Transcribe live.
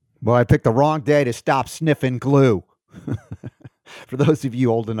Well, I picked the wrong day to stop sniffing glue. For those of you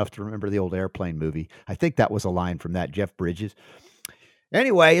old enough to remember the old Airplane movie, I think that was a line from that, Jeff Bridges.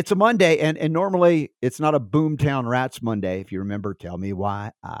 Anyway, it's a Monday, and normally it's not a Boomtown Rats Monday. If you remember, Tell Me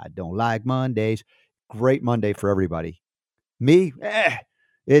Why I Don't Like Mondays. Great Monday for everybody. Me,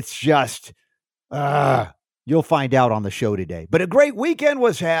 it's just, you'll find out on the show today. But a great weekend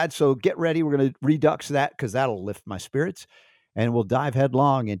was had, so get ready. We're going to redux that because that'll lift my spirits. And we'll dive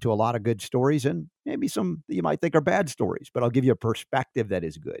headlong into a lot of good stories and maybe some that you might think are bad stories, but I'll give you a perspective that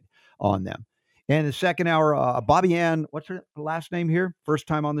is good on them. And the second hour, Bobbie Anne, what's her last name here? First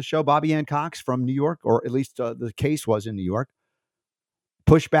time on the show, Bobbie Anne Cox from New York, or at least the case was in New York.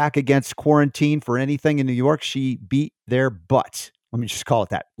 Pushback against quarantine for anything in New York. She beat their butts. Let me just call it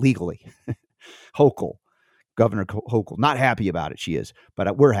that legally. Hochul, Governor Hochul, not happy about it. She is,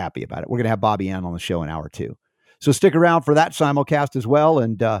 but we're happy about it. We're going to have Bobbie Anne on the show in hour 2. So stick around for that simulcast as well.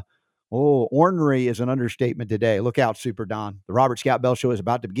 And, ornery is an understatement today. Look out, Super Don. The Robert Scott Bell Show is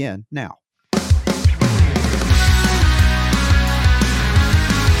about to begin now.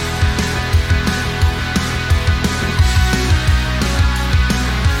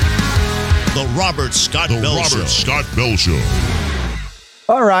 The Robert Scott Bell Show.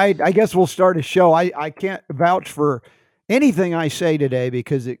 All right. I guess we'll start a show. I can't vouch for anything I say today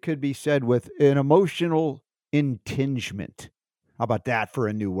because it could be said with an emotional intingement. How about that for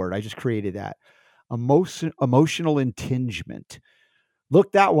a new word? I just created that. Emotional intingement.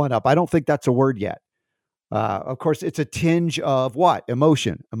 Look that one up. I don't think that's a word yet. Of course, it's a tinge of what?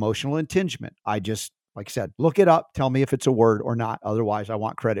 Emotion. Emotional intingement. I just, like I said, look it up. Tell me if it's a word or not. Otherwise, I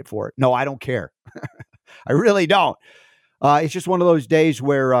want credit for it. No, I don't care. I really don't. It's just one of those days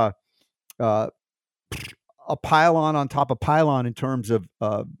where a pylon on top of pylon in terms of,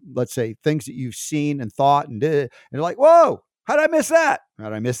 let's say, things that you've seen and thought and did. And you're like, whoa, how did I miss that? How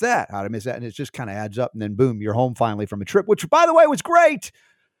did I miss that? How did I miss that? And it just kind of adds up. And then boom, you're home finally from a trip, which, by the way, was great.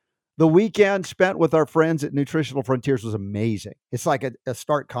 The weekend spent with our friends at Nutritional Frontiers was amazing. It's like a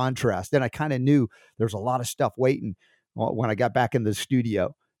stark contrast. And I kind of knew there's a lot of stuff waiting when I got back in the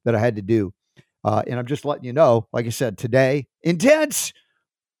studio that I had to do. And I'm just letting you know, like I said, today, intense.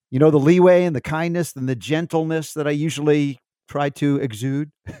 You know, the leeway and the kindness and the gentleness that I usually try to exude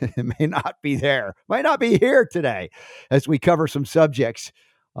it may not be there, might not be here today as we cover some subjects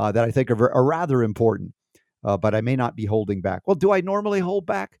that I think are rather important, but I may not be holding back. Well, do I normally hold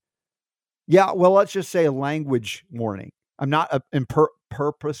back? Yeah, well, let's just say a language warning. I'm not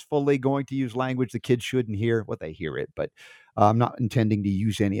purposefully going to use language the kids shouldn't hear. Well, they hear it, but I'm not intending to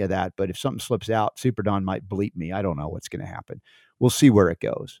use any of that. But if something slips out, Super Don might bleep me. I don't know what's going to happen. We'll see where it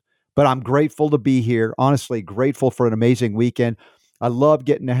goes. But I'm grateful to be here. Honestly, grateful for an amazing weekend. I love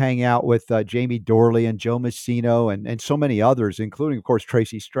getting to hang out with Jamie Dorley and Joe Messino and so many others, including, of course,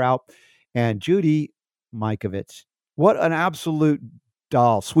 Tracy Strout and Judy Mikovits. What an absolute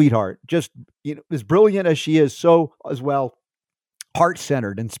doll, sweetheart. Just, you know, as brilliant as she is, so as well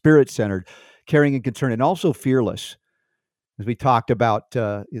heart-centered and spirit-centered, caring and concerned, and also fearless. As we talked about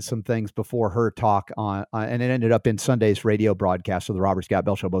some things before her talk on, and it ended up in Sunday's radio broadcast of the Robert Scott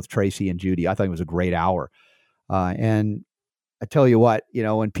Bell Show, both Tracy and Judy. I thought it was a great hour. And I tell you what, you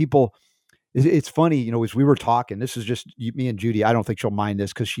know, when people, it's funny, you know, as we were talking, this is just me and Judy. I don't think she'll mind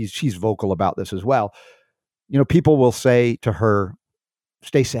this because she's vocal about this as well. You know, people will say to her,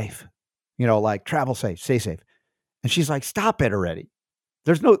 stay safe, you know, like travel safe, stay safe. And she's like, stop it already.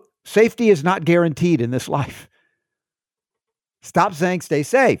 There's no safety is not guaranteed in this life. Stop saying stay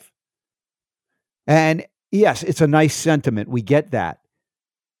safe. And yes, it's a nice sentiment. We get that.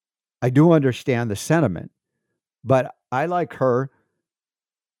 I do understand the sentiment, but I like her,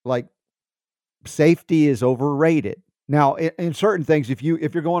 like safety is overrated. Now, in certain things, if you're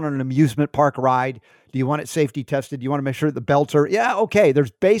going on an amusement park ride, do you want it safety tested? Do you want to make sure that the belts are, yeah, okay. There's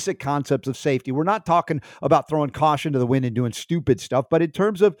basic concepts of safety. We're not talking about throwing caution to the wind and doing stupid stuff, but in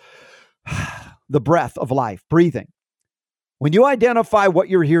terms of the breath of life, breathing, when you identify what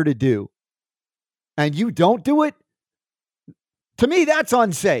you're here to do and you don't do it, to me, that's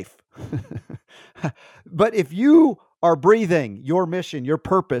unsafe. But if you are breathing your mission, your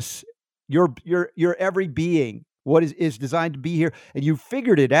purpose, your every being, what is designed to be here, and you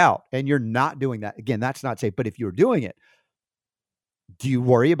figured it out and you're not doing that, again, that's not safe. But if you're doing it, do you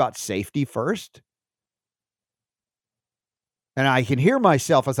worry about safety first? And I can hear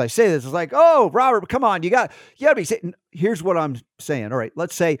myself as I say this. It's like, oh, Robert, come on. You got to be saying, here's what I'm saying. All right,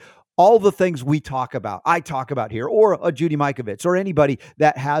 let's say all the things I talk about here, or a Judy Mikovits, or anybody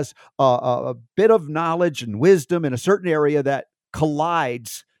that has a bit of knowledge and wisdom in a certain area that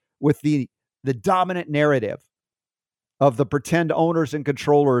collides with the dominant narrative of the pretend owners and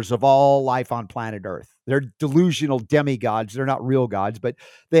controllers of all life on planet Earth. They're delusional demigods. They're not real gods, but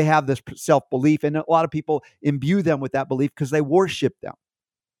they have this self-belief. And a lot of people imbue them with that belief because they worship them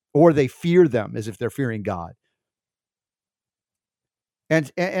or they fear them as if they're fearing God.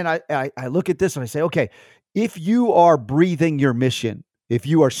 And I look at this and I say, okay, if you are breathing your mission, if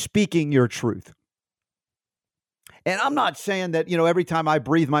you are speaking your truth, and I'm not saying that, every time I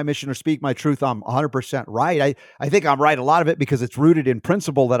breathe my mission or speak my truth, I'm 100% right. I think I'm right a lot of it because it's rooted in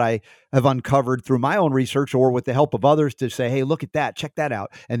principle that I have uncovered through my own research or with the help of others to say, hey, look at that, check that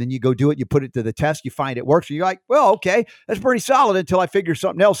out. And then you go do it, you put it to the test, you find it works. And you're like, well, okay, that's pretty solid until I figure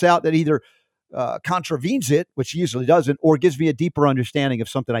something else out that either contravenes it, which usually doesn't, or gives me a deeper understanding of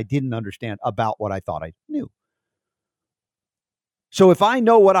something I didn't understand about what I thought I knew. So if I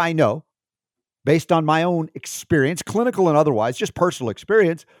know what I know, based on my own experience, clinical and otherwise, just personal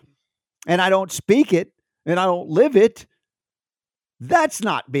experience, and I don't speak it and I don't live it, that's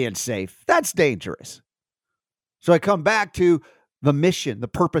not being safe. That's dangerous. So I come back to the mission, the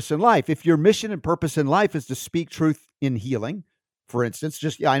purpose in life. If your mission and purpose in life is to speak truth in healing, for instance,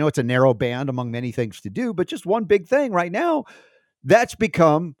 I know it's a narrow band among many things to do, but just one big thing right now, that's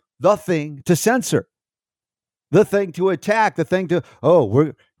become the thing to censor. The thing to attack, the thing to,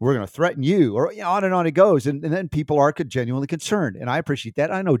 we're going to threaten you, or on and on it goes. And then people are genuinely concerned. And I appreciate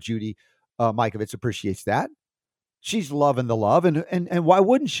that. I know Judy Mikovits appreciates that. She's loving the love. And why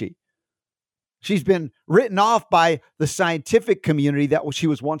wouldn't she? She's been written off by the scientific community that she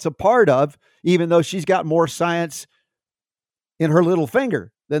was once a part of, even though she's got more science in her little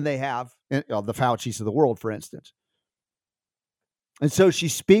finger than they have in the Faucis of the world, for instance. And so she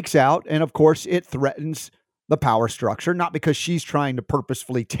speaks out. And of course, it threatens the power structure, not because she's trying to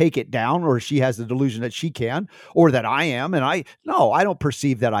purposefully take it down or she has the delusion that she can or that I am. And I don't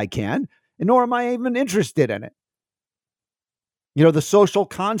perceive that I can, and nor am I even interested in it. The social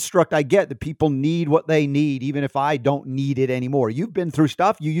construct I get that people need what they need, even if I don't need it anymore. You've been through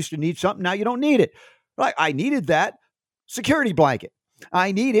stuff. You used to need something. Now you don't need it. Right? I needed that security blanket.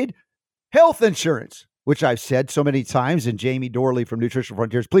 I needed health insurance, which I've said so many times. And Jamie Dorley from Nutritional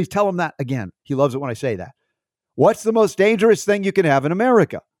Frontiers, please tell him that again. He loves it when I say that. What's the most dangerous thing you can have in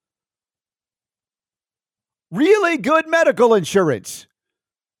America? Really good medical insurance.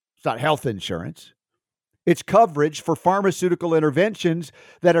 It's not health insurance. It's coverage for pharmaceutical interventions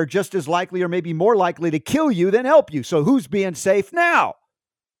that are just as likely or maybe more likely to kill you than help you. So who's being safe now?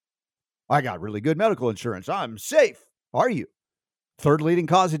 I got really good medical insurance. I'm safe. Are you? Third leading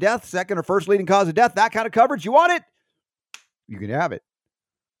cause of death, second or first leading cause of death, that kind of coverage. You want it? You can have it.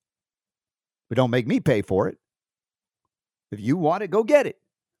 But don't make me pay for it. If you want it, go get it.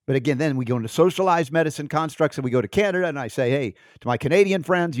 But again, then we go into socialized medicine constructs and we go to Canada and I say, hey, to my Canadian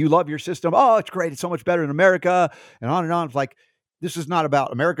friends, you love your system. Oh, it's great. It's so much better in America, and on and on. It's like, this is not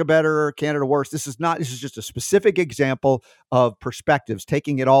about America better, Canada worse. This is just a specific example of perspectives,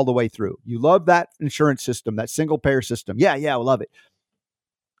 taking it all the way through. You love that insurance system, that single payer system. Yeah, we love it.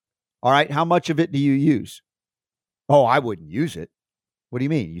 All right. How much of it do you use? Oh, I wouldn't use it. What do you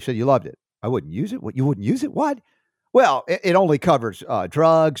mean? You said you loved it. I wouldn't use it. What? You wouldn't use it? What? Well, it only covers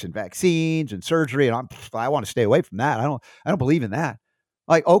drugs and vaccines and surgery, and I want to stay away from that. I don't believe in that.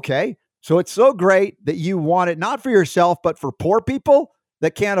 Like, okay, so it's so great that you want it not for yourself, but for poor people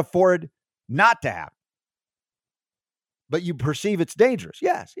that can't afford not to have it. But you perceive it's dangerous.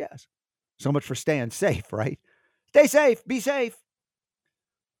 Yes. So much for staying safe, right? Stay safe. Be safe.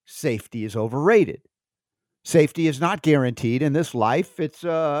 Safety is overrated. Safety is not guaranteed in this life. It's,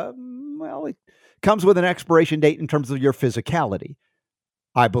 it comes with an expiration date in terms of your physicality.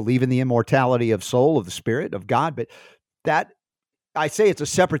 I believe in the immortality of soul, of the spirit, of God, but that, I say it's a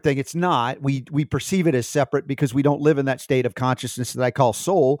separate thing. It's not. We perceive it as separate because we don't live in that state of consciousness that I call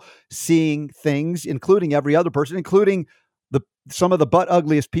soul, seeing things, including every other person, including some of the butt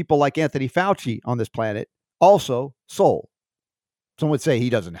ugliest people like Anthony Fauci on this planet, also soul. Some would say he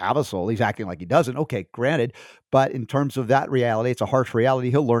doesn't have a soul. He's acting like he doesn't. Okay, granted. But in terms of that reality, it's a harsh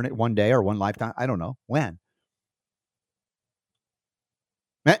reality. He'll learn it one day or one lifetime. I don't know when.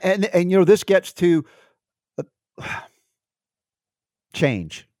 And this gets to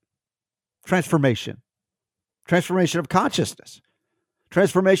change, transformation of consciousness,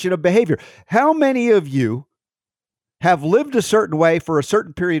 transformation of behavior. How many of you have lived a certain way for a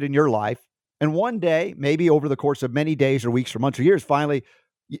certain period in your life, and one day, maybe over the course of many days or weeks or months or years, finally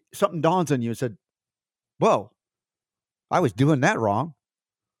something dawns on you and said, whoa, I was doing that wrong.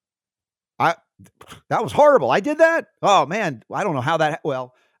 That was horrible. I did that. Oh man, I don't know how that,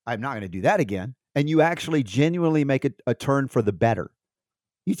 well, I'm not going to do that again. And you actually genuinely make a turn for the better.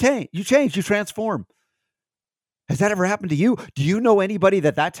 You change, you transform. Has that ever happened to you? Do you know anybody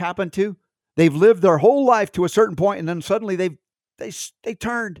that's happened to? They've lived their whole life to a certain point, and then suddenly they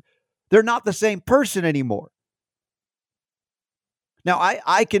turned. They're not the same person anymore. Now,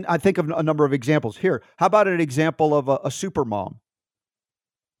 I think of a number of examples here. How about an example of a super mom?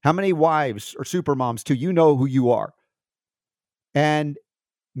 How many wives or super moms do you know who you are? And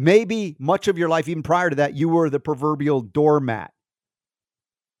maybe much of your life, even prior to that, you were the proverbial doormat.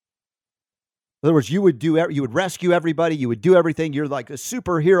 In other words, you would rescue everybody. You would do everything. You're like a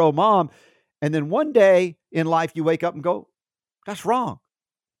superhero mom. And then one day in life, you wake up and go, that's wrong.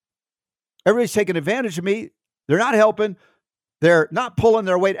 Everybody's taking advantage of me. They're not helping. They're not pulling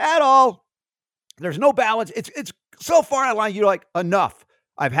their weight at all. There's no balance. It's so far out of line. You're like, enough.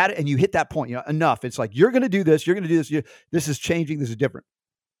 I've had it. And you hit that point, enough. It's like, you're going to do this. You're going to do this. This is changing. This is different.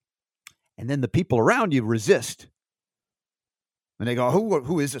 And then the people around you resist. And they go,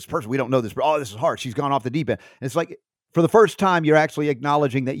 who is this person? We don't know this. Oh, this is hard. She's gone off the deep end. And it's like, for the first time, you're actually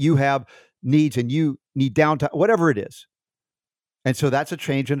acknowledging that you have needs and you need downtime, whatever it is. And so that's a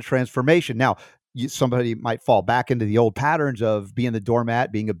change and a transformation. Now, somebody might fall back into the old patterns of being the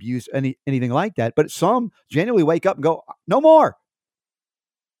doormat, being abused, anything like that. But some genuinely wake up and go, no more.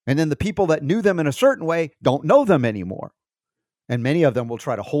 And then the people that knew them in a certain way don't know them anymore. And many of them will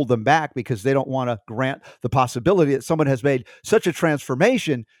try to hold them back because they don't want to grant the possibility that someone has made such a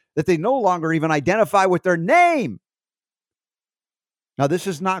transformation that they no longer even identify with their name. Now, this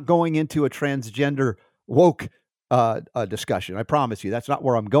is not going into a transgender woke discussion. I promise you, that's not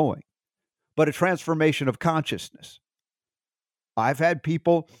where I'm going. But a transformation of consciousness. I've had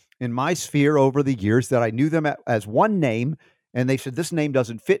people in my sphere over the years that I knew them as one name, and they said, this name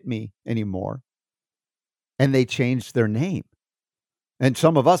doesn't fit me anymore. And they changed their name. And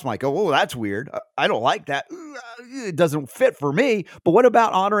some of us might go, oh, that's weird. I don't like that. It doesn't fit for me. But what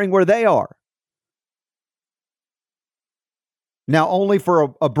about honoring where they are? Now, only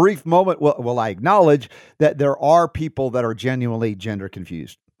for a brief moment will I acknowledge that there are people that are genuinely gender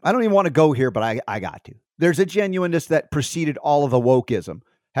confused. I don't even want to go here, but I got to. There's a genuineness that preceded all of the wokeism.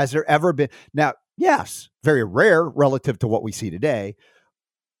 Has there ever been? Now, yes, very rare relative to what we see today.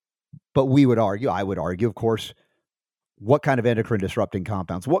 But I would argue, of course, what kind of endocrine disrupting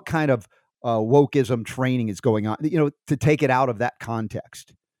compounds, what kind of wokeism training is going on, to take it out of that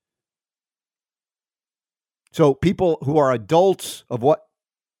context. So people who are adults of what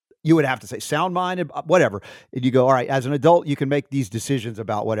you would have to say, sound-minded, whatever, and you go, all right, as an adult, you can make these decisions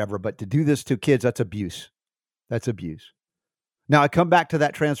about whatever, but to do this to kids, that's abuse. That's abuse. Now, I come back to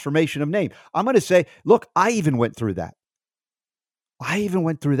that transformation of name. I'm going to say, look, I even went through that.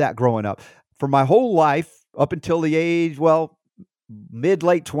 Growing up. For my whole life, up until the age,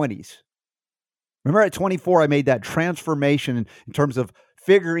 mid-late 20s. Remember at 24, I made that transformation in terms of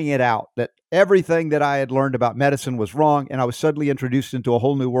figuring it out, that everything that I had learned about medicine was wrong, and I was suddenly introduced into a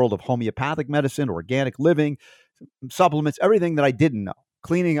whole new world of homeopathic medicine, organic living, supplements, everything that I didn't know,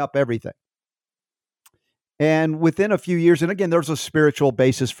 cleaning up everything. And within a few years, and again, there's a spiritual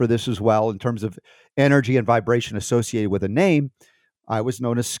basis for this as well in terms of energy and vibration associated with a name, I was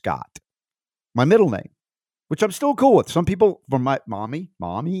known as Scott, my middle name, which I'm still cool with. Some people from my mommy,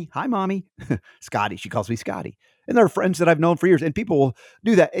 hi, mommy, Scotty, she calls me Scotty. And there are friends that I've known for years, and people will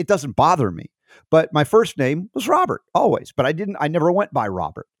do that. It doesn't bother me. But my first name was Robert, always. But I never went by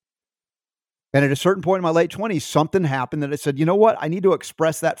Robert. And at a certain point in my late 20s, something happened that I said, you know what? I need to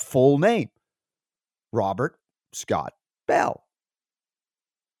express that full name. Robert Scott Bell.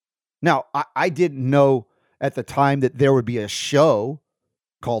 Now, I didn't know at the time that there would be a show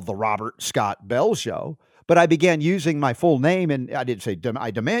called The Robert Scott Bell Show. But I began using my full name, and I didn't say, I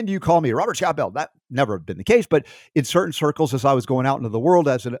demand you call me Robert Scott Bell. That never been the case. But in certain circles, as I was going out into the world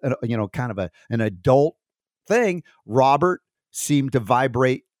as kind of an adult thing, Robert seemed to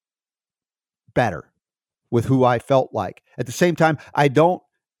vibrate better with who I felt like. At the same time, I don't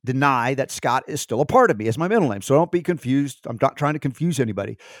deny that Scott is still a part of me as my middle name. So don't be confused. I'm not trying to confuse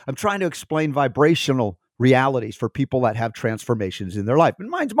anybody. I'm trying to explain vibrational realities for people that have transformations in their life.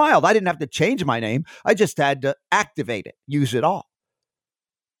 And mine's mild. I didn't have to change my name. I just had to activate it, use it all.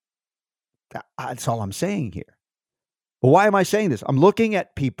 That's all I'm saying here. But why am I saying this? I'm looking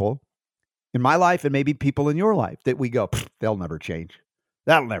at people in my life and maybe people in your life that we go, they'll never change.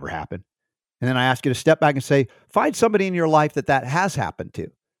 That'll never happen. And then I ask you to step back and say, find somebody in your life that has happened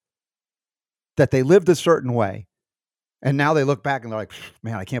to, that they lived a certain way. And now they look back and they're like,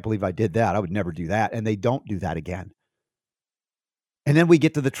 man, I can't believe I did that. I would never do that. And they don't do that again. And then we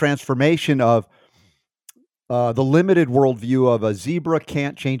get to the transformation of the limited worldview of a zebra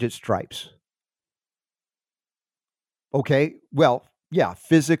can't change its stripes. Okay, well, yeah,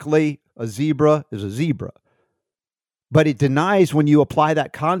 physically, a zebra is a zebra. But it denies, when you apply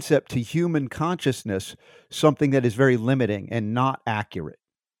that concept to human consciousness, something that is very limiting and not accurate.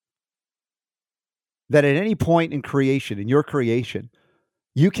 That at any point in creation, in your creation,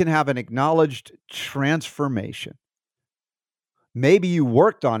 you can have an acknowledged transformation. Maybe you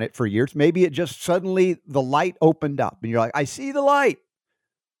worked on it for years. Maybe it just suddenly the light opened up and you're like, I see the light.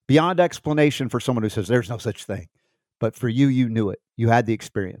 Beyond explanation for someone who says there's no such thing. But for you, you knew it. You had the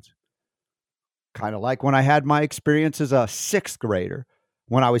experience. Kind of like when I had my experience as a sixth grader,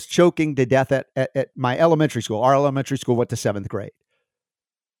 when I was choking to death at my elementary school. Our elementary school went to seventh grade.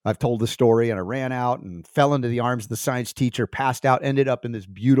 I've told the story, and I ran out and fell into the arms of the science teacher, passed out, ended up in this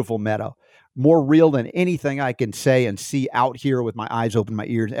beautiful meadow. More real than anything I can say and see out here with my eyes open, my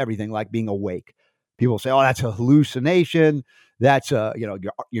ears, everything, like being awake. People say, oh, that's a hallucination. That's your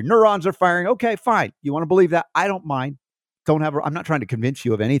neurons are firing. Okay, fine. You want to believe that? I don't mind. I'm not trying to convince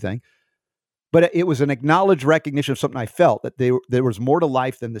you of anything. But it was an acknowledged recognition of something I felt, that there was more to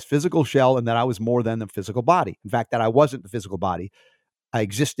life than this physical shell, and that I was more than the physical body. In fact, that I wasn't the physical body. I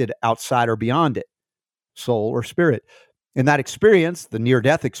existed outside or beyond it, soul or spirit. And that experience, the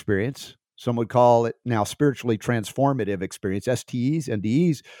near-death experience, some would call it now spiritually transformative experience, STEs,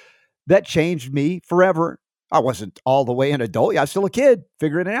 NDEs, that changed me forever. I wasn't all the way an adult. I was still a kid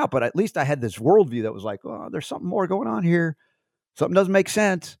figuring it out, but at least I had this worldview that was like, oh, there's something more going on here. Something doesn't make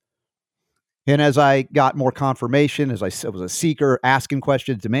sense. And as I got more confirmation, as I was a seeker, asking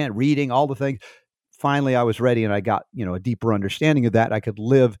questions, reading, all the things, finally I was ready, and I got, a deeper understanding of that. I could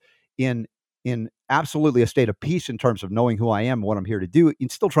live in absolutely a state of peace in terms of knowing who I am and what I'm here to do,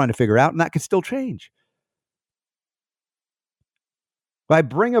 and still trying to figure out, and that could still change. But I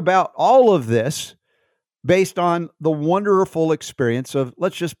bring about all of this based on the wonderful experience of,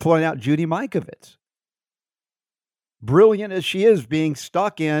 let's just point out, Judy Mikovits. Brilliant as she is, being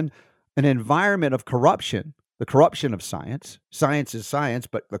stuck in an environment of corruption, the corruption of science. Science is science,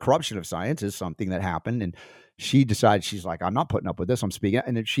 but the corruption of science is something that happened. And she decided, she's like, I'm not putting up with this. I'm speaking.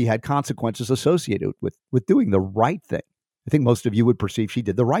 And then she had consequences associated with doing the right thing. I think most of you would perceive she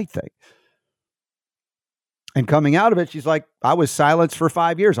did the right thing. And coming out of it, she's like, I was silenced for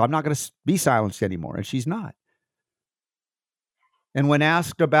 5 years. I'm not going to be silenced anymore. And she's not. And when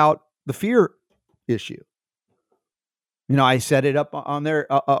asked about the fear issue, I set it up on there,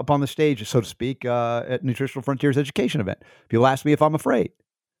 up on the stage, so to speak, at Nutritional Frontiers education event. People ask me if I'm afraid.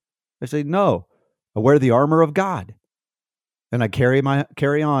 I say, no, I wear the armor of God. And I carry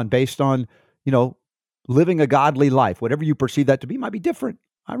on based on, living a godly life. Whatever you perceive that to be might be different.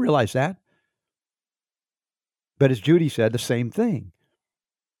 I realize that. But as Judy said, the same thing.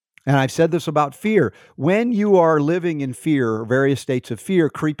 And I've said this about fear. When you are living in fear, various states of fear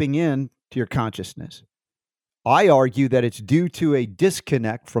creeping in to your consciousness, I argue that it's due to a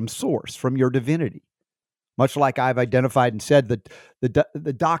disconnect from source, from your divinity. Much like I've identified and said that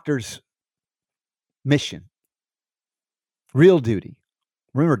the doctor's mission, real duty,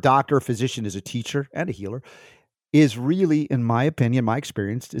 remember, doctor, physician is a teacher and a healer, is really, in my opinion, my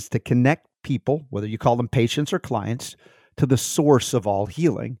experience, is to connect people, whether you call them patients or clients, to the source of all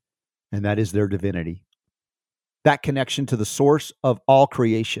healing, and that is their divinity. That connection to the source of all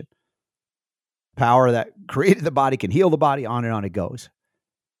creation. Power that created the body can heal the body, on and on it goes.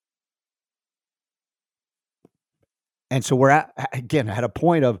 And so we're at a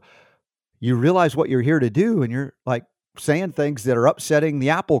point of, you realize what you're here to do, and you're like saying things that are upsetting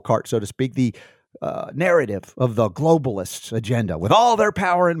the apple cart, so to speak, the narrative of the globalists' agenda with all their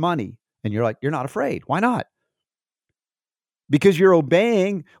power and money. And you're like, you're not afraid. Why not? Because you're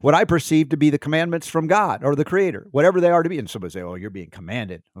obeying what I perceive to be the commandments from God or the Creator, whatever they are to be. And somebody say, oh, you're being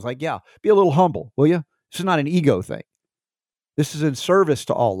commanded. I was like, yeah, be a little humble, will you? This is not an ego thing. This is in service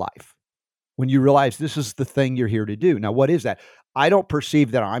to all life. When you realize this is the thing you're here to do. Now, what is that? I don't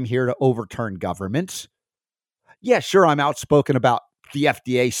perceive that I'm here to overturn governments. Yeah, sure, I'm outspoken about the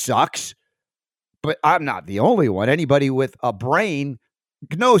FDA sucks, but I'm not the only one. Anybody with a brain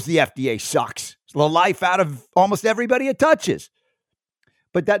knows the FDA sucks. It's the life out of almost everybody it touches.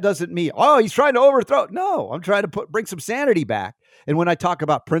 But that doesn't mean, oh, he's trying to overthrow. No, I'm trying to bring some sanity back. And when I talk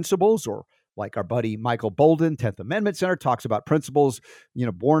about principles, or like our buddy Michael Bolden, 10th Amendment Center, talks about principles,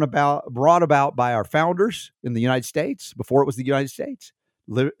 brought about by our founders in the United States, before it was the United States,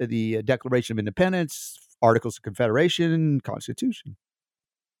 the Declaration of Independence, Articles of Confederation, Constitution.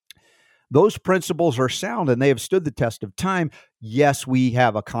 Those principles are sound, and they have stood the test of time. Yes, we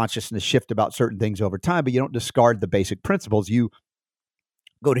have a consciousness shift about certain things over time, but you don't discard the basic principles. You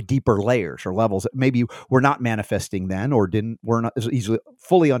go to deeper layers or levels that maybe we're not manifesting then, or were not as easily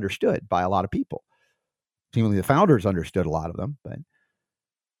fully understood by a lot of people. Seemingly the founders understood a lot of them, but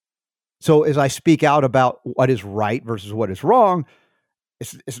So as I speak out about what is right versus what is wrong,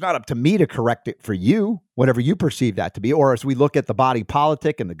 it's not up to me to correct it for you, whatever you perceive that to be. Or as we look at the body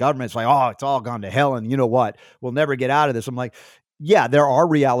politic and the government, it's like, oh, it's all gone to hell. And you know what? We'll never get out of this. I'm like, yeah, there are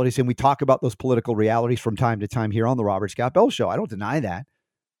realities. And we talk about those political realities from time to time here on the Robert Scott Bell Show. I don't deny that.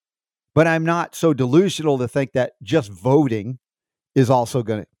 But I'm not so delusional to think that just voting is also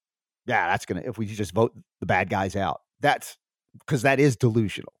going to, that's going to, if we just vote the bad guys out, that's because that is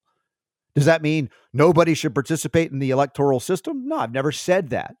delusional. Does that mean nobody should participate in the electoral system? No, I've never said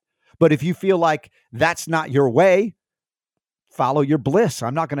that. But if you feel like that's not your way, follow your bliss.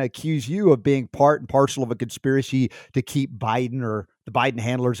 I'm not going to accuse you of being part and parcel of a conspiracy to keep Biden or the Biden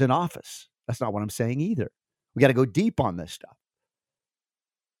handlers in office. That's not what I'm saying either. We got to go deep on this stuff.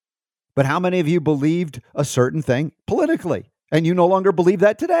 But how many of you believed a certain thing politically, and you no longer believe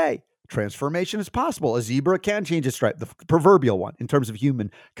that today? Transformation is possible. A zebra can change its stripe, the proverbial one, in terms of human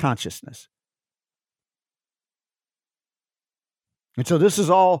consciousness. And so this is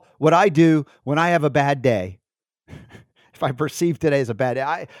all what I do when I have a bad day. If I perceive today as a bad day,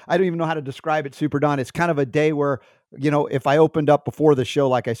 I don't even know how to describe it, Super Don. It's kind of a day where, if I opened up before the show,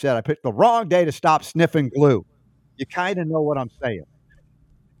 like I said, I picked the wrong day to stop sniffing glue. You kind of know what I'm saying.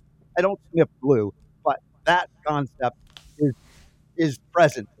 I don't sniff glue, but that concept is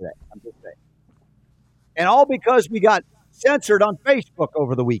present today. I'm just saying. And all because we got censored on Facebook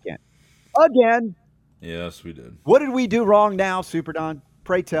over the weekend. Again. Yes, we did. What did we do wrong now, Super Don?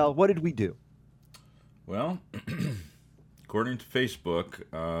 Pray tell, what did we do? Well, according to Facebook,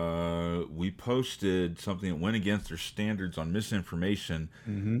 we posted something that went against their standards on misinformation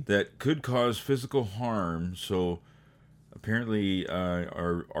that could cause physical harm. So apparently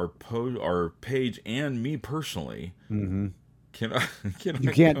our page and me personally you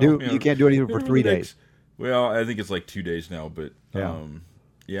can't do anything for 3 days. Well, I think it's like 2 days now, but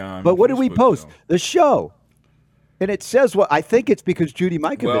yeah. But what did we post? Now. The show. And it says what I think it's because Judy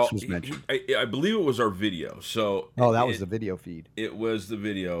Mikovits was mentioned. I believe it was our video. So that was the video feed. It was the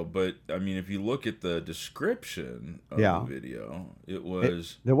video, but I mean, if you look at the description of the video,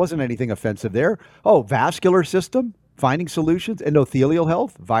 there wasn't anything offensive there. Oh, vascular system, finding solutions, endothelial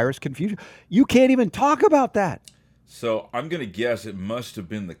health, virus confusion. You can't even talk about that. So I'm gonna guess it must have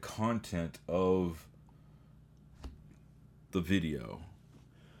been the content of the video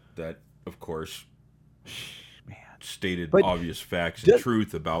that, of course, stated obvious facts and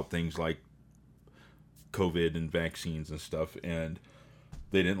truth about things like COVID and vaccines and stuff, and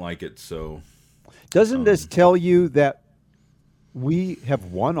they didn't like it. So doesn't this tell you that we have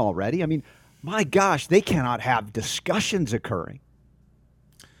won already? I mean, my gosh, they cannot have discussions occurring.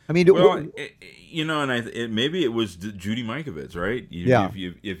 I mean, and maybe it was Judy Mikovits, right?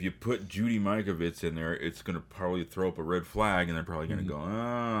 If you put Judy Mikovits in there, it's going to probably throw up a red flag, and they're probably going to go,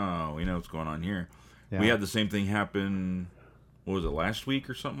 "Oh, we know what's going on here." Yeah. We had the same thing happen. What was it, last week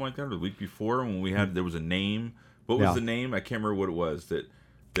or something like that, or the week before, when there was a name. What was the name? I can't remember what it was that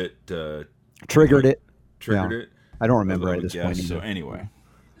triggered it. Triggered it. I don't remember at this point. So anyway,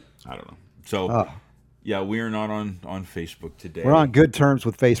 I don't know. So. Yeah, we are not on Facebook today. We're on good terms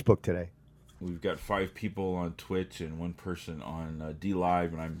with Facebook today. We've got 5 people on Twitch and 1 person on D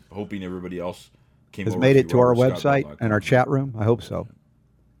Live, and I'm hoping everybody else has made it to our website and our chat room. I hope so.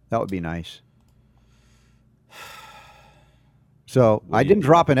 That would be nice. So I didn't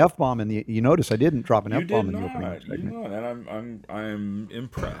drop an F-bomb in the. You notice I didn't drop an F-bomb in the opening segment. You did not, and I'm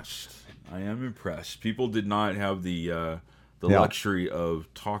impressed. I am impressed. People did not have the luxury of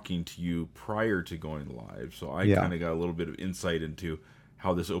talking to you prior to going live. So I kind of got a little bit of insight into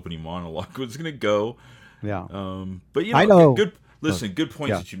how this opening monologue was going to go. Yeah. But I know. Good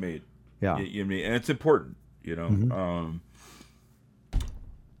points that you made. Yeah. You made, and it's important,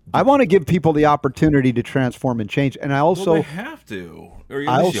 I want to give people the opportunity to transform and change. And I also they have to, or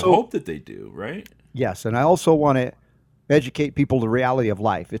at least you hope that they do, right? Yes. And I also want to educate people the reality of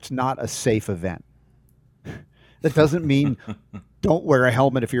life. It's not a safe event. That doesn't mean don't wear a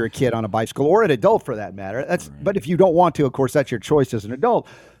helmet if you're a kid on a bicycle, or an adult for that matter. But if you don't want to, of course, that's your choice as an adult.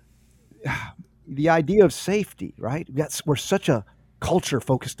 The idea of safety, right? We're such a culture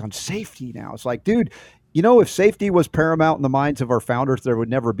focused on safety now. It's like, dude, if safety was paramount in the minds of our founders, there would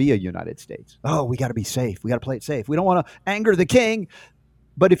never be a United States. Oh, we got to be safe. We got to play it safe. We don't want to anger the king.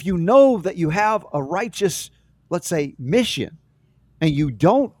 But if you know that you have a righteous, let's say, mission, and you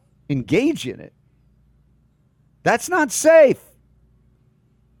don't engage in it, that's not safe.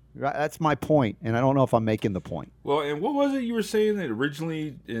 That's my point, and I don't know if I'm making the point. Well, and what was it you were saying that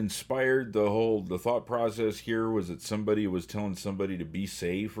originally inspired the thought process here? Was it somebody was telling somebody to be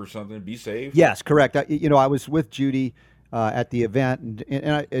safe or something? Be safe? Yes, correct. I was with Judy at the event,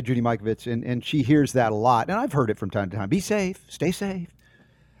 and Judy Mikovits, and she hears that a lot, and I've heard it from time to time. Be safe, stay safe.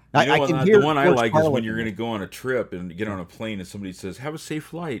 You know, I can the hear one I George like is Carlin when you're going to go on a trip and get on a plane and somebody says, "Have a safe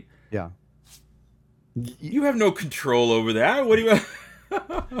flight." Yeah. You have no control over that. What do you?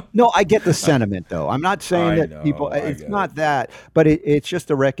 No, I get the sentiment, though. I'm not saying that people. It's not that, but it's just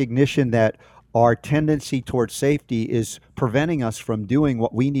a recognition that our tendency towards safety is preventing us from doing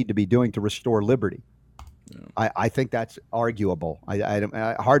what we need to be doing to restore liberty. Yeah. I think that's arguable.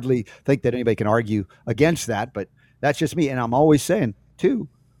 I hardly think that anybody can argue against that, but that's just me. And I'm always saying, too,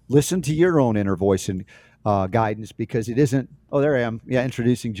 listen to your own inner voice and guidance, because it isn't. Oh, there I am. Yeah,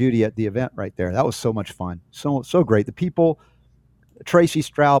 introducing Judy at the event right there. That was so much fun. So great. The people, Tracy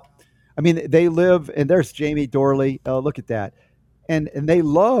Strout. I mean, they live, and there's Jamie Dorley. Oh, look at that. And they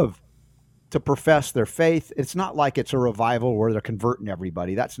love to profess their faith. It's not like it's a revival where they're converting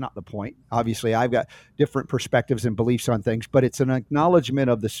everybody. That's not the point. Obviously, I've got different perspectives and beliefs on things, but it's an acknowledgement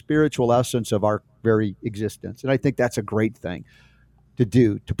of the spiritual essence of our very existence. And I think that's a great thing to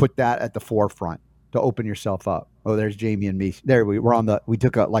do, to put that at the forefront, to open yourself up. Oh, there's Jamie and me. There we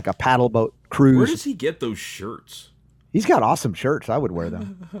took a paddle boat cruise. Where does he get those shirts? He's got awesome shirts. I would wear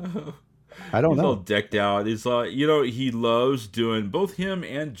them. I don't know. He's all decked out. He's like, he loves doing, both him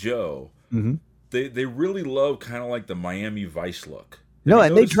and Joe. Mm-hmm. They really love kind of like the Miami Vice look. No,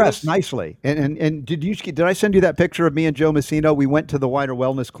 and they dress nicely. And did I send you that picture of me and Joe Messino? We went to the Wider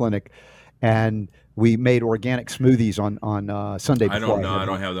Wellness Clinic, and we made organic smoothies on Sunday before. I don't know. I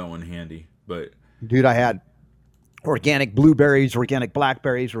don't have that one handy, but dude, I had organic blueberries, organic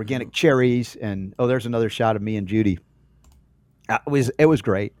blackberries, organic cherries, and there's another shot of me and Judy. It was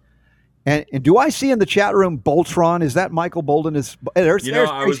great. And do I see in the chat room Boltron? Is that Michael Bolden? There's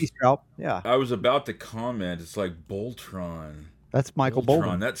Tracy Strout. Yeah. I was about to comment. It's like Boltron. That's Michael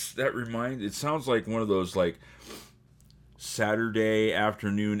Bolden. It sounds like one of those like Saturday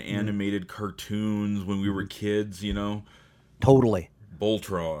afternoon animated cartoons when we were kids, Totally.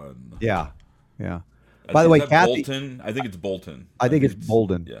 Boltron. Yeah. By the way, Kathy. Bolton? I think it's Bolton. I think it's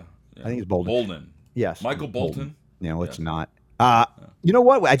Bolden. Yeah. I think it's Bolden. Bolden. Yes. Michael Bolton? No, it's not. You know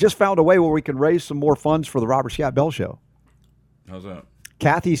what? I just found a way where we can raise some more funds for the Robert Scott Bell Show. How's that?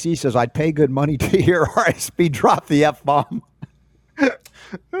 Kathy C. says, I'd pay good money to hear RSB drop the F-bomb.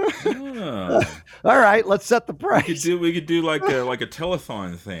 All right, let's set the price. We could do like a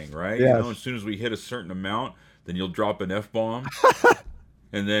telethon thing, right? Yes. As soon as we hit a certain amount, then you'll drop an F-bomb.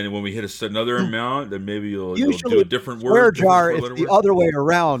 And then when we hit another amount, then maybe you'll do a different word. Swear jar is the other way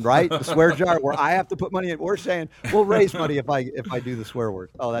around, right? The swear jar where I have to put money in. We're saying we'll raise money if I do the swear word.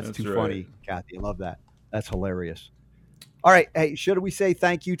 Oh, that's too funny, Kathy. I love that. That's hilarious. All right. Hey, should we say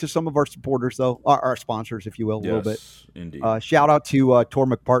thank you to some of our supporters, though? Our sponsors, if you will, a little bit. Indeed. Shout out to Tor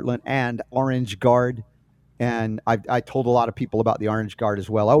McPartland and Orange Guard. And I told a lot of people about the Orange Guard as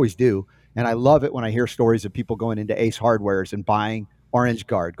well. I always do. And I love it when I hear stories of people going into Ace Hardwares and buying Orange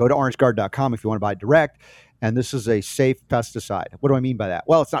Guard. Go to orangeguard.com if you want to buy it direct. And this is a safe pesticide. What do I mean by that?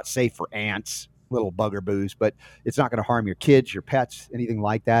 Well, it's not safe for ants, little buggerboos, but it's not going to harm your kids, your pets, anything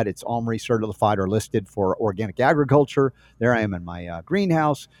like that. It's OMRI certified or listed for organic agriculture. There I am in my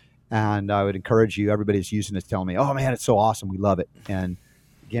greenhouse. And I would encourage you, everybody who's using it, tell me, oh man, it's so awesome. We love it. And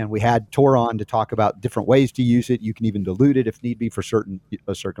again, we had Tor on to talk about different ways to use it. You can even dilute it if need be for certain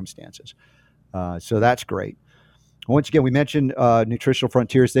circumstances. So that's great. Once again, we mentioned Nutritional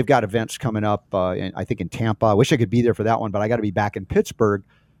Frontiers. They've got events coming up, I think in Tampa. I wish I could be there for that one, but I got to be back in Pittsburgh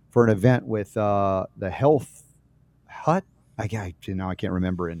for an event with the Health Hut. I can't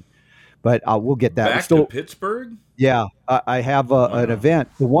remember. But we'll get that. To Pittsburgh? Yeah. I have an event.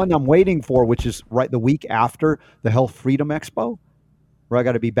 The one I'm waiting for, which is right the week after the Health Freedom Expo, where I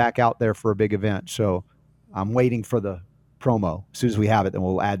got to be back out there for a big event. So I'm waiting for the promo. As soon as we have it, then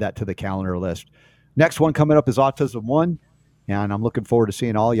we'll add that to the calendar list. Next one coming up is Autism One, and I'm looking forward to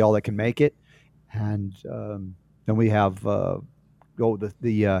seeing all y'all that can make it. And then we have the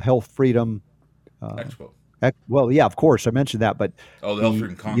Health Freedom Expo. Well, yeah, of course, I mentioned that, but the Health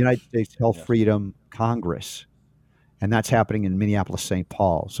Freedom Congress. United States Health Freedom Congress, and that's happening in Minneapolis, St.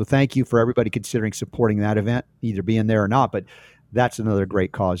 Paul. So thank you for everybody considering supporting that event, either being there or not. But that's another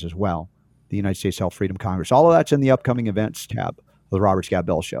great cause as well. The United States Health Freedom Congress. All of that's in the upcoming events tab of the Robert Scott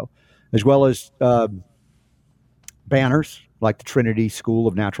Bell Show, as well as banners like the Trinity School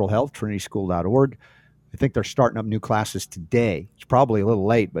of Natural Health, trinityschool.org. I think they're starting up new classes today. It's probably a little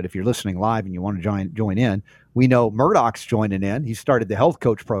late, but if you're listening live and you want to join in, we know Murdoch's joining in. He started the health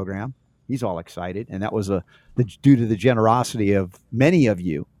coach program. He's all excited, and that was due to the generosity of many of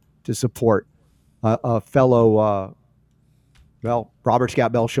you to support a fellow, Robert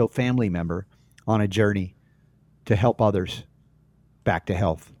Scott Bell Show family member on a journey to help others back to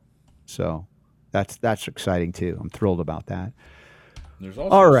health. So that's exciting too. I'm thrilled about that. There's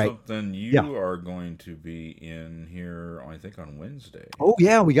also All right. something you are going to be in here, I think, on Wednesday. Oh,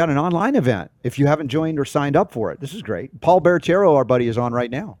 yeah. We got an online event. If you haven't joined or signed up for it, this is great. Paul Bertero, our buddy, is on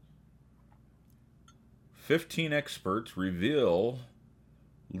right now. 15 experts reveal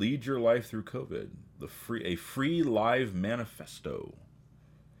Lead Your Life Through COVID, a free live manifesto.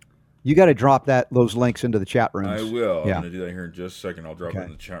 You got to drop those links into the chat rooms. I will. Yeah. I'm going to do that here in just a second. I'll drop it in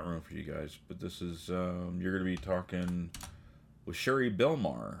the chat room for you guys. But this is, you're going to be talking with Sherry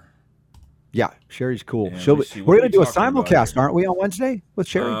Belmar. Yeah, Sherry's cool. We're going to do a simulcast, aren't we, on Wednesday with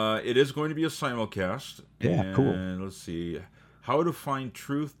Sherry? It is going to be a simulcast. Yeah, cool. And let's see. How to find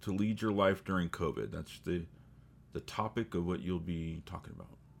truth to lead your life during COVID. That's the topic of what you'll be talking about.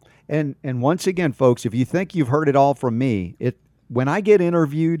 And once again, folks, if you think you've heard it all from me, when I get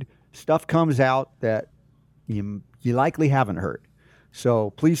interviewed, stuff comes out that you likely haven't heard.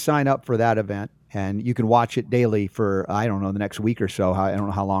 So please sign up for that event, and you can watch it daily for, I don't know, the next week or so. I don't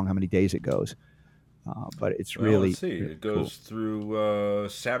know how many days it goes. But it's really let's see. It goes through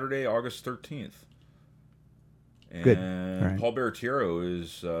Saturday, August 13th. And good. Right. Paul Bertero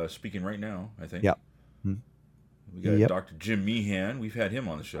is speaking right now, I think. Yep. We got Dr. Jim Meehan. We've had him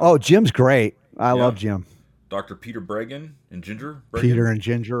on the show. Oh, Jim's great. I love Jim. Dr. Peter Bregan and Ginger. Bregan. Peter and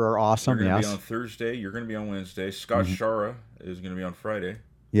Ginger are awesome. They're going to be on Thursday. You're going to be on Wednesday. Scott Shara is going to be on Friday.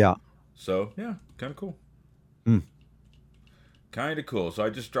 Yeah. So, yeah, kind of cool. Kind of cool. So I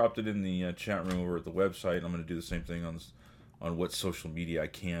just dropped it in the chat room over at the website. I'm going to do the same thing on what social media I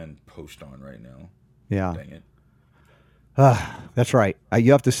can post on right now. Yeah. Dang it. That's right.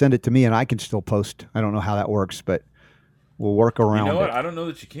 You have to send it to me, and I can still post. I don't know how that works, but we'll work around it. You know what? I don't know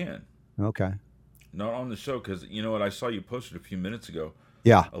that you can. Okay. Not on the show, because you know what? I saw you posted a few minutes ago.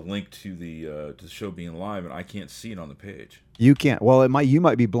 Yeah. A link to the show being live, and I can't see it on the page. You can't. Well, you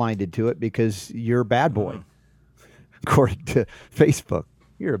might be blinded to it because you're a bad boy. According to Facebook,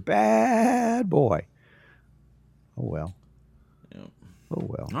 you're a bad boy. Oh well. Yeah. Oh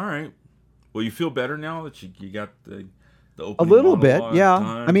well. All right. Well, you feel better now that you got the a little bit, yeah.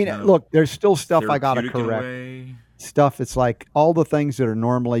 Time, I mean, look, there's still stuff I gotta correct. Stuff. It's like all the things that are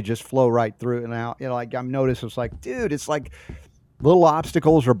normally just flow right through. And now, like I'm noticing, it's like, dude, it's like little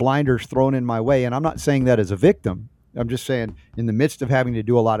obstacles or blinders thrown in my way. And I'm not saying that as a victim. I'm just saying, in the midst of having to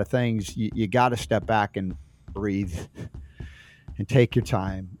do a lot of things, you got to step back and breathe and take your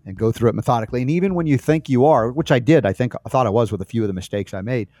time and go through it methodically. And even when you think you are, which I did, I thought I was with a few of the mistakes I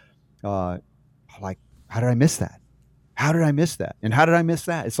made. Like, how did I miss that? How did I miss that? And how did I miss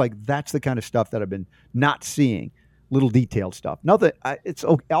that? It's like, that's the kind of stuff that I've been not seeing. Little detailed stuff. Nothing. It's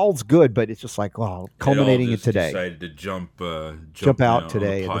all's good, but it's just like, wow, culminating in today. Decided to jump out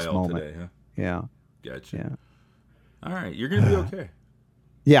today at this moment. Today, huh? Yeah. Gotcha. Yeah. All right, you're gonna be okay.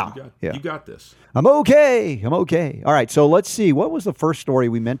 Yeah. You got this. I'm okay. All right. So let's see. What was the first story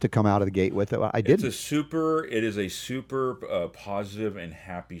we meant to come out of the gate with? I didn't. It is a super positive and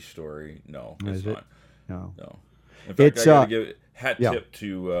happy story. No, it's not. No. In fact, I got to give hat tip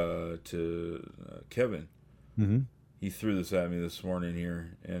to Kevin. Mm-hmm. He threw this at me this morning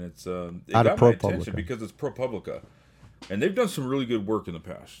here, and it got my attention because it's ProPublica, and they've done some really good work in the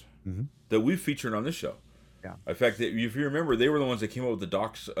past that we've featured on this show. Yeah. In fact, if you remember, they were the ones that came up with the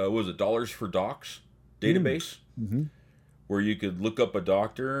docs. What was it, Dollars for Docs database, where you could look up a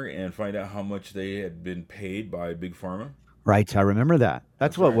doctor and find out how much they had been paid by Big Pharma. Right, I remember that.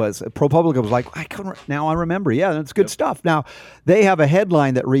 That's what it was. ProPublica was like, now I remember. Yeah, that's good stuff. Now, they have a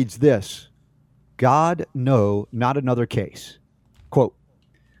headline that reads this: God, no, not another case. Quote,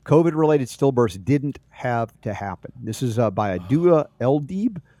 COVID-related stillbirths didn't have to happen. This is by Adua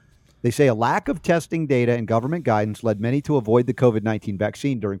Eldib. They say a lack of testing data and government guidance led many to avoid the COVID-19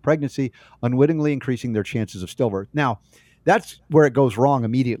 vaccine during pregnancy, unwittingly increasing their chances of stillbirth. Now, that's where it goes wrong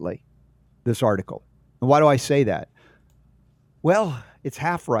immediately, this article. And why do I say that? Well, it's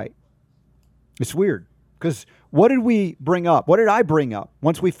half right. It's weird because what did we bring up? What did I bring up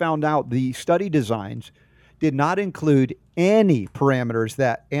once we found out the study designs did not include any parameters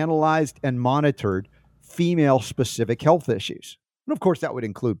that analyzed and monitored female-specific health issues? And of course, that would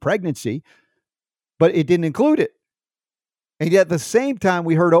include pregnancy, but it didn't include it. And yet at the same time,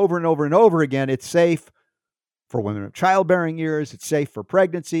 we heard over and over and over again, it's safe for women of childbearing years. It's safe for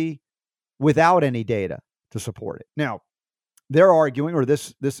pregnancy without any data to support it. Now, they're arguing, or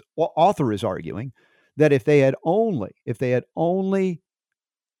this author is arguing, that if they had only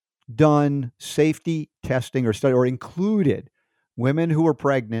done safety testing or study or included women who were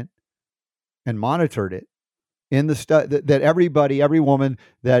pregnant and monitored it, in the that every woman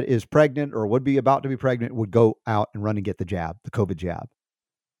that is pregnant or would be about to be pregnant would go out and run and get the jab, the COVID jab.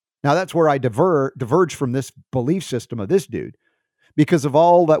 Now that's where I diverge from this belief system of this dude, because of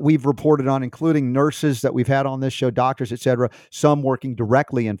all that we've reported on, including nurses that we've had on this show, doctors, etc., some working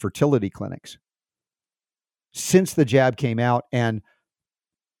directly in fertility clinics since the jab came out and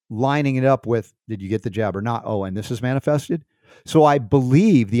lining it up with, did you get the jab or not? Oh, and this is manifested. So I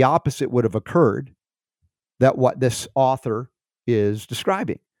believe the opposite would have occurred, that what this author is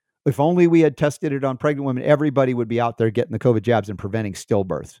describing. If only we had tested it on pregnant women, everybody would be out there getting the COVID jabs and preventing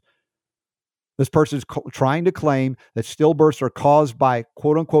stillbirths. This person is trying to claim that stillbirths are caused by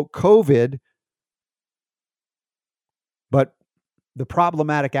quote unquote COVID, but the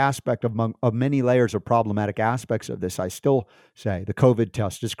problematic aspect of many layers of problematic aspects of this, I still say the COVID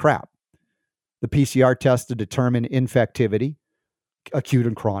test is crap. The PCR test to determine infectivity, acute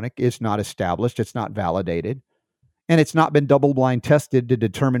and chronic, is not established. It's not validated. And it's not been double-blind tested to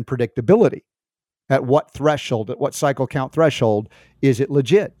determine predictability. At what threshold, at what cycle count threshold is it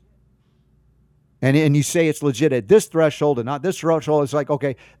legit? And you say it's legit at this threshold and not this threshold. It's like,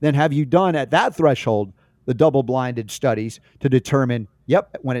 okay, then have you done at that threshold the double-blinded studies to determine,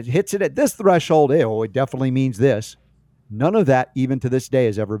 yep, when it hits it at this threshold, it definitely means this. None of that, even to this day,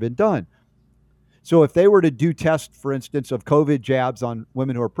 has ever been done. So if they were to do tests, for instance, of COVID jabs on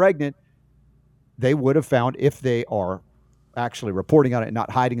women who are pregnant, they would have found, if they are actually reporting on it and not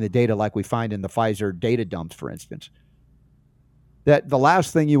hiding the data like we find in the Pfizer data dumps, for instance, that the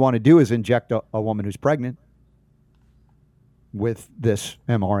last thing you want to do is inject a woman who's pregnant with this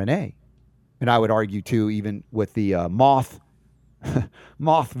mRNA. And I would argue, too, even with the moth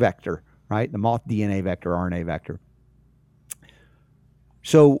vector, right? The moth DNA vector, RNA vector.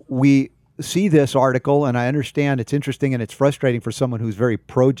 So we see this article, and I understand it's interesting and it's frustrating for someone who's very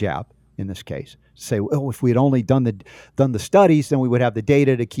pro-jab in this case. Say, well, if we had only done the studies, then we would have the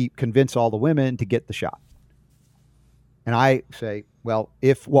data to convince all the women to get the shot. And I say, well,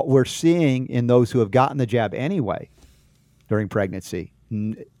 if what we're seeing in those who have gotten the jab anyway during pregnancy,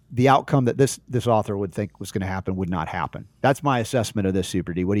 the outcome that this author would think was going to happen would not happen. That's my assessment of this,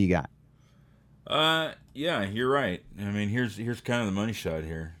 Super D. What do you got? Yeah, you're right. I mean, here's kind of the money shot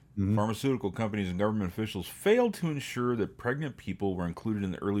here. Mm-hmm. Pharmaceutical companies and government officials failed to ensure that pregnant people were included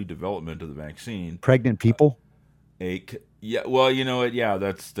in the early development of the vaccine. Pregnant people? Yeah, well, you know what? Yeah,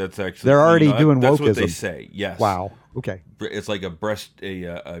 that's actually, they're already doing wokeism. That's what they say. Yes. Wow. Okay. It's like a breast,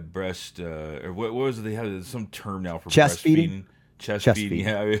 or what was it? They had some term now for chest feeding. Chest feeding.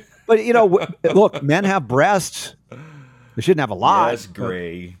 Yeah. But look, men have breasts. They shouldn't have a lot. Yeah, that's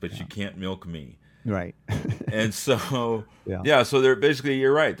gray, but you can't milk me. Right. And so, so they're basically,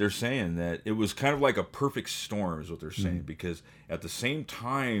 you're right. They're saying that it was kind of like a perfect storm is what they're saying, because at the same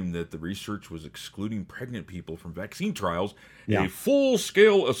time that the research was excluding pregnant people from vaccine trials, a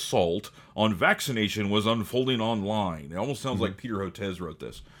full-scale assault on vaccination was unfolding online. It almost sounds like Peter Hotez wrote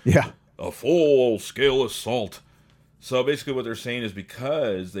this. Yeah. A full-scale assault. So basically what they're saying is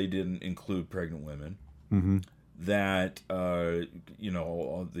because they didn't include pregnant women, that,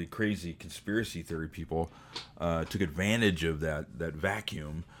 the crazy conspiracy theory people took advantage of that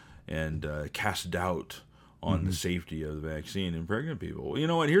vacuum and cast doubt on the safety of the vaccine in pregnant people. Well, you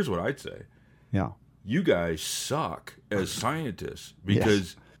know what? Here's what I'd say. Yeah. You guys suck as scientists,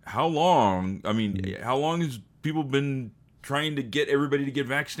 because how long has people been trying to get everybody to get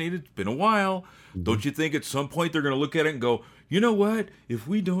vaccinated? It's been a while. Don't you think at some point they're going to look at it and go, you know what? If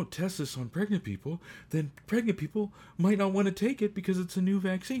we don't test this on pregnant people, then pregnant people might not want to take it because it's a new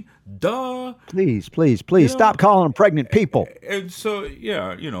vaccine. Duh. Please, stop calling them pregnant people. And so,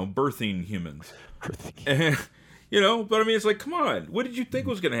 birthing humans. And, but I mean, it's like, come on. What did you think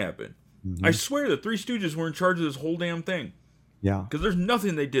was going to happen? I swear the Three Stooges were in charge of this whole damn thing. Yeah. Because there's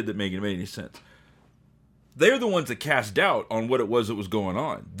nothing they did that made any sense. They're the ones that cast doubt on what it was that was going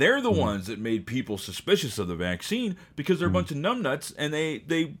on. They're the ones that made people suspicious of the vaccine because they're a bunch of numbnuts and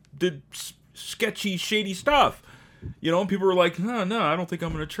they did sketchy, shady stuff. And people were like, no, I don't think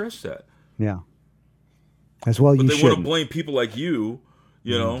I'm going to trust that. Yeah. As well, but you they shouldn't. want to blame people like you,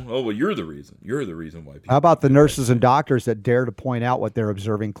 oh, well, you're the reason. You're the reason why people. How about the nurses and doctors that dare to point out what they're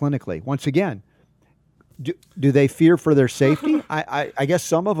observing clinically? Once again, do they fear for their safety? I guess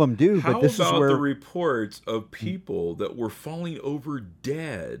some of them do, but this is where... How about the reports of people that were falling over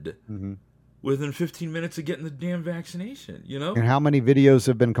dead within 15 minutes of getting the damn vaccination, And how many videos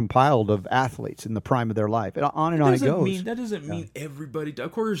have been compiled of athletes in the prime of their life? On and on it goes. That doesn't mean everybody...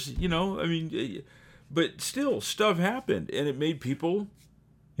 Of course, but still, stuff happened, and it made people...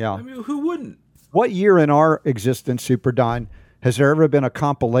 Yeah. I mean, who wouldn't? What year in our existence, Super Don, has there ever been a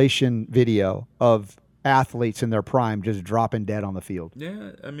compilation video of athletes in their prime just dropping dead on the field.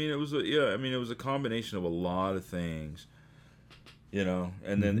 Yeah, I mean, it was a combination of a lot of things,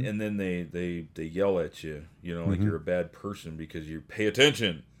 and then they yell at you, like you're a bad person because you pay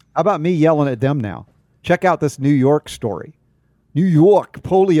attention. How about me yelling at them now? Check out this New York story. New York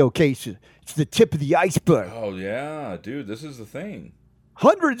polio cases. It's the tip of the iceberg. Oh, yeah, dude, this is the thing.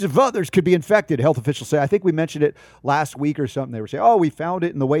 Hundreds of others could be infected, health officials say. I think we mentioned it last week or something. They were saying, we found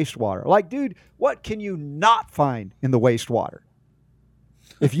it in the wastewater. Like, dude, what can you not find in the wastewater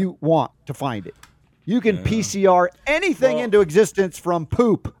if you want to find it? You can PCR anything into existence from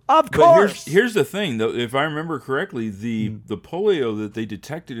poop. Of course. But here's the thing, though. If I remember correctly, the polio that they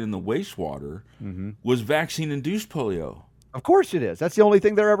detected in the wastewater was vaccine-induced polio. Of course it is. That's the only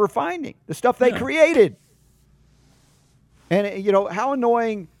thing they're ever finding. The stuff they created. And, how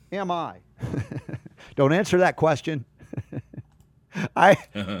annoying am I? Don't answer that question.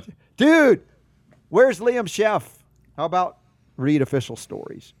 Dude, where's Liam Sheff? How about read official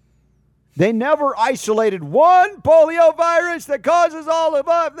stories? They never isolated one polio virus that causes all of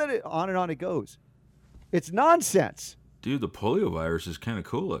us. On and on it goes. It's nonsense. Dude, the polio virus is kind of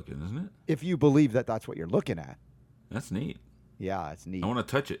cool looking, isn't it? If you believe that that's what you're looking at. That's neat. Yeah, it's neat. I want to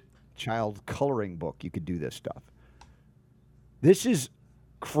touch it. Child coloring book. You could do this stuff. This is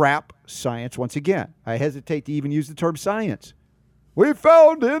crap science once again. I hesitate to even use the term science. We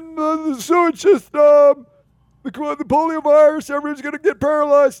found in the sewage system the polio virus. Everyone's going to get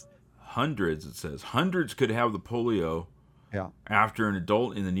paralyzed. Hundreds, it says. Hundreds could have the polio after an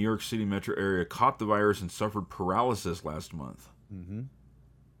adult in the New York City metro area caught the virus and suffered paralysis last month.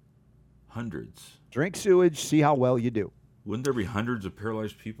 Hundreds. Drink sewage, see how well you do. Wouldn't there be hundreds of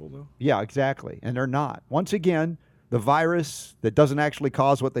paralyzed people, though? Yeah, exactly. And they're not. Once again, the virus that doesn't actually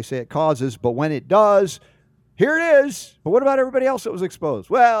cause what they say it causes, but when it does, here it is. But what about everybody else that was exposed?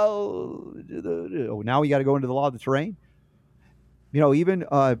 Well, now we got to go into the law of the terrain. Even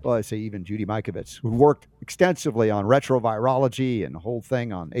Judy Mikovits, who worked extensively on retrovirology and the whole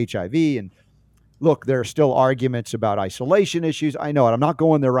thing on HIV. And look, there are still arguments about isolation issues. I know it. I'm not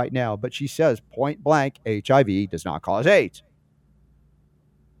going there right now, but she says point blank, HIV does not cause AIDS.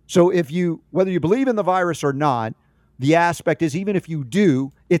 So whether you believe in the virus or not, the aspect is even if you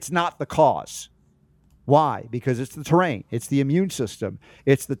do, it's not the cause. Why? Because it's the terrain. It's the immune system.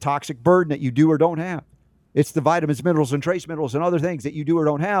 It's the toxic burden that you do or don't have. It's the vitamins, minerals, and trace minerals and other things that you do or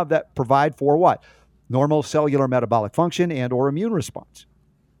don't have that provide for what? Normal cellular metabolic function and or immune response.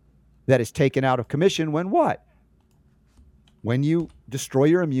 That is taken out of commission when what? When you destroy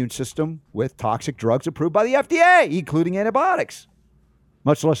your immune system with toxic drugs approved by the FDA, including antibiotics,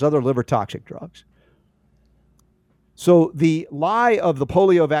 much less other liver toxic drugs. So the lie of the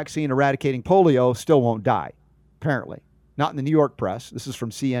polio vaccine eradicating polio still won't die, apparently. Not in the New York press. This is from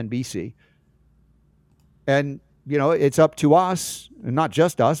CNBC. And, it's up to us, and not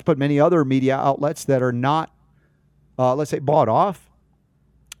just us, but many other media outlets that are not, let's say, bought off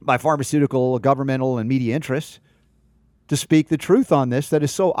by pharmaceutical, governmental, and media interests to speak the truth on this that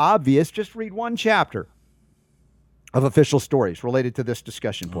is so obvious. Just read one chapter of official stories related to this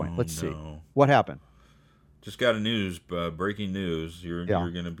discussion point. Let's see. What happened? Just got breaking news. You're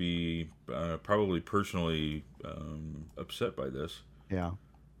going to be probably personally upset by this. Yeah.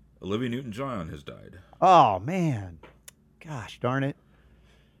 Olivia Newton-John has died. Oh, man. Gosh, darn it.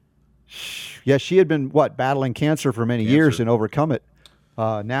 Yeah, she had been, battling cancer for many years and overcome it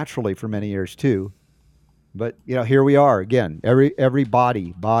naturally for many years, too. But, here we are again. Every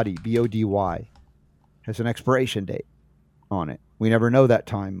body, B-O-D-Y, has an expiration date on it. We never know that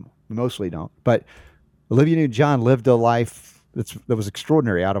time. We mostly don't. But Olivia Newton-John lived a life that was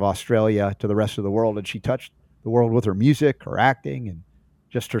extraordinary out of Australia to the rest of the world, and she touched the world with her music, her acting, and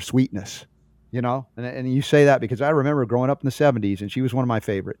just her sweetness, And you say that because I remember growing up in the 70s, and she was one of my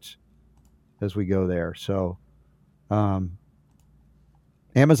favorites as we go there. So Amazon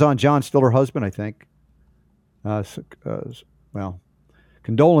John's still her husband, I think.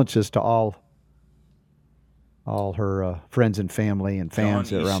 Condolences to all her friends and family and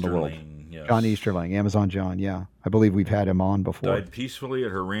fans around the world. Yes. John Easterling, Amazon John, yeah. I believe we've had him on before. Died peacefully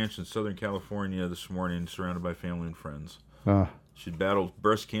at her ranch in Southern California this morning, surrounded by family and friends. She'd battled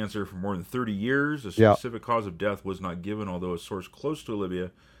breast cancer for more than 30 years. A specific cause of death was not given, although a source close to Olivia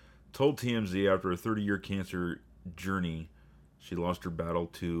told TMZ after a 30-year cancer journey, she lost her battle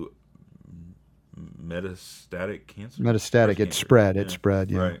to metastatic cancer. Metastatic, it spread. It spread,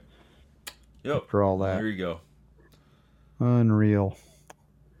 yeah. Right. Yep. For all that. There you go. Unreal.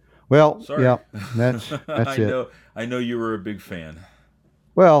 Well, sorry. Yeah, that's it. I know you were a big fan.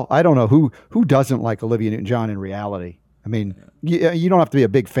 Well, I don't know who doesn't like Olivia Newton-John in reality. I mean, you don't have to be a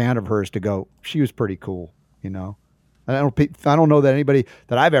big fan of hers to go, she was pretty cool, I don't know that anybody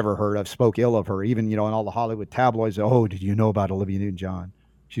that I've ever heard of spoke ill of her, even, in all the Hollywood tabloids. Oh, did you know about Olivia Newton-John?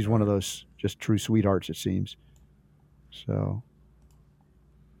 She's one of those just true sweethearts, it seems. So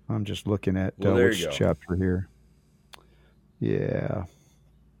I'm just looking at which chapter here. Yeah.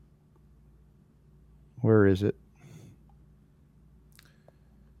 Where is it?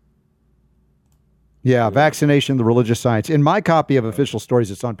 Yeah, vaccination, the religious science. In my copy of Official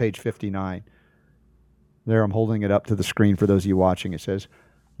Stories, it's on page 59. There, I'm holding it up to the screen for those of you watching. It says,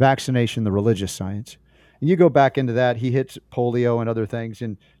 vaccination, the religious science. And you go back into that, he hits polio and other things.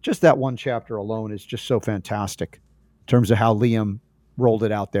 And just that one chapter alone is just so fantastic in terms of how Liam rolled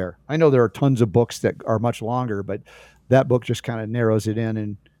it out there. I know there are tons of books that are much longer, but that book just kind of narrows it in.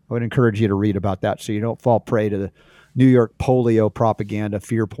 And I would encourage you to read about that so you don't fall prey to the New York polio propaganda,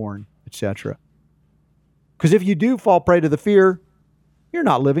 fear porn, etc. Because if you do fall prey to the fear, you're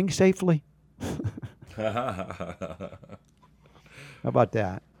not living safely. How about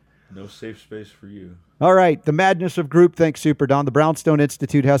that? No safe space for you. All right. The madness of groupthink, Super Don. The Brownstone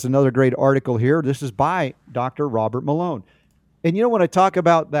Institute has another great article here. This is by Dr. Robert Malone. And when I talk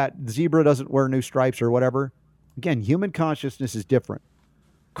about that zebra doesn't wear new stripes or whatever, again, human consciousness is different.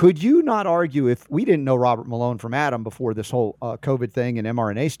 Could you not argue, if we didn't know Robert Malone from Adam before this whole COVID thing and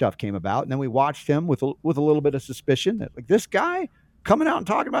mRNA stuff came about, and then we watched him with a little bit of suspicion that, like, this guy coming out and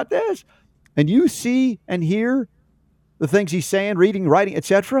talking about this, and you see and hear the things he's saying, reading, writing,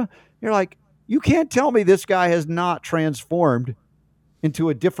 etc., you're like, you can't tell me this guy has not transformed into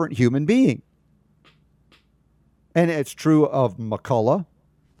a different human being. And it's true of McCullough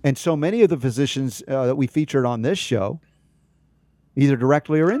and so many of the physicians that we featured on this show, either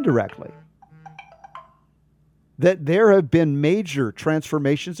directly or indirectly, that there have been major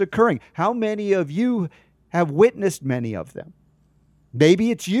transformations occurring. How many of you have witnessed many of them?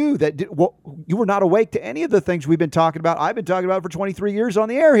 Maybe it's you that you were not awake to any of the things we've been talking about. I've been talking about for 23 years on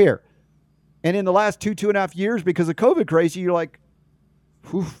the air here. And in the last two and a half years, because of COVID crazy, you're like,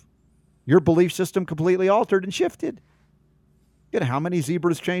 whew, your belief system completely altered and shifted. How many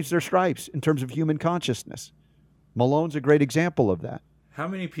zebras changed their stripes in terms of human consciousness? Malone's a great example of that. How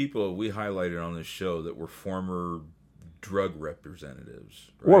many people have we highlighted on this show that were former drug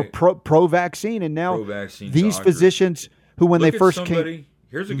representatives? Right? Or pro-vaccine, and now these doctors, physicians who, when they first came...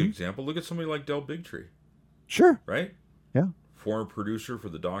 Here's a good example. Look at somebody like Del Bigtree. Sure. Right? Yeah. Former producer for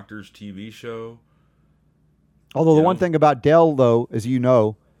the Doctors TV show. Although the one thing about Del, though, as you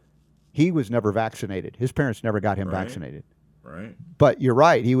know, he was never vaccinated. His parents never got him vaccinated. Right. But you're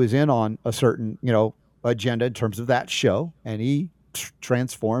right. He was in on a certain, agenda in terms of that show, and he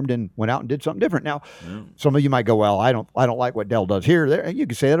transformed and went out and did something different. Now, some of you might go, well, I don't like what Del does here. There, you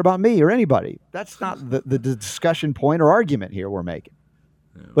can say that about me or anybody. That's not the discussion point or argument here we're making.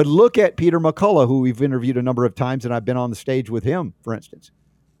 Yeah. But look at Peter McCullough, who we've interviewed a number of times, and I've been on the stage with him, for instance.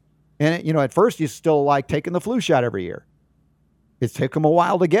 And, at first he's still like taking the flu shot every year. It took him a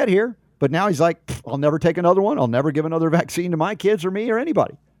while to get here, but now he's like, I'll never take another one. I'll never give another vaccine to my kids or me or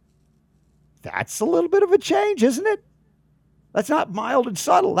anybody. That's a little bit of a change, isn't it? That's not mild and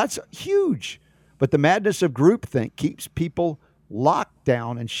subtle. That's huge. But the madness of groupthink keeps people locked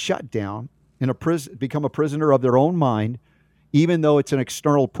down and shut down in a prison, become a prisoner of their own mind, even though it's an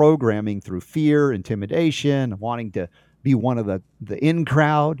external programming through fear, intimidation, wanting to be one of the in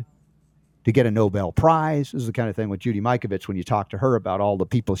crowd, to get a Nobel Prize. This is the kind of thing with Judy Mikovits when you talk to her about all the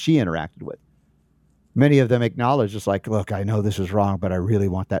people she interacted with. Many of them acknowledge, it's like, look, I know this is wrong, but I really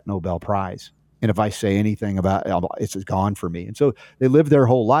want that Nobel Prize. And if I say anything about it, it's gone for me. And so they live their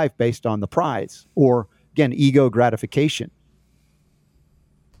whole life based on the prize, or, again, ego gratification.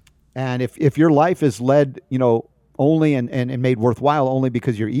 And if your life is led, only and made worthwhile only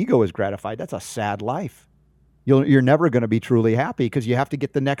because your ego is gratified, that's a sad life. You're never going to be truly happy because you have to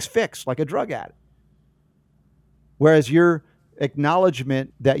get the next fix, like a drug addict. Whereas your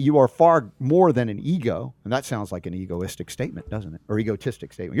acknowledgement that you are far more than an ego, and that sounds like an egoistic statement, doesn't it? Or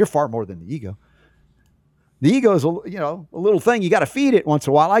egotistic statement. You're far more than the ego. The ego is, a little thing. You got to feed it once in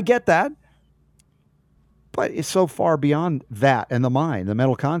a while. I get that. But it's so far beyond that and the mind, the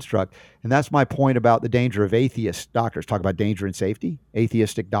mental construct. And that's my point about the danger of atheist doctors. Talk about danger and safety.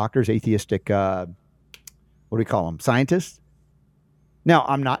 Atheistic doctors, atheistic, what do we call them? Scientists. Now,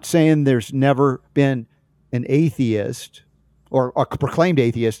 I'm not saying there's never been an atheist or a proclaimed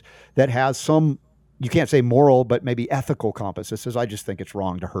atheist that has some, you can't say moral, but maybe ethical compass that says, I just think it's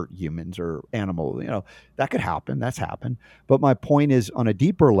wrong to hurt humans or animals. That could happen. That's happened. But my point is, on a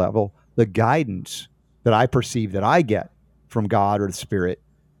deeper level, the guidance that I perceive that I get from God or the Spirit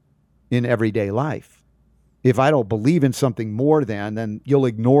in everyday life If I don't believe in something more than, then you'll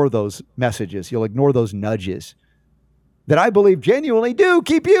ignore those messages. You'll ignore those nudges that I believe genuinely do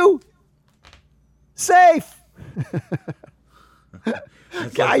keep you safe.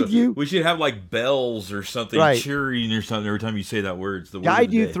 Guide you. We should have like bells or something, cheering or something every time you say that word. It's the word guide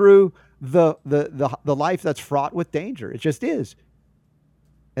of the you day. through the life that's fraught with danger. It just is.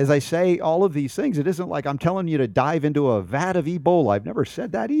 As I say all of these things, it isn't like I'm telling you to dive into a vat of Ebola. I've never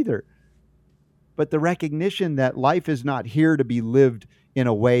said that either. But the recognition that life is not here to be lived in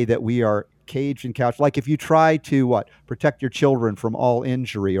a way that we are caged and couched. Like if you try to protect your children from all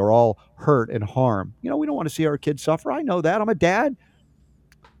injury or all hurt and harm. We don't want to see our kids suffer. I know that. I'm a dad.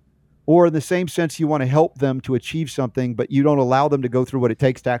 Or in the same sense, you want to help them to achieve something, but you don't allow them to go through what it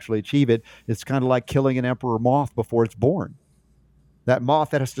takes to actually achieve it. It's kind of like killing an emperor moth before it's born. That moth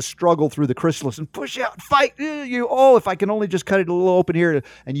that has to struggle through the chrysalis and push out and fight. If I can only just cut it a little open here.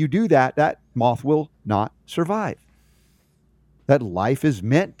 And you do that, that moth will not survive. That life is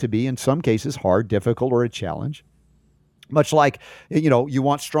meant to be, in some cases, hard, difficult, or a challenge. Much like, you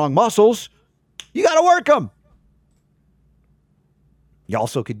want strong muscles, you got to work them. You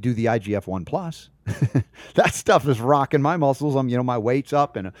also could do the IGF-1 plus. That stuff is rocking my muscles. My weight's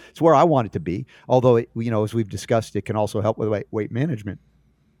up and it's where I want it to be. Although, as we've discussed, it can also help with weight management.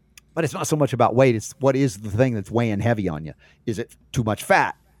 But it's not so much about weight. It's what is the thing that's weighing heavy on you? Is it too much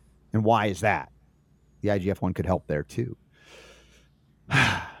fat? And why is that? The IGF-1 could help there too. In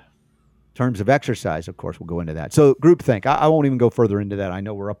terms of exercise, of course, we'll go into that. So groupthink, I won't even go further into that. I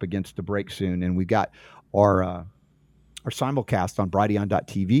know we're up against the break soon, and we got our simulcast on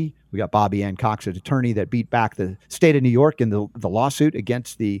brighteon.tv. We got Bobbie Anne Cox, an attorney that beat back the state of New York in the lawsuit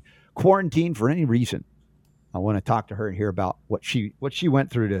against the quarantine for any reason. I want to talk to her and hear about what she went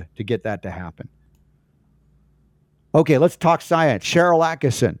through to get that to happen. Okay, let's talk science. Cheryl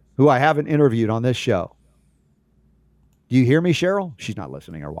Atkinson, who I haven't interviewed on this show. Do you hear me, Cheryl? She's not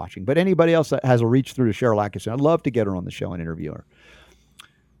listening or watching. But anybody else that has a reach through to Cheryl Atkinson, I'd love to get her on the show and interview her.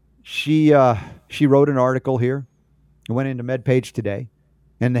 She wrote an article here. It went into MedPage today.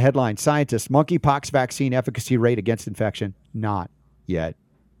 And the headline, Scientists, Monkeypox vaccine efficacy rate against infection not yet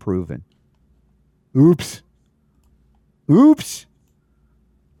proven. Oops.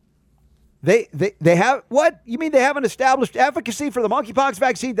 They have, what? You mean they haven't established efficacy for the monkeypox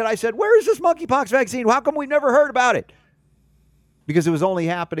vaccine that I said, where is this monkeypox vaccine? How come we've never heard about it? Because it was only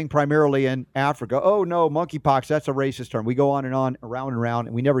happening primarily in Africa. Oh, no, monkeypox, that's a racist term. We go on, around and around,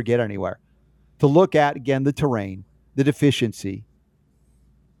 and we never get anywhere. To look at, again, the terrain, the deficiency,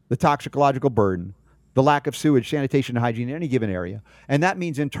 the toxicological burden, the lack of sewage, sanitation, and hygiene in any given area. And that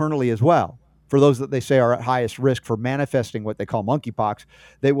means internally as well. For those that they say are at highest risk for manifesting what they call monkeypox,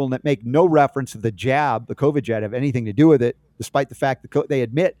 they will make no reference to the jab, the COVID jab, have anything to do with it, despite the fact that they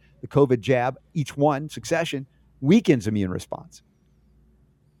admit the COVID jab, each one, succession, weakens immune response.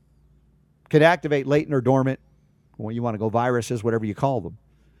 Could activate latent or dormant, when you want to go viruses, whatever you call them,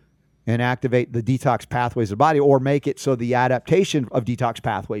 and activate the detox pathways of the body, or make it so the adaptation of detox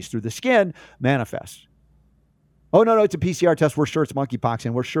pathways through the skin manifests. Oh, no, it's a PCR test. We're sure it's monkeypox,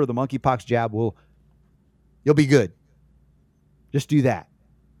 and we're sure the monkeypox jab you'll be good. Just do that.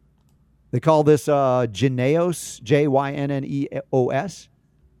 They call this Jynneos, Jynneos.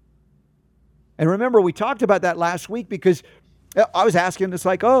 And remember, we talked about that last week because I was asking, it's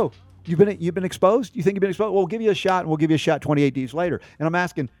like, oh, you've been exposed? You think you've been exposed? Well, we'll give you a shot, and we'll give you a shot 28 days later. And I'm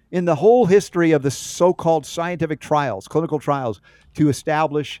asking, in the whole history of the so-called scientific trials, clinical trials, to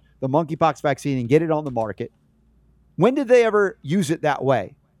establish the monkeypox vaccine and get it on the market, when did they ever use it that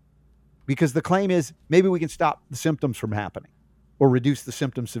way? Because the claim is maybe we can stop the symptoms from happening or reduce the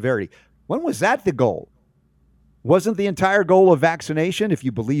symptom severity. When was that the goal? Wasn't the entire goal of vaccination, if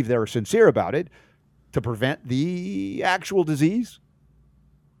you believe they're sincere about it, to prevent the actual disease?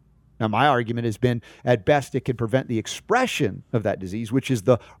 Now, my argument has been, at best, it can prevent the expression of that disease, which is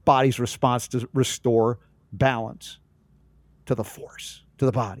the body's response to restore balance to the force, to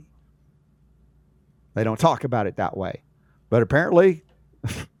the body. They don't talk about it that way. But apparently,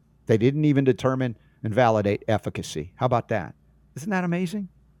 they didn't even determine and validate efficacy. How about that? Isn't that amazing?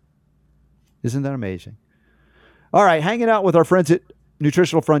 Isn't that amazing? All right, hanging out with our friends at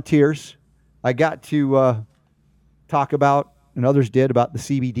Nutritional Frontiers, I got to talk about, and others did, about the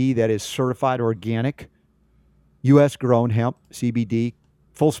CBD that is certified organic, U.S. grown hemp CBD,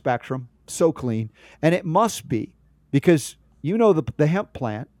 full spectrum, so clean. And it must be, because the hemp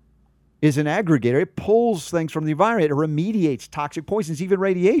plant is an aggregator. It pulls things from the environment. It remediates toxic poisons, even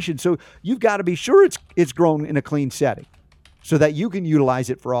radiation. So you've got to be sure it's grown in a clean setting so that you can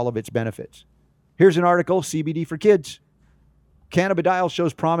utilize it for all of its benefits. Here's an article, CBD for Kids. Cannabidiol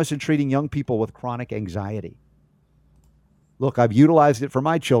shows promise in treating young people with chronic anxiety. Look, I've utilized it for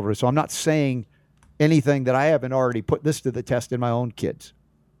my children, so I'm not saying anything that I haven't already put this to the test in my own kids.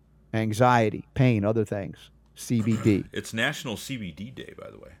 Anxiety, pain, other things. CBD. It's National CBD Day, by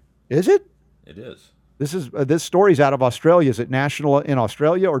the way. Is it? It is. This story's out of Australia. Is it national in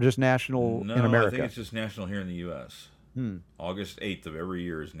Australia or just national in America? No, I think it's just national here in the U.S. August 8th of every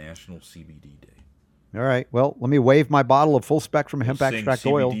year is National CBD Day. All right. Well, let me wave my bottle of full spectrum hemp extract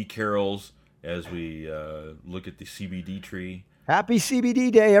oil. CBD carols as we look at the CBD tree. Happy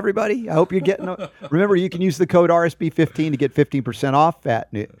CBD Day, everybody. I hope you're getting... Remember, you can use the code RSB15 to get 15% off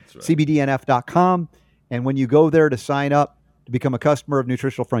at cbdnf.com. And when you go there to sign up to become a customer of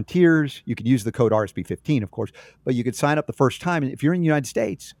Nutritional Frontiers, you can use the code RSB15, of course. But you could sign up the first time. And if you're in the United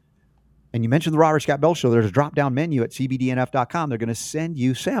States and you mention the Robert Scott Bell Show, there's a drop-down menu at cbdnf.com. They're going to send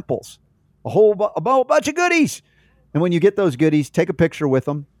you samples, a bunch of goodies. And when you get those goodies, take a picture with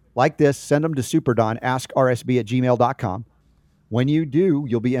them like this. Send them to SuperDon, askrsb@gmail.com. When you do,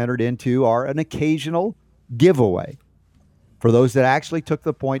 you'll be entered into an occasional giveaway for those that actually took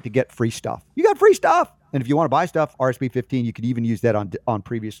the point to get free stuff. You got free stuff. And if you want to buy stuff, RSB15, you could even use that on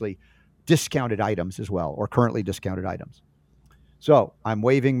previously discounted items as well, or currently discounted items. So I'm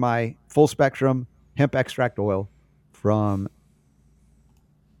waving my full spectrum hemp extract oil from,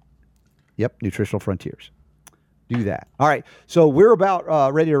 Nutritional Frontiers. Do that. All right. So we're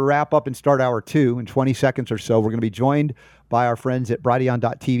about ready to wrap up and start hour 2 in 20 seconds or so. We're going to be joined by our friends at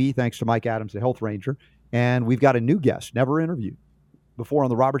Brighteon.tv, thanks to Mike Adams, the Health Ranger. And we've got a new guest, never interviewed before on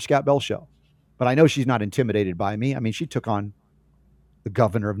the Robert Scott Bell Show. But I know she's not intimidated by me. I mean, she took on the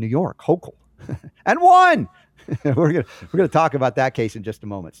governor of New York, Hochul, and won. We're gonna talk about that case in just a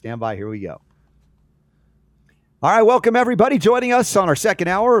moment. Stand by. Here we go. All right, welcome everybody joining us on our second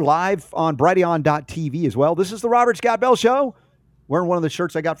hour live on Brighteon.tv as well. This is the Robert Scott Bell Show. Wearing one of the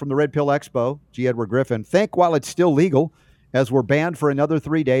shirts I got from the Red Pill Expo, G. Edward Griffin. Think while it's still legal, as we're banned for another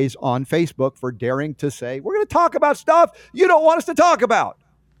 3 days on Facebook for daring to say, we're going to talk about stuff you don't want us to talk about.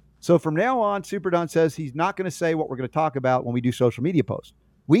 So from now on, Super Don says he's not going to say what we're going to talk about when we do social media posts.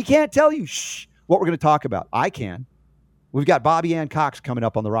 We can't tell you what we're going to talk about. I can. We've got Bobbie Anne Cox coming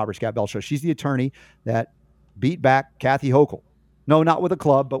up on the Robert Scott Bell Show. She's the attorney that beat back Kathy Hochul. No, not with a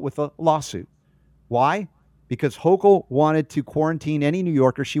club, but with a lawsuit. Why? Because Hochul wanted to quarantine any New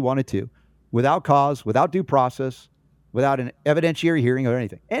Yorker she wanted to, without cause, without due process, without an evidentiary hearing or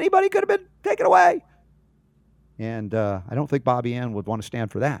anything. Anybody could have been taken away. And I don't think Bobbie Anne would want to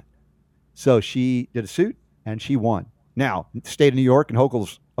stand for that. So she did a suit, and she won. Now, the state of New York and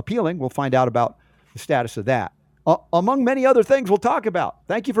Hochul's appealing. We'll find out about the status of that. Among many other things we'll talk about.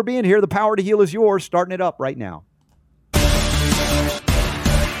 Thank you for being here. The power to heal is yours. Starting it up right now.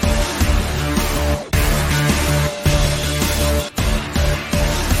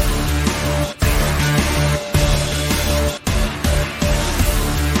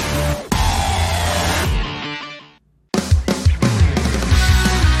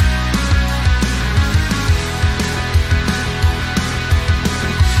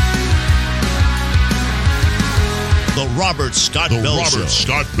 Robert Scott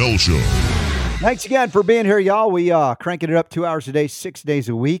Bell Show. Thanks again for being here, y'all. We cranking it up 2 hours a day, 6 days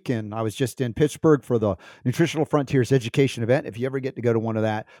a week. And I was just in Pittsburgh for the Nutritional Frontiers education event. If you ever get to go to one of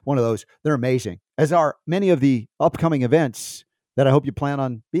those, they're amazing. As are many of the upcoming events that I hope you plan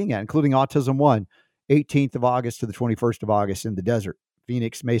on being at, including Autism One, 18th of August to the 21st of August in the desert,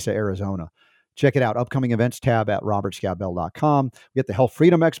 Phoenix Mesa, Arizona. Check it out. Upcoming events tab at robertscottbell.com. We got the Health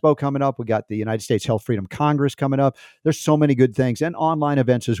Freedom Expo coming up. We got the United States Health Freedom Congress coming up. There's so many good things and online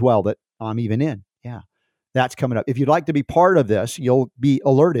events as well that I'm even in. Yeah, that's coming up. If you'd like to be part of this, you'll be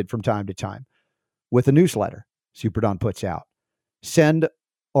alerted from time to time with a newsletter Super Don puts out. Let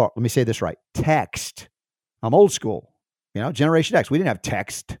me say this right. Text. I'm old school. Generation X. We didn't have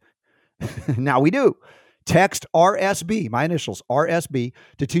text. Now we do. Text RSB, my initials, RSB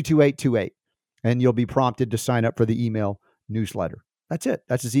to 22828. And you'll be prompted to sign up for the email newsletter. That's it.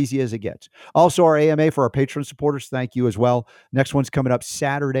 That's as easy as it gets. Also, our AMA for our Patreon supporters, thank you as well. Next one's coming up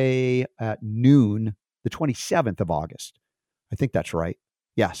Saturday at noon, the 27th of August. I think that's right.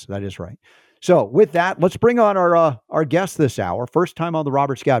 Yes, that is right. So with that, let's bring on our guest this hour. First time on the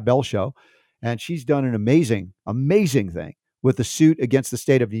Robert Scott Bell Show. And she's done an amazing, amazing thing with the suit against the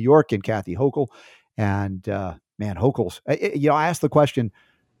state of New York and Kathy Hochul. And man, Hochul's, I asked the question,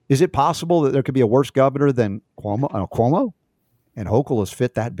 is it possible that there could be a worse governor than Cuomo? And Hochul has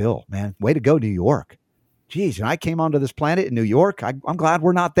fit that bill, man. Way to go, New York. Geez, and I came onto this planet in New York. I'm glad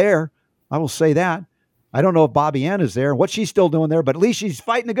we're not there. I will say that. I don't know if Bobbie Anne is there, what she's still doing there, but at least she's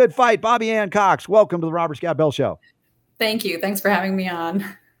fighting a good fight. Bobbie Anne Cox, welcome to the Robert Scott Bell Show. Thank you. Thanks for having me on.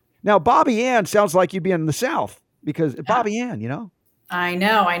 Now, Bobbie Anne sounds like you'd be in the South because Bobbie Anne, I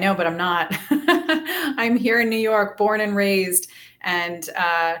know, but I'm not. I'm here in New York, born and raised. And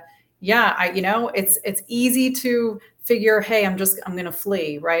it's easy to figure, hey, I'm going to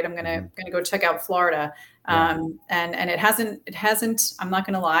flee, right? I'm going to go check out Florida. And it hasn't, I'm not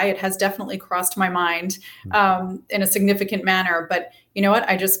going to lie, it has definitely crossed my mind in a significant manner. But you know what?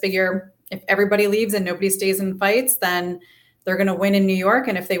 I just figure if everybody leaves and nobody stays and fights, then they're going to win in New York.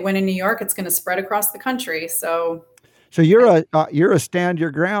 And if they win in New York, it's going to spread across the country. So you're a stand your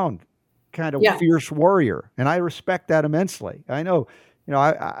ground kind of fierce warrior. And I respect that immensely. I know,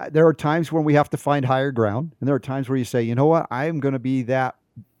 there are times when we have to find higher ground. And there are times where you say, you know what, I am going to be that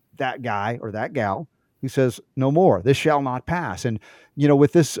guy or that gal who says, no more, this shall not pass. And,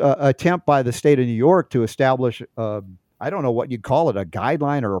 with this attempt by the state of New York to establish, I don't know what you'd call it, a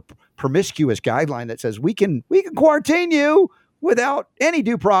guideline or a promiscuous guideline that says we can quarantine you without any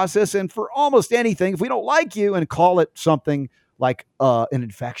due process and for almost anything if we don't like you, and call it something like an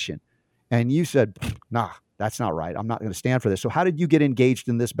infection. And you said, nah, that's not right. I'm not going to stand for this. So how did you get engaged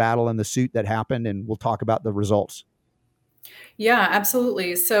in this battle and the suit that happened? And we'll talk about the results. Yeah,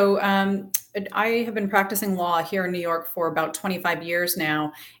 absolutely. So I have been practicing law here in New York for about 25 years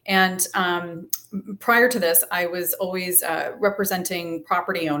now. And prior to this, I was always representing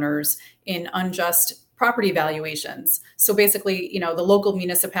property owners in unjust property valuations. So basically, the local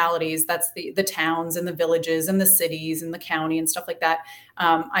municipalities, that's the towns and the villages and the cities and the county and stuff like that.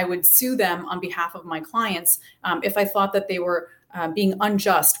 I would sue them on behalf of my clients if I thought that they were being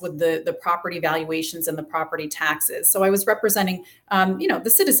unjust with the property valuations and the property taxes. So I was representing,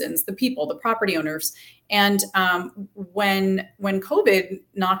 the citizens, the people, the property owners. And when COVID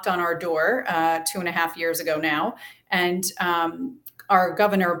knocked on our door 2.5 years ago now, and our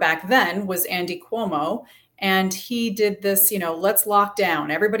governor back then was Andy Cuomo, and he did this, let's lock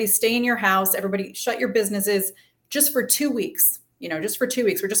down. Everybody stay in your house. Everybody shut your businesses just for 2 weeks. Just for 2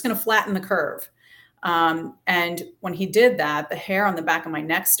 weeks. We're just going to flatten the curve. And when he did that, the hair on the back of my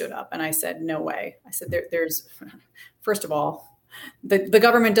neck stood up, and I said, no way. I said, there's, first of all, the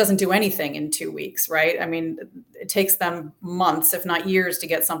government doesn't do anything in 2 weeks, right? I mean, it takes them months, if not years, to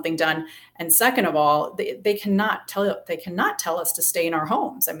get something done. And second of all, they cannot tell us to stay in our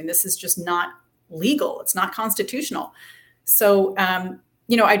homes. I mean, this is just not legal. It's not constitutional. So,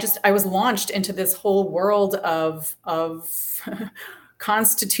 I was launched into this whole world of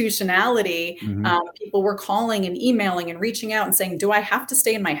constitutionality. People were calling and emailing and reaching out and saying, do I have to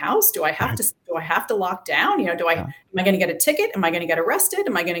stay in my house? Do I have to lock down? Am I going to get a ticket? Am I going to get arrested?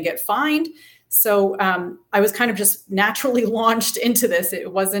 Am I going to get fined? So I was kind of just naturally launched into this.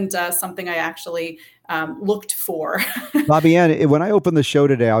 It wasn't something I actually looked for. Bobbie Anne, when I opened the show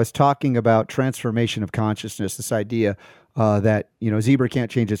today, I was talking about transformation of consciousness, this idea that, zebra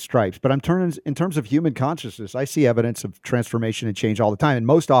can't change its stripes. But in terms of human consciousness, I see evidence of transformation and change all the time. And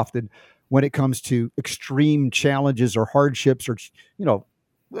most often when it comes to extreme challenges or hardships or,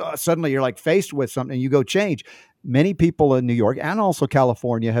 suddenly you're like faced with something and you go change. Many people in New York and also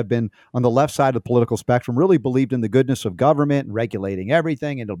California have been on the left side of the political spectrum, really believed in the goodness of government and regulating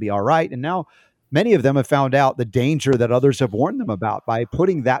everything and it'll be all right. And now many of them have found out the danger that others have warned them about by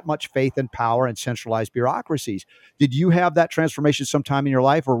putting that much faith and power in centralized bureaucracies. Did you have that transformation sometime in your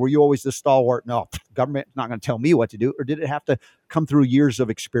life, or were you always the stalwart? No, government's not going to tell me what to do. Or did it have to come through years of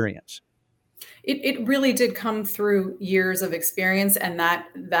experience? It really did come through years of experience. And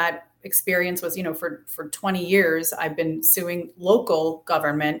that experience was, for 20 years, I've been suing local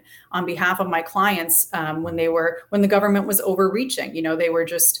government on behalf of my clients when the government was overreaching. They were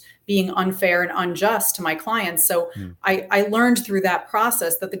just being unfair and unjust to my clients. So I learned through that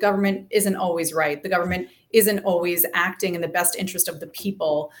process that the government isn't always right. The government isn't always acting in the best interest of the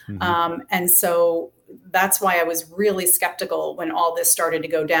people. And so that's why I was really skeptical when all this started to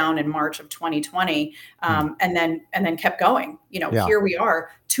go down in March of 2020, and then kept going. Here we are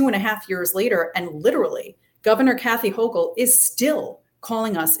 2.5 years later, and literally Governor Kathy Hochul is still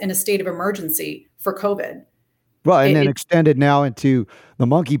calling us in a state of emergency for COVID. Well, and then extended now into the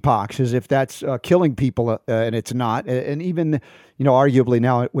monkeypox, as if that's killing people, and it's not. And even, arguably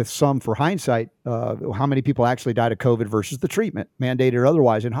now with some, for hindsight, how many people actually died of COVID versus the treatment, mandated or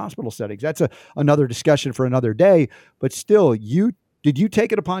otherwise, in hospital settings. That's another discussion for another day. But still, did you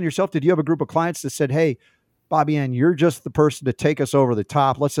take it upon yourself? Did you have a group of clients that said, "Hey, Bobbie Anne, you're just the person to take us over the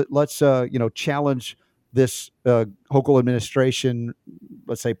top. Let's challenge this Hochul administration,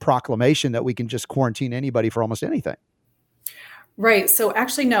 let's say, proclamation that we can just quarantine anybody for almost anything"? Right. So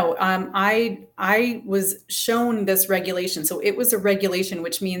actually, no. I was shown this regulation. So it was a regulation,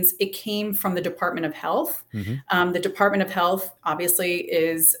 which means it came from the Department of Health. Mm-hmm. The Department of Health obviously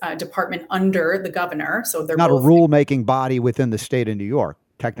is a department under the governor. So they're Not a both. rule-making body within the state of New York,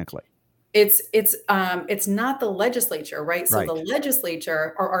 technically. It's not the legislature, right? So Right. the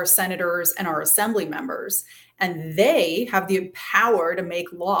legislature are our senators and our assembly members, and they have the power to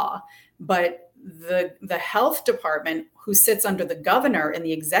make law. But the health department, who sits under the governor in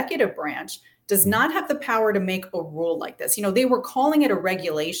the executive branch, does not have the power to make a rule like this. They were calling it a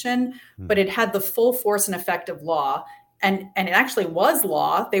regulation, but it had the full force and effect of law. And it actually was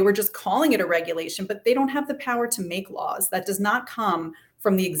law. They were just calling it a regulation, but they don't have the power to make laws. That does not come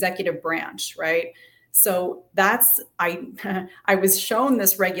from the executive branch, right? So I was shown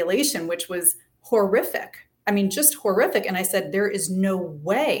this regulation, which was horrific. I mean, just horrific. And I said, there is no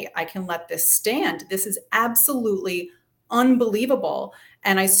way I can let this stand. This is absolutely unbelievable.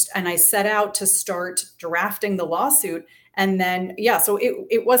 And I set out to start drafting the lawsuit. And then, so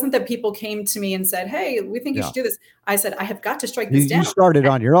it wasn't that people came to me and said, hey, we think you should do this. I said, I have got to strike this down. You started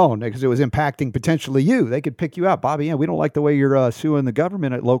on your own because it was impacting potentially you. They could pick you out. Bobbie Anne, we don't like the way you're suing the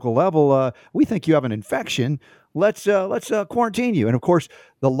government at local level. We think you have an infection. Let's quarantine you. And of course,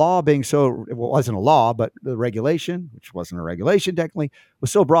 the law being it wasn't a law, but the regulation, which wasn't a regulation technically,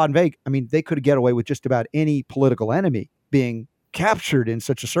 was so broad and vague. I mean, they could get away with just about any political enemy being captured in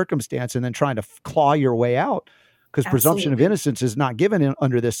such a circumstance and then trying to claw your way out, because presumption of innocence is not given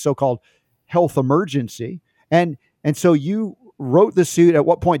under this so-called health emergency. And so you wrote the suit. At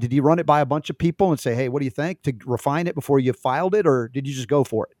what point did you run it by a bunch of people and say, hey, what do you think, to refine it before you filed it, or did you just go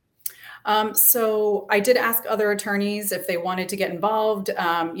for it? So I did ask other attorneys if they wanted to get involved.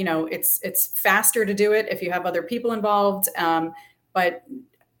 It's faster to do it if you have other people involved. But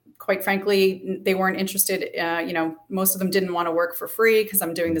quite frankly, they weren't interested. Most of them didn't want to work for free because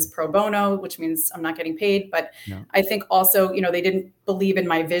I'm doing this pro bono, which means I'm not getting paid. But no. I think also, they didn't believe in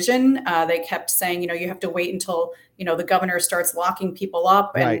my vision. They kept saying, you have to wait until, the governor starts locking people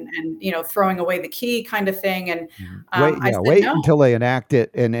up and throwing away the key kind of thing. And wait until they enact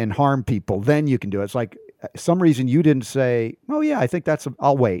it and harm people. Then you can do it. It's like some reason you didn't say, oh yeah, I think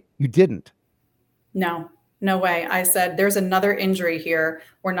I'll wait. You didn't. No way. I said, there's another injury here.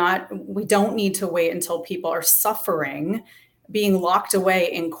 We don't need to wait until people are suffering, being locked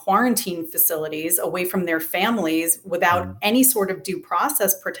away in quarantine facilities away from their families without any sort of due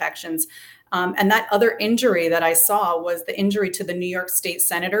process protections. And that other injury that I saw was the injury to the New York State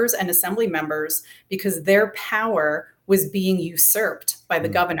senators and assembly members, because their power was being usurped by the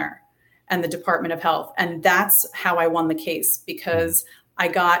governor and the Department of Health. And that's how I won the case, because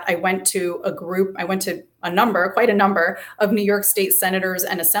I went to quite a number of New York State senators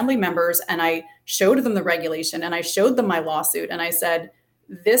and assembly members, and I showed them the regulation and I showed them my lawsuit. And I said,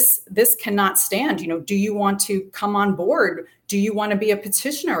 this cannot stand. Do you want to come on board? Do you want to be a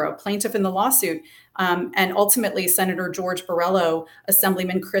petitioner, a plaintiff in the lawsuit? And ultimately, Senator George Borrello,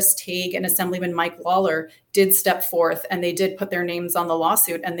 Assemblyman Chris Tague, and Assemblyman Mike Lawler did step forth, and they did put their names on the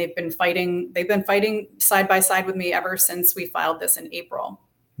lawsuit. And they've been fighting side by side with me ever since we filed this in April.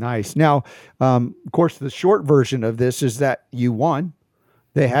 Nice. Now, of course, the short version of this is that you won.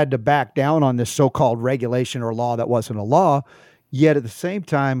 They had to back down on this so-called regulation or law that wasn't a law. Yet at the same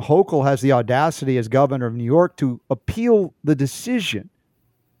time, Hochul has the audacity as governor of New York to appeal the decision.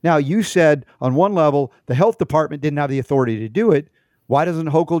 Now, you said on one level, the health department didn't have the authority to do it. Why doesn't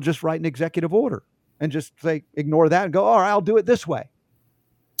Hochul just write an executive order and just say, ignore that and go, all right, I'll do it this way?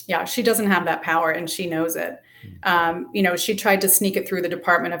 Yeah, she doesn't have that power, and she knows it. She tried to sneak it through the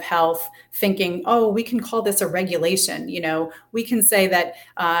Department of Health, thinking, oh, we can call this a regulation. We can say that,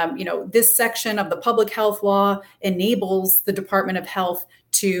 this section of the public health law enables the Department of Health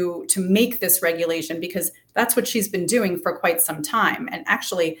to make this regulation, because that's what she's been doing for quite some time. And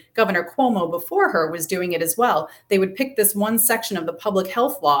actually, Governor Cuomo before her was doing it as well. They would pick this one section of the public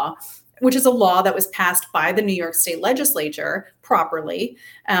health law, which is a law that was passed by the New York State legislature properly.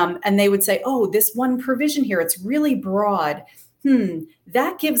 And they would say, oh, this one provision here, it's really broad.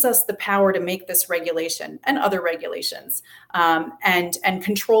 That gives us the power to make this regulation and other regulations and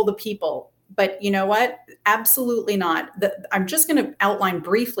control the people. But you know what? Absolutely not. I'm just going to outline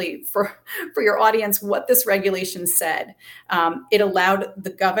briefly for your audience what this regulation said. It allowed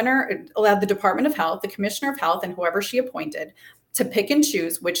the Department of Health, the Commissioner of Health, and whoever she appointed to pick and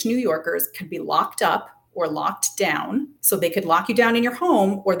choose which New Yorkers could be locked up or locked down. So they could lock you down in your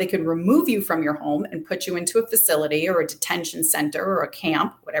home, or they could remove you from your home and put you into a facility or a detention center or a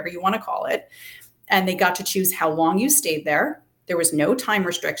camp, whatever you want to call it. And they got to choose how long you stayed there. There was no time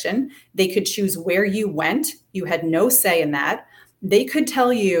restriction. They could choose where you went. You had no say in that. They could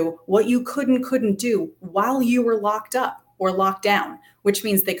tell you what you could and couldn't do while you were locked up or locked down, which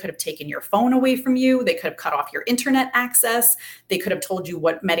means they could have taken your phone away from you. They could have cut off your internet access. They could have told you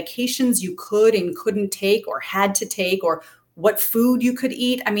what medications you could and couldn't take or had to take, or what food you could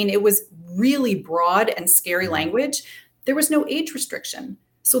eat. I mean, it was really broad and scary language. There was no age restriction.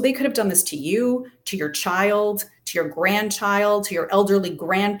 So they could have done this to you, to your child, to your grandchild, to your elderly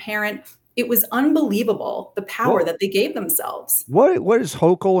grandparent. It was unbelievable, the power that they gave themselves. What is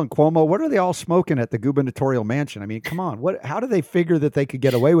Hochul and Cuomo? What are they all smoking at the gubernatorial mansion? I mean, come on. How do they figure that they could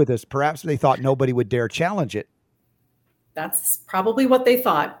get away with this? Perhaps they thought nobody would dare challenge it. That's probably what they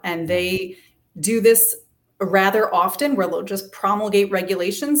thought. And they do this rather often, where they'll just promulgate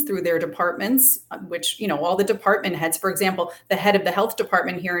regulations through their departments, which, all the department heads, for example, the head of the health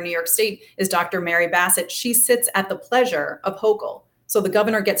department here in New York State is Dr. Mary Bassett. She sits at the pleasure of Hochul. So the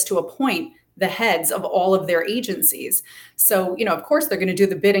governor gets to appoint the heads of all of their agencies. So, of course, they're going to do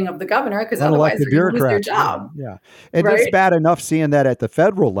the bidding of the governor, because otherwise they're going to lose their job. Yeah. And it's bad enough seeing that at the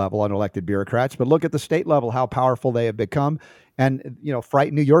federal level, unelected bureaucrats, but look at the state level, how powerful they have become. And,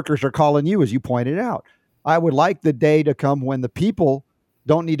 frightened New Yorkers are calling you, as you pointed out. I would like the day to come when the people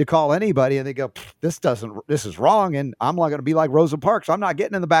don't need to call anybody and they go, this is wrong. And I'm not going to be like Rosa Parks. I'm not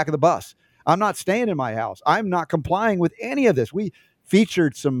getting in the back of the bus. I'm not staying in my house. I'm not complying with any of this. We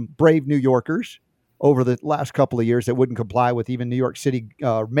featured some brave New Yorkers over the last couple of years that wouldn't comply with even New York City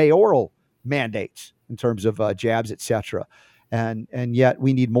mayoral mandates in terms of jabs, et cetera. And yet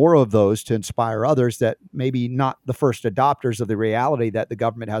we need more of those to inspire others that maybe not the first adopters of the reality that the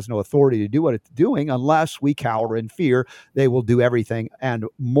government has no authority to do what it's doing unless we cower in fear. They will do everything and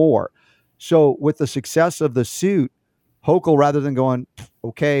more. So with the success of the suit, Hochul, rather than going,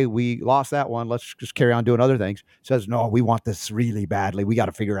 okay, we lost that one, let's just carry on doing other things, says, no, we want this really badly. We got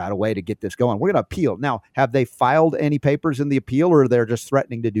to figure out a way to get this going. We're going to appeal. Now, have they filed any papers in the appeal, or they're just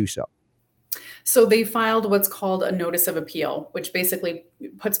threatening to do so? So they filed what's called a notice of appeal, which basically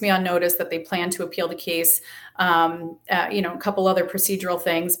puts me on notice that they plan to appeal the case, a couple other procedural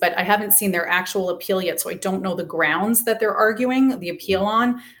things, but I haven't seen their actual appeal yet. So I don't know the grounds that they're arguing the appeal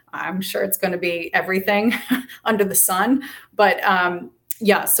on. I'm sure it's going to be everything under the sun, but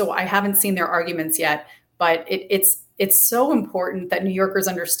so I haven't seen their arguments yet, but it's so important that New Yorkers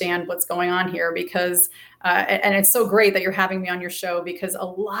understand what's going on here, because and it's so great that you're having me on your show, because a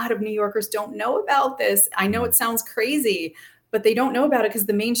lot of New Yorkers don't know about this. I know it sounds crazy, but they don't know about it because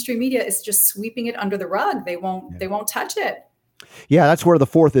the mainstream media is just sweeping it under the rug. They won't touch it. Yeah, that's where the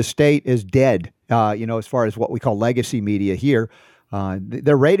fourth estate is dead, as far as what we call legacy media here.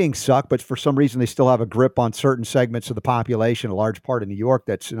 Their ratings suck, but for some reason they still have a grip on certain segments of the population, a large part of New York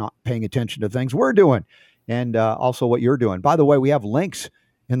that's not paying attention to things we're doing and also what you're doing. By the way, we have links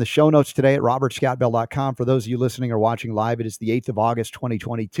in the show notes today at robertscottbell.com. For those of you listening or watching live, it is the 8th of August,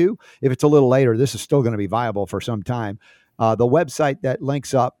 2022. If it's a little later, this is still going to be viable for some time. The website that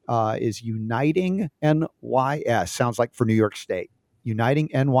links up is Uniting NYS. Sounds like for New York State.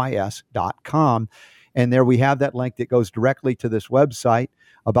 UnitingNYS.com. And there we have that link that goes directly to this website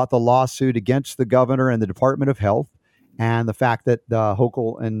about the lawsuit against the governor and the Department of Health, and the fact that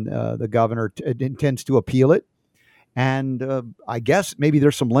Hochul and the governor intends to appeal it. And I guess maybe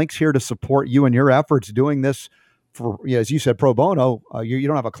there's some links here to support you and your efforts doing this for, as you said, pro bono. You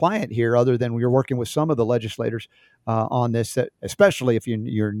don't have a client here other than you're working with some of the legislators on this, that, especially if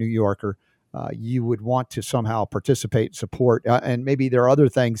you're a New Yorker, you would want to somehow participate and support. And maybe there are other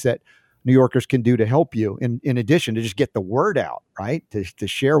things that New Yorkers can do to help you in addition to just get the word out, right? To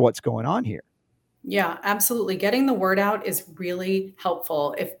share what's going on here. Yeah, absolutely. Getting the word out is really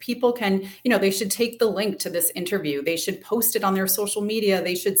helpful. If people can, they should take the link to this interview. They should post it on their social media.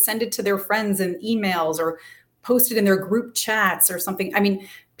 They should send it to their friends in emails or post it in their group chats or something. I mean,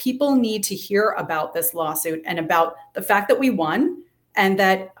 people need to hear about this lawsuit and about the fact that we won and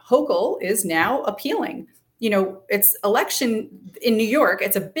that Hochul is now appealing. It's election in New York.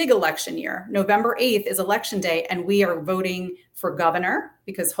 It's a big election year. November 8th is election day, and we are voting for governor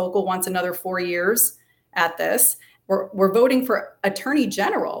because Hochul wants another 4 years at this. We're voting for attorney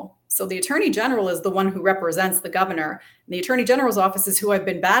general. So the attorney general is the one who represents the governor. And the attorney general's office is who I've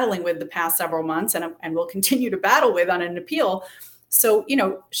been battling with the past several months and will continue to battle with on an appeal. So,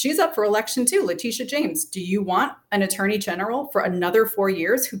 she's up for election too, Letitia James. Do you want an attorney general for another 4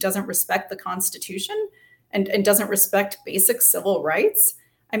 years who doesn't respect the Constitution? And doesn't respect basic civil rights?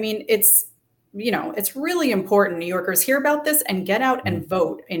 I mean, it's really important New Yorkers hear about this and get out and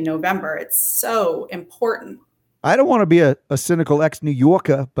vote in November. It's so important. I don't want to be a cynical ex-New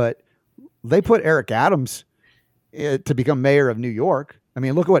Yorker, but they put Eric Adams to become mayor of New York. I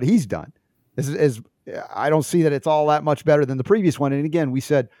mean, look at what he's done. As I don't see that it's all that much better than the previous one. And again, we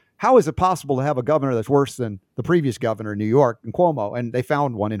said, how is it possible to have a governor that's worse than the previous governor in New York and Cuomo? And they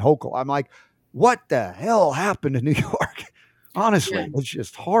found one in Hochul. I'm like, what the hell happened in New York? Honestly, it's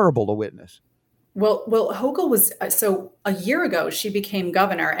just horrible to witness. Well, Hochul was, so a year ago, she became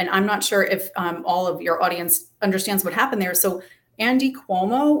governor, and I'm not sure if all of your audience understands what happened there. So Andy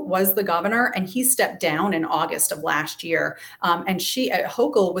Cuomo was the governor, and he stepped down in August of last year. And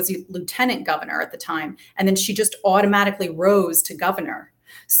Hochul was a lieutenant governor at the time, and then she just automatically rose to governor.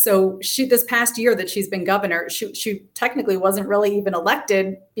 So this past year that she's been governor, she technically wasn't really even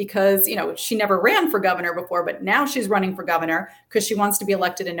elected because, she never ran for governor before, but now she's running for governor because she wants to be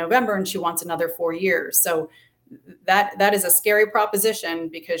elected in November and she wants another 4 years. So that is a scary proposition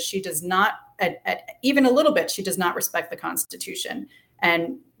because she does not, even a little bit, she does not respect the Constitution.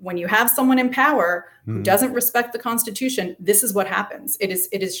 And when you have someone in power who doesn't respect the Constitution, this is what happens. It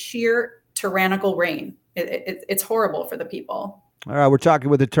is sheer tyrannical reign. It's horrible for the people. All right, we're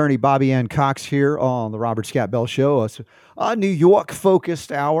talking with attorney Bobbie Anne Cox here on the Robert Scott Bell Show. It's a New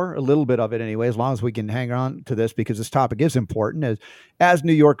York-focused hour, a little bit of it anyway, as long as we can hang on to this because this topic is important. As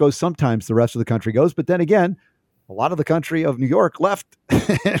New York goes, sometimes the rest of the country goes. But then again, a lot of the country of New York left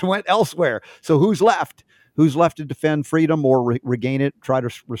and went elsewhere. So who's left? Who's left to defend freedom or regain it, try to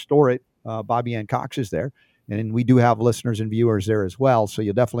restore it? Bobbie Anne Cox is there. And we do have listeners and viewers there as well. So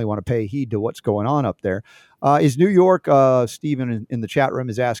you'll definitely want to pay heed to what's going on up there. Is New York, Stephen in the chat room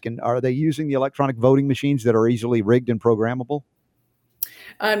is asking, are they using the electronic voting machines that are easily rigged and programmable?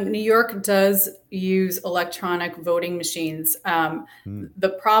 New York does use electronic voting machines.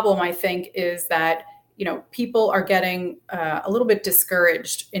 The problem, I think, is that, people are getting a little bit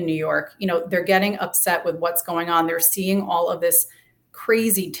discouraged in New York. They're getting upset with what's going on. They're seeing all of this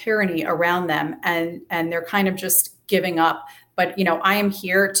crazy tyranny around them and they're kind of just giving up. But, I am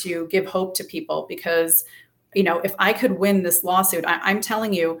here to give hope to people because, if I could win this lawsuit, I'm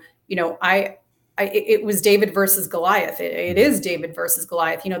telling you, it was David versus Goliath. It is David versus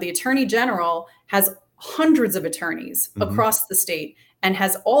Goliath. The attorney general has hundreds of attorneys across the state and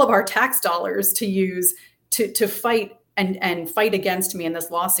has all of our tax dollars to use to fight and fight against me in this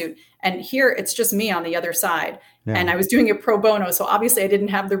lawsuit. And here it's just me on the other side. Yeah. And I was doing it pro bono. So obviously I didn't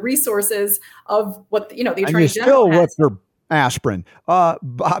have the resources of what, the attorney general still with your aspirin.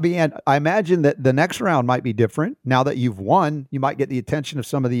 Bobbie Anne, I imagine that the next round might be different. Now that you've won, you might get the attention of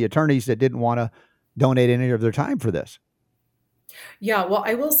some of the attorneys that didn't want to donate any of their time for this. Yeah, well,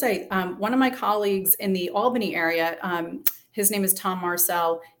 I will say one of my colleagues in the Albany area, his name is Tom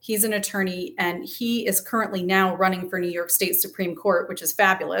Marcel. He's an attorney, and he is currently now running for New York State Supreme Court, which is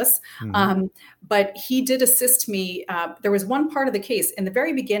fabulous. But he did assist me. There was one part of the case in the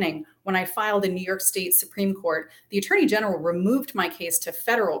very beginning when I filed in New York State Supreme Court, the Attorney General removed my case to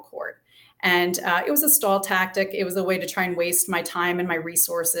federal court. And it was a stall tactic. It was a way to try and waste my time and my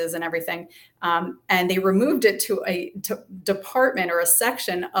resources and everything. And they removed it to a department or a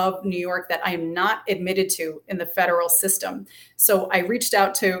section of New York that I am not admitted to in the federal system. So I reached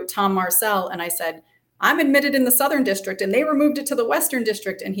out to Tom Marcel and I said, I'm admitted in the Southern District, and they removed it to the Western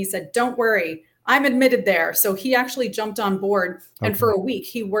District. And he said, don't worry, I'm admitted there. So he actually jumped on board. Okay. And for a week,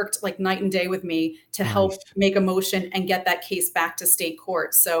 he worked like night and day with me to help make a motion and get that case back to state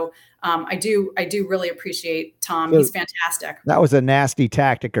court. So I do really appreciate Tom. So he's fantastic. That was a nasty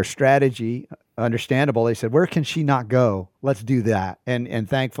tactic or strategy. Understandable. They said, where can she not go? Let's do that. And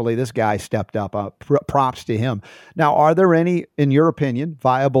thankfully, this guy stepped up. Props to him. Now, are there any, in your opinion,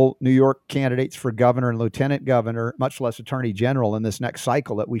 viable New York candidates for governor and lieutenant governor, much less attorney general, in this next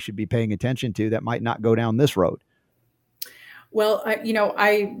cycle that we should be paying attention to that might not go down this road? Well,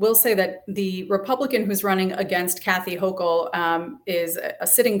 I will say that the Republican who's running against Kathy Hochul is a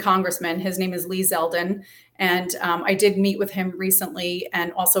sitting congressman. His name is Lee Zeldin. And I did meet with him recently,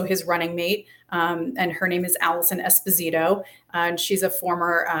 and also his running mate. And her name is Allison Esposito. And she's a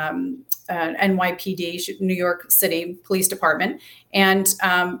former NYPD, New York City Police Department. And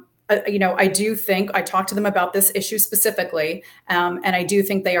I do think I talked to them about this issue specifically, and I do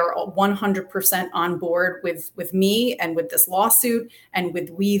think they are 100% on board with me and with this lawsuit and with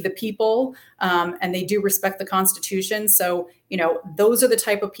we the people, and they do respect the Constitution. So, those are the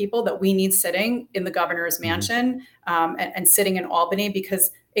type of people that we need sitting in the governor's mansion and sitting in Albany, because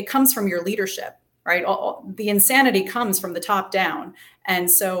it comes from your leadership, right? The insanity comes from the top down.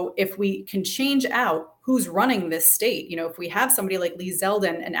 And so if we can change out who's running this state, if we have somebody like Lee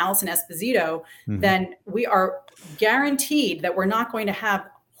Zeldin and Allison Esposito, then we are guaranteed that we're not going to have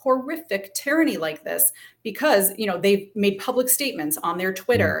horrific tyranny like this, because, they've made public statements on their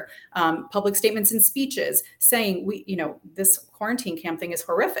Twitter, public statements and speeches saying, this quarantine camp thing is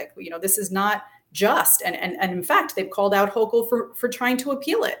horrific. This is not just. And in fact, they've called out Hochul for trying to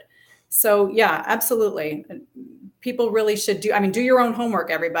appeal it. So yeah, absolutely. People really should do your own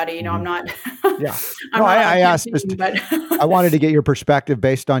homework, everybody. I'm not, Yeah. I asked this, but I wanted to get your perspective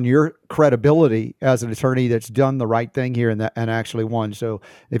based on your credibility as an attorney that's done the right thing here and actually won. So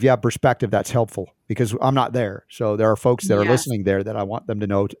if you have perspective, that's helpful because I'm not there. So there are folks that are listening there that I want them to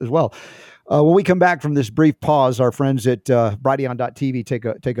know as well. When we come back from this brief pause, our friends at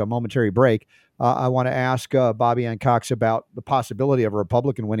Brighteon.tv take a momentary break. I want to ask Bobbie Anne Cox about the possibility of a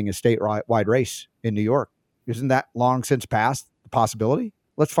Republican winning a statewide race in New York. Isn't that long since past the possibility?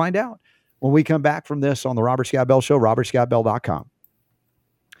 Let's find out when we come back from this on the Robert Scott Bell Show, robertscottbell.com.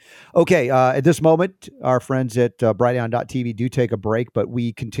 Okay, at this moment, our friends at Brighteon.tv do take a break, but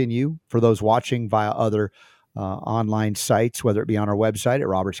we continue for those watching via other online sites, whether it be on our website at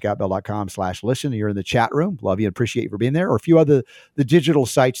robertscottbell.com/listen. You're in the chat room. Love you and appreciate you for being there. Or a few other the digital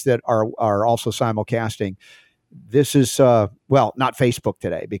sites that are also simulcasting. This is, not Facebook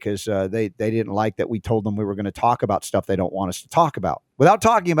today because they didn't like that we told them we were going to talk about stuff they don't want us to talk about. Without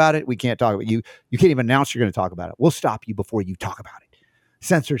talking about it, we can't talk about it. You can't even announce you're going to talk about it. We'll stop you before you talk about it.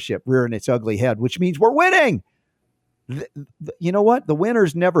 Censorship rearing its ugly head, which means we're winning. You know what? The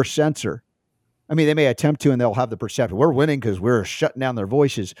winners never censor. I mean, they may attempt to, and they'll have the perception we're winning because we're shutting down their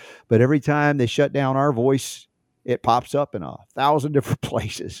voices. But every time they shut down our voice, it pops up in 1,000 different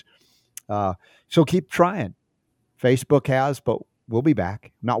places. So keep trying. Facebook has, but we'll be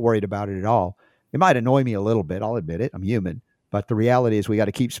back. I'm not worried about it at all. It might annoy me a little bit. I'll admit it. I'm human. But the reality is we got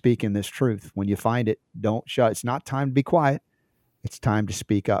to keep speaking this truth. When you find it, don't shut. It's not time to be quiet. It's time to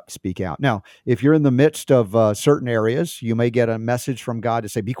speak up, speak out. Now, if you're in the midst of certain areas, you may get a message from God to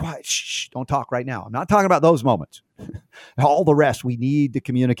say, be quiet. Shh, don't talk right now. I'm not talking about those moments. All the rest, we need to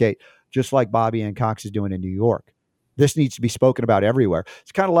communicate, just like Bobbie Anne Cox is doing in New York. This needs to be spoken about everywhere.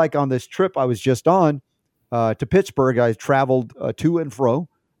 It's kind of like on this trip I was just on to Pittsburgh. I traveled to and fro.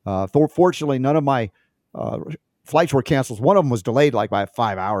 Fortunately, none of my flights were canceled. One of them was delayed like by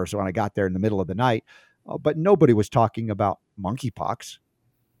 5 hours when I got there in the middle of the night. But nobody was talking about monkeypox.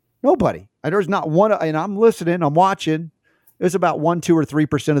 Nobody. And there's not one. And I'm listening. I'm watching. There's about 1, 2, or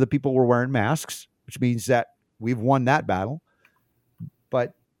 3% of the people were wearing masks, which means that we've won that battle.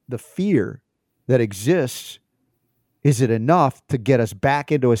 But the fear that exists, is it enough to get us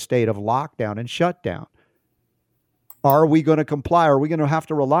back into a state of lockdown and shutdown? Are we going to comply? Are we going to have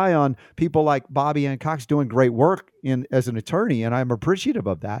to rely on people like Bobbie Anne Cox doing great work as an attorney? And I'm appreciative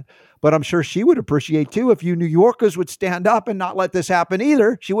of that. But I'm sure she would appreciate too if you New Yorkers would stand up and not let this happen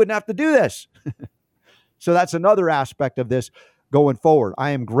either. She wouldn't have to do this. So that's another aspect of this going forward.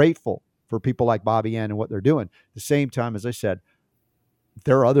 I am grateful for people like Bobbie Anne and what they're doing. At the same time, as I said,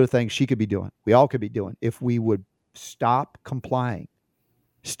 there are other things she could be doing. We all could be doing if we would stop complying.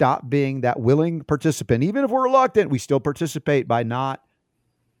 Stop being that willing participant. Even if we're reluctant, we still participate by not,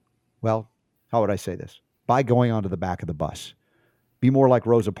 how would I say this? By going onto the back of the bus. Be more like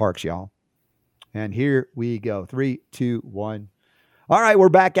Rosa Parks, y'all. And here we go. 3, 2, 1. All right, we're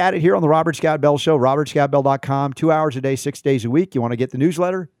back at it here on the Robert Scott Bell Show, robertscottbell.com, 2 hours a day, 6 days a week. You want to get the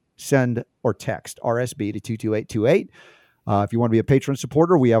newsletter? Send or text RSB to 22828. If you want to be a patron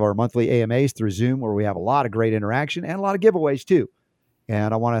supporter, we have our monthly AMAs through Zoom where we have a lot of great interaction and a lot of giveaways too.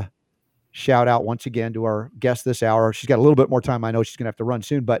 And I want to shout out once again to our guest this hour. She's got a little bit more time. I know she's going to have to run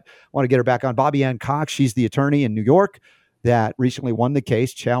soon, but I want to get her back on. Bobbie Anne Cox. She's the attorney in New York that recently won the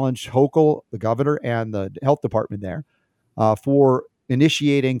case, challenged Hochul, the governor, and the health department there for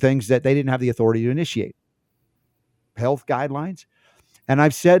initiating things that they didn't have the authority to initiate. Health guidelines. And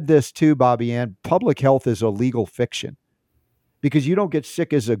I've said this too, Bobbie Anne, public health is a legal fiction. Because you don't get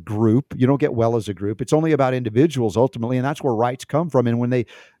sick as a group. You don't get well as a group. It's only about individuals ultimately, and that's where rights come from. And when they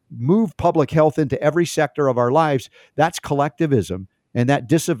move public health into every sector of our lives, that's collectivism, and that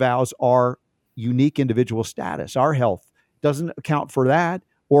disavows our unique individual status. Our health doesn't account for that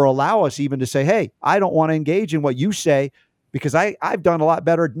or allow us even to say, hey, I don't want to engage in what you say because I've done a lot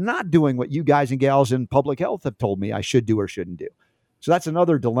better not doing what you guys and gals in public health have told me I should do or shouldn't do. So that's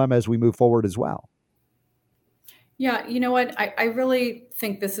another dilemma as we move forward as well. Yeah, you know what? I really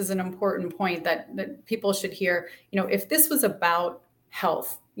think this is an important point that people should hear. If this was about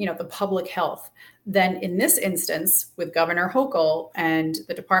health, the public health, then in this instance with Governor Hochul and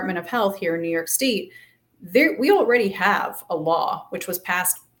the Department of Health here in New York State, we already have a law which was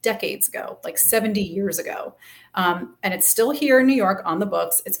passed decades ago, like 70 years ago. And it's still here in New York on the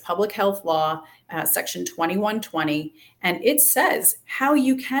books. It's public health law, section 2120. And it says how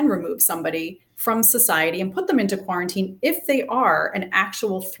you can remove somebody from society and put them into quarantine if they are an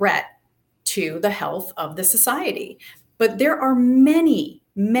actual threat to the health of the society. But there are many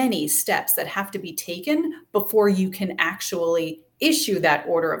many steps that have to be taken before you can actually issue that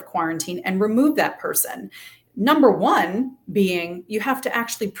order of quarantine and remove that person. Number one being you have to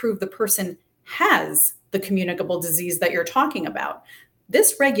actually prove the person has the communicable disease that you're talking about.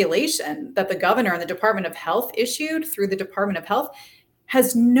 This regulation that the governor and the Department of Health issued through the Department of Health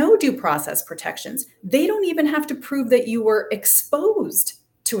has no due process protections. They don't even have to prove that you were exposed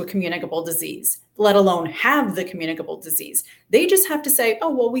to a communicable disease, let alone have the communicable disease. They just have to say,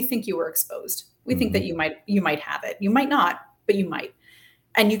 oh, well, we think you were exposed. We think that you might have it. You might not, but you might.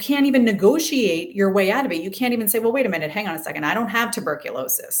 And you can't even negotiate your way out of it. You can't even say, well, wait a minute, hang on a second. I don't have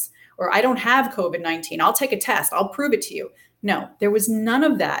tuberculosis or I don't have COVID-19. I'll take a test. I'll prove it to you. No, there was none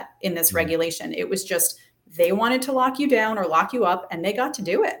of that in this regulation. It was just they wanted to lock you down or lock you up, and they got to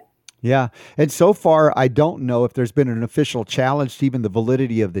do it. Yeah. And so far, I don't know if there's been an official challenge to even the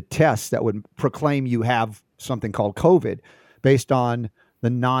validity of the tests that would proclaim you have something called COVID based on the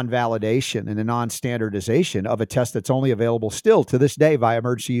non-validation and the non-standardization of a test that's only available still to this day via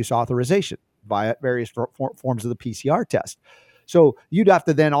emergency use authorization, via various forms of the PCR test. So you'd have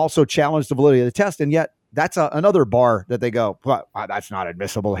to then also challenge the validity of the test. And yet that's another bar that they go, well, that's not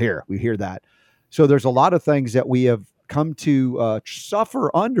admissible here. We hear that. So there's a lot of things that we have come to suffer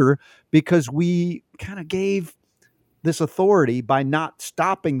under because we kind of gave this authority by not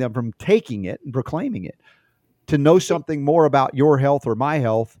stopping them from taking it and proclaiming it to know something more about your health or my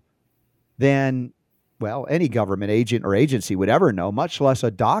health than, well, any government agent or agency would ever know, much less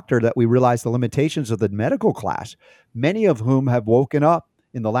a doctor that we realize the limitations of the medical class, many of whom have woken up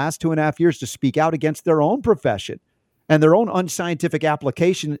in the last 2.5 years to speak out against their own profession and their own unscientific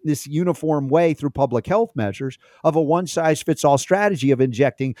application this uniform way through public health measures of a one-size-fits-all strategy of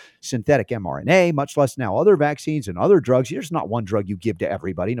injecting synthetic mRNA, much less now other vaccines and other drugs. There's not one drug you give to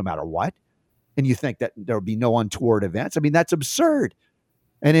everybody, no matter what. And you think that there will be no untoward events. I mean, that's absurd.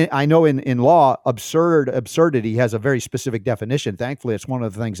 And I know in law, absurdity has a very specific definition. Thankfully, it's one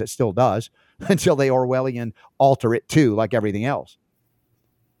of the things that still does until they Orwellian alter it too, like everything else.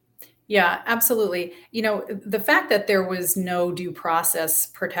 Yeah, absolutely. You know, the fact that there was no due process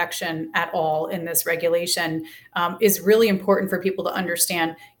protection at all in this regulation is really important for people to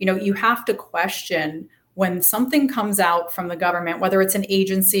understand. You know, you have to question when something comes out from the government, whether it's an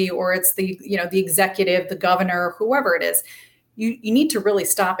agency or it's the executive, the governor, whoever it is. You need to really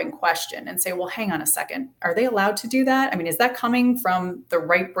stop and question and say, well, hang on a second. Are they allowed to do that? I mean, is that coming from the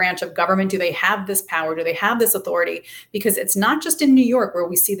right branch of government? Do they have this power? Do they have this authority? Because it's not just in New York where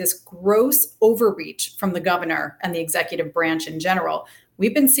we see this gross overreach from the governor and the executive branch in general.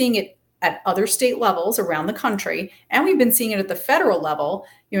 We've been seeing it at other state levels around the country, and we've been seeing it at the federal level.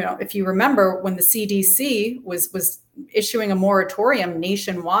 You know, if you remember when the CDC was issuing a moratorium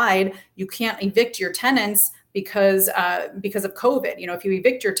nationwide, you can't evict your tenants because of COVID. You know, if you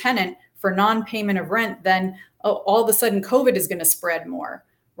evict your tenant for non-payment of rent, then all of a sudden COVID is going to spread more,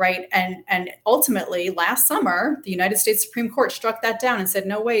 right? And ultimately, last summer, the United States Supreme Court struck that down and said,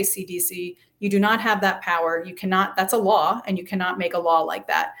 no way, CDC, you do not have that power. You cannot, that's a law, and you cannot make a law like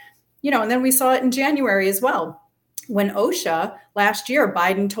that. You know, and then we saw it in January as well. When OSHA, last year,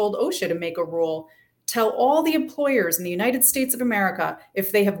 Biden told OSHA to make a rule. Tell all the employers in the United States of America,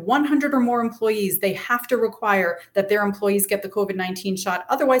 if they have 100 or more employees, they have to require that their employees get the COVID-19 shot.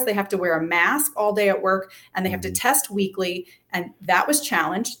 Otherwise, they have to wear a mask all day at work and they have to test weekly. And that was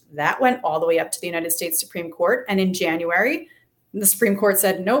challenged. That went all the way up to the United States Supreme Court. And in January, the Supreme Court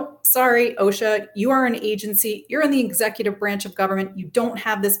said, nope, sorry, OSHA, you are an agency. You're in the executive branch of government. You don't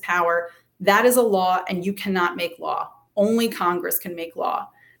have this power. That is a law and you cannot make law. Only Congress can make law.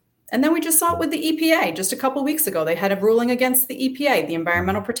 And then we just saw it with the EPA just a couple of weeks ago. They had a ruling against the EPA, the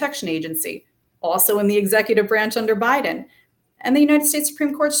Environmental Protection Agency, also in the executive branch under Biden. And the United States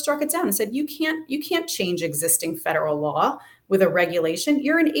Supreme Court struck it down and said, you can't change existing federal law with a regulation.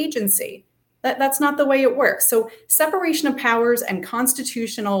 You're an agency. That's not the way it works. So separation of powers and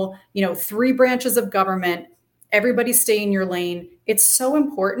constitutional, 3 branches of government, everybody stay in your lane. It's so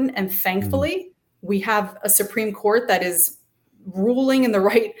important. And thankfully, we have a Supreme Court that is ruling in the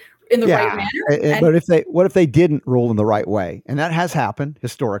right manner. But what if they didn't rule in the right way? And that has happened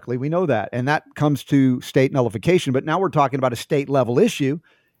historically. We know that. And that comes to state nullification. But now we're talking about a state level issue.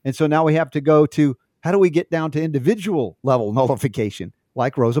 And so now we have to go to how do we get down to individual level nullification?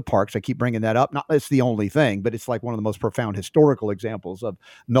 Like Rosa Parks, I keep bringing that up. Not it's the only thing, but it's like one of the most profound historical examples of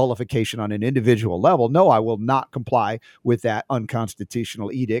nullification on an individual level. No, I will not comply with that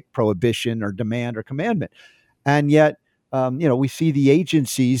unconstitutional edict, prohibition, or demand or commandment. And yet, we see the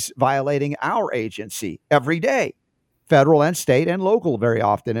agencies violating our agency every day, federal and state and local very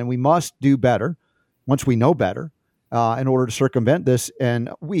often. And we must do better once we know better in order to circumvent this. And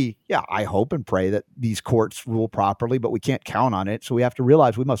I hope and pray that these courts rule properly, but we can't count on it. So we have to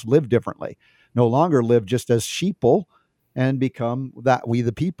realize we must live differently, no longer live just as sheeple, and become that we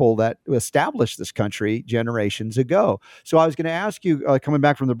the people that established this country generations ago. So I was going to ask you, coming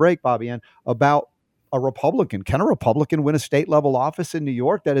back from the break, Bobbie Anne, about a Republican. Can a Republican win a state level office in New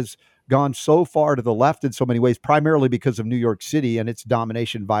York that has gone so far to the left in so many ways, primarily because of New York City and its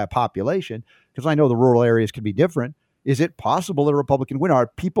domination via population? Because I know the rural areas can be different. Is it possible that a Republican win? Are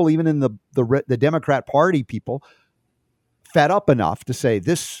people, even in the Democrat Party, people fed up enough to say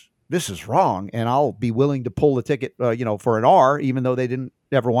this is wrong, and I'll be willing to pull the ticket, for an R, even though they didn't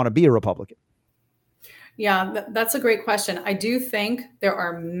ever want to be a Republican? Yeah, that's a great question. I do think there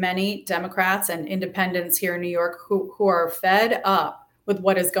are many Democrats and independents here in New York who are fed up with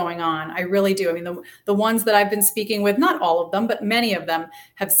what is going on. I really do. I mean, the ones that I've been speaking with, not all of them, but many of them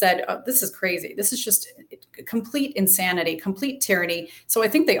have said, oh, this is crazy. This is just complete insanity, complete tyranny. So I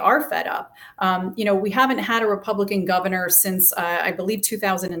think they are fed up. We haven't had a Republican governor since, I believe,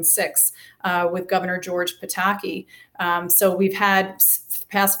 2006 with Governor George Pataki. So we've had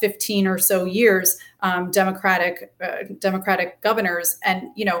past 15 or so years, Democratic governors, and,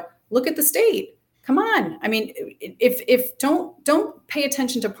 look at the state. Come on. I mean, if don't pay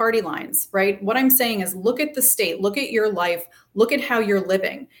attention to party lines, right? What I'm saying is look at the state, look at your life, look at how you're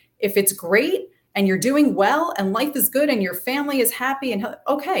living. If it's great and you're doing well and life is good and your family is happy, and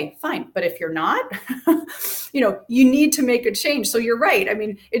okay, fine. But if you're not, you need to make a change. So you're right. I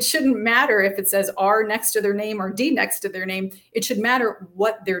mean, it shouldn't matter if it says R next to their name or D next to their name. It should matter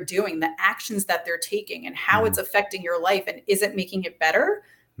what they're doing, the actions that they're taking, and how it's affecting your life. And is it making it better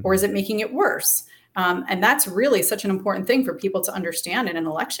or is it making it worse? And that's really such an important thing for people to understand in an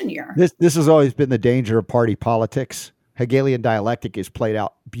election year. This has always been the danger of party politics. Hegelian dialectic is played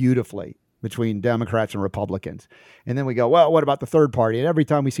out beautifully between Democrats and Republicans. And then we go, well, what about the third party? And every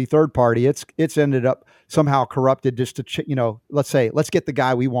time we see third party, it's ended up somehow corrupted just to, let's get the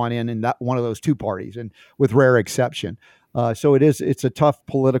guy we want in that one of those two parties, and with rare exception. So it's a tough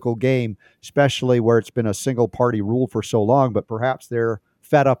political game, especially where it's been a single party rule for so long, but perhaps they're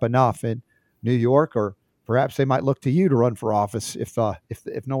fed up enough in New York, or perhaps they might look to you to run for office if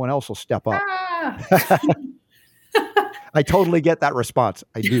no one else will step up. I totally get that response.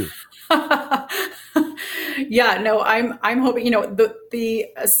 I do. Yeah, no, I'm hoping, the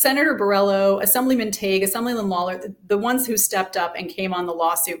Senator Borrello, Assemblyman Tague, Assemblyman Lawler, the ones who stepped up and came on the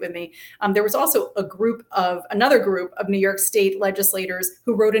lawsuit with me. There was also another group of New York State legislators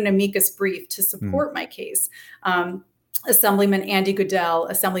who wrote an amicus brief to support my case. Assemblyman Andy Goodell,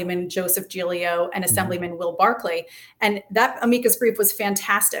 Assemblyman Joseph Giglio, and Assemblyman Will Barclay. And that amicus brief was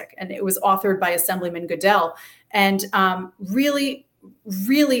fantastic. And it was authored by Assemblyman Goodell. And really,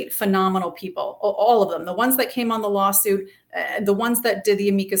 really phenomenal people, all of them. The ones that came on the lawsuit, the ones that did the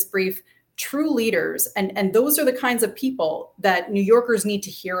amicus brief, true leaders. And those are the kinds of people that New Yorkers need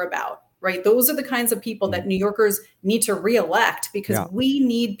to hear about. Right. Those are the kinds of people that New Yorkers need to reelect, because we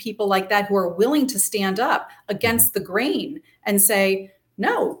need people like that who are willing to stand up against the grain and say,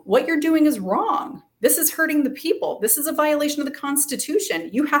 no, what you're doing is wrong. This is hurting the people. This is a violation of the Constitution.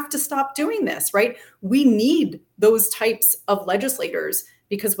 You have to stop doing this. Right. We need those types of legislators,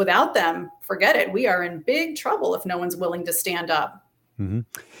 because without them, forget it. We are in big trouble if no one's willing to stand up. Mm-hmm.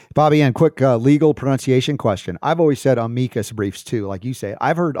 Bobbie Anne, quick legal pronunciation question. I've always said amicus briefs too, like you say.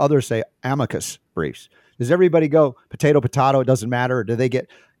 I've heard others say amicus briefs. Does everybody go potato, it doesn't matter? Or do they get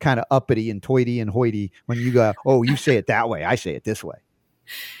kind of uppity and toity and hoity when you go, oh, you say it that way, I say it this way?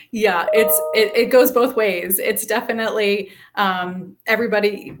 Yeah, it goes both ways. It's definitely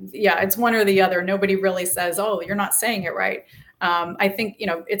everybody. Yeah, it's one or the other. Nobody really says, oh, you're not saying it right. I think,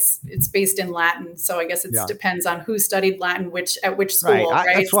 it's based in Latin. So I guess it depends on who studied Latin, at which school,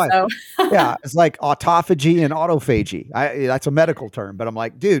 right? That's why. So. Yeah, it's like autophagy and autophagy. That's a medical term, but I'm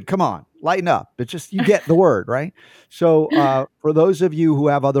like, dude, come on, lighten up. It's just, you get the word, right? So for those of you who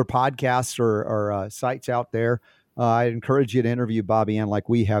have other podcasts or sites out there, I encourage you to interview Bobbie Anne like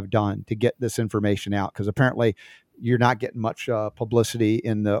we have done to get this information out, because apparently you're not getting much publicity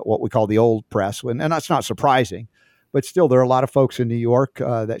in what we call the old press, and that's not surprising. But still, there are a lot of folks in New York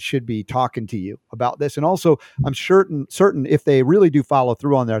that should be talking to you about this. And also, I'm certain if they really do follow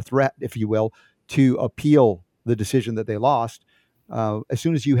through on their threat, if you will, to appeal the decision that they lost, as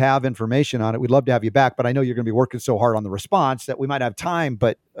soon as you have information on it, we'd love to have you back. But I know you're going to be working so hard on the response that we might have time.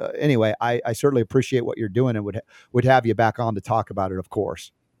 But anyway, I certainly appreciate what you're doing and would have you back on to talk about it, of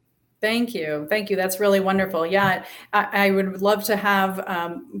course. Thank you. That's really wonderful. Yeah, I would love to have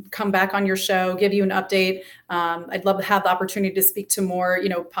come back on your show, give you an update. I'd love to have the opportunity to speak to more,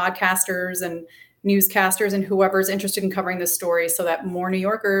 podcasters and newscasters and whoever's interested in covering this story so that more New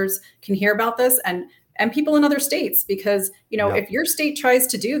Yorkers can hear about this and people in other states. Because, if your state tries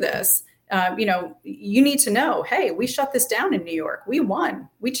to do this, you need to know, hey, we shut this down in New York. We won.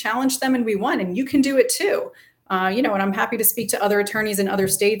 We challenged them and we won, and you can do it too. And I'm happy to speak to other attorneys in other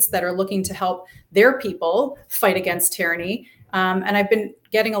states that are looking to help their people fight against tyranny. And I've been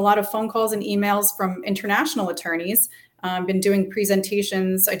getting a lot of phone calls and emails from international attorneys. I've been doing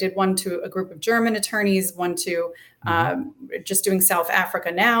presentations. I did one to a group of German attorneys, one to just doing South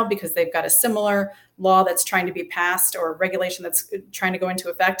Africa now, because they've got a similar law that's trying to be passed, or regulation that's trying to go into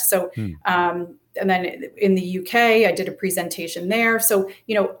effect. So, and then in the UK, I did a presentation there. So,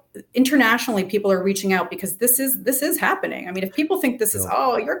 internationally, people are reaching out because this is happening. I mean, if people think this is,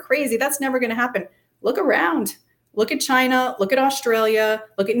 oh, you're crazy, that's never going to happen. Look around. Look at China, look at Australia,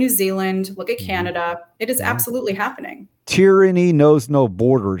 look at New Zealand, look at Canada. It is absolutely happening. Tyranny knows no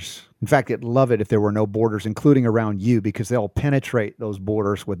borders. In fact, I'd love it if there were no borders, including around you, because they'll penetrate those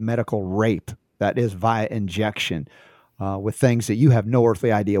borders with medical rape. That is via injection, with things that you have no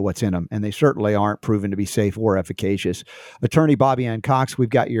earthly idea what's in them. And they certainly aren't proven to be safe or efficacious. Attorney Bobbie Anne Cox, we've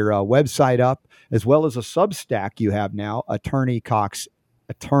got your website up, as well as a Substack you have now, Attorney Cox,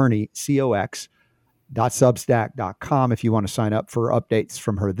 Attorney, C-O-X, .substack.com if you want to sign up for updates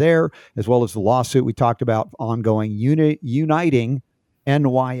from her there, as well as the lawsuit we talked about ongoing,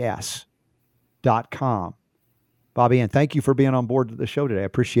 unitingnys.com. Bobbie Anne, thank you for being on board the show today. I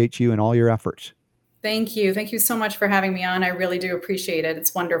appreciate you and all your efforts. Thank you. Thank you so much for having me on. I really do appreciate it.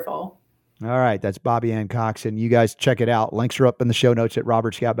 It's wonderful. All right. That's Bobbie Anne Cox. And you guys check it out. Links are up in the show notes at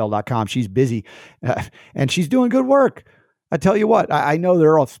robertscottbell.com. She's busy and she's doing good work. I tell you what, I know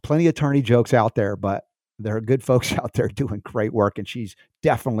there are plenty of attorney jokes out there, but there are good folks out there doing great work. And she's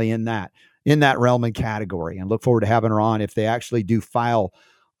definitely in that realm and category, and look forward to having her on if they actually do file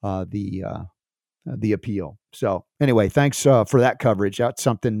the appeal. So anyway, thanks for that coverage. That's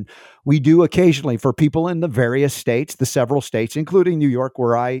something we do occasionally for people in the various states, the several states, including New York,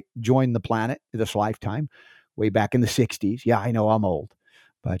 where I joined the planet this lifetime way back in the 60s. Yeah, I know I'm old,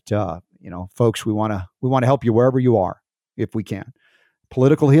 but folks, we want to help you wherever you are, if we can.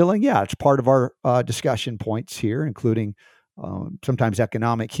 Political healing, yeah, it's part of our discussion points here, including sometimes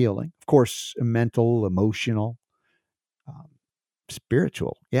economic healing, of course, mental, emotional,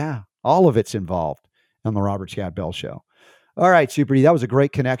 spiritual. Yeah, all of it's involved on the Robert Scott Bell Show. All right, Super D, that was a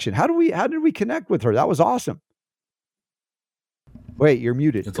great connection. How did we connect with her? That was awesome. Wait, you're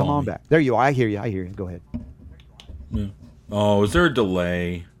muted. Come on back. There you are. I hear you. Go ahead. Yeah. Oh, is there a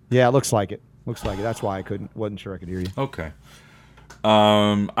delay? Yeah, it looks like it. That's why wasn't sure I could hear you. Okay.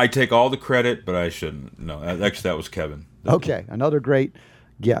 I take all the credit, but I shouldn't. No, actually, that was Kevin. Okay, another great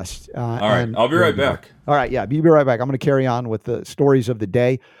guest. All right, I'll be right back. All right, yeah, be right back. I'm going to carry on with the stories of the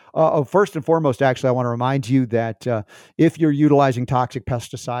day. First and foremost, actually, I want to remind you that if you're utilizing toxic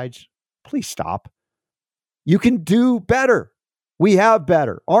pesticides, please stop. You can do better. We have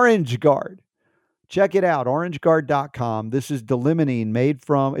better. Orange Guard. Check it out, orangeguard.com. This is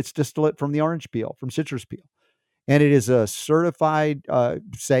D-limonene it's distillate from the orange peel, from citrus peel. And it is a certified,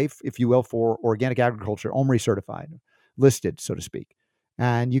 safe, if you will, for organic agriculture, OMRI certified, listed, so to speak.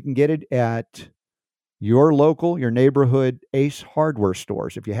 And you can get it at your local, your neighborhood Ace Hardware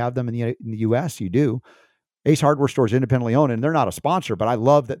stores. If you have them in the U.S., you do. Ace Hardware stores independently owned, and they're not a sponsor, but I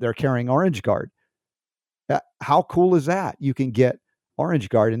love that they're carrying Orange Guard. How cool is that? You can get Orange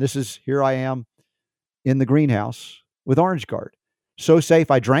Guard, and here I am in the greenhouse with Orange Guard. So safe.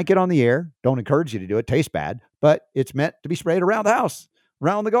 I drank it on the air. Don't encourage you to do it. Tastes bad, but it's meant to be sprayed around the house,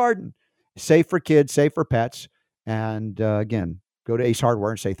 around the garden. Safe for kids, safe for pets. And again, go to Ace Hardware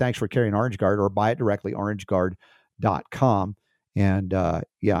and say, thanks for carrying Orange Guard, or buy it directly, orangeguard.com. And I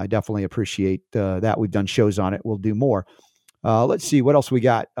definitely appreciate that. We've done shows on it. We'll do more. Let's see what else we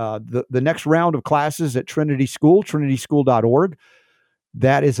got. The next round of classes at Trinity School, trinityschool.org.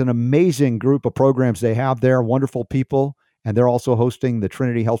 That is an amazing group of programs they have there. Wonderful people. And they're also hosting the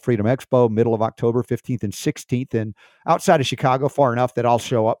Trinity Health Freedom Expo, middle of October, 15th and 16th, and outside of Chicago, far enough that I'll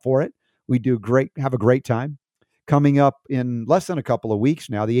show up for it. We have a great time. Coming up in less than a couple of weeks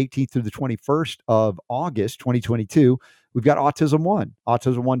now, the 18th through the 21st of August, 2022, we've got Autism One,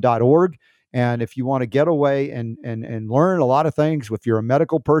 autism1.org. And if you want to get away and learn a lot of things, if you're a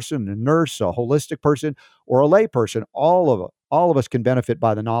medical person, a nurse, a holistic person, or a lay person, all of us can benefit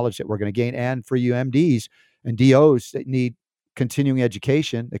by the knowledge that we're going to gain. And for you MDs and DOs that need continuing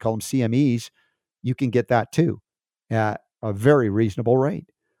education, they call them CMEs, you can get that too at a very reasonable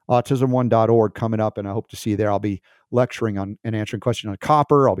rate. Autism1.org coming up, and I hope to see you there. I'll be lecturing on and answering questions on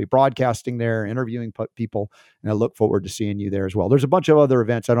copper. I'll be broadcasting there, interviewing people, and I look forward to seeing you there as well. There's a bunch of other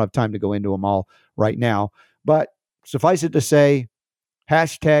events. I don't have time to go into them all right now, but suffice it to say,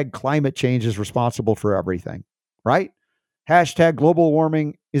 hashtag climate change is responsible for everything, right? Hashtag global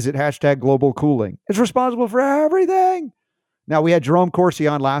warming. Is it hashtag global cooling? It's responsible for everything. Now, we had Jerome Corsi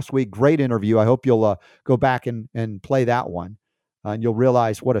on last week. Great interview. I hope you'll go back and play that one. And you'll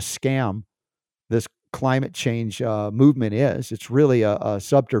realize what a scam this climate change movement is. It's really a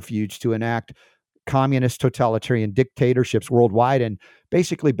subterfuge to enact communist totalitarian dictatorships worldwide and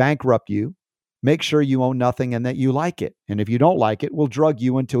basically bankrupt you, make sure you own nothing and that you like it. And if you don't like it, we'll drug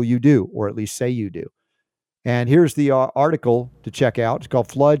you until you do, or at least say you do. And here's the article to check out. It's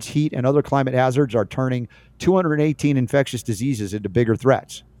called Floods, Heat, and Other Climate Hazards Are Turning 218 Infectious Diseases into Bigger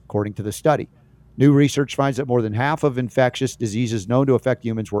Threats, according to the study. New research finds that more than half of infectious diseases known to affect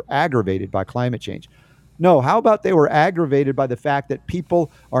humans were aggravated by climate change. No, how about they were aggravated by the fact that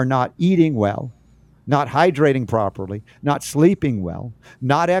people are not eating well, not hydrating properly, not sleeping well,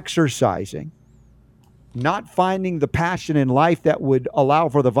 not exercising, not finding the passion in life that would allow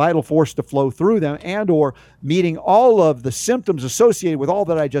for the vital force to flow through them, and or meeting all of the symptoms associated with all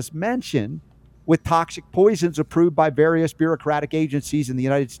that I just mentioned with toxic poisons approved by various bureaucratic agencies in the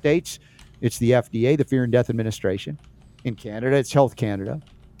United States. It's the FDA, the Fear and Death Administration. In Canada, it's Health Canada.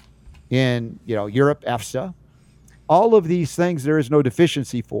 In Europe, EFSA. All of these things there is no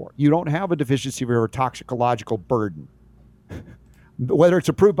deficiency for. You don't have a deficiency for a toxicological burden, whether it's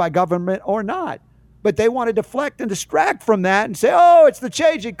approved by government or not. But they want to deflect and distract from that and say, oh, it's the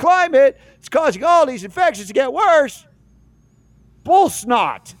changing climate. It's causing all these infections to get worse. Bull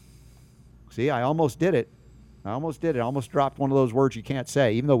snot. See, I almost did it. I almost dropped one of those words you can't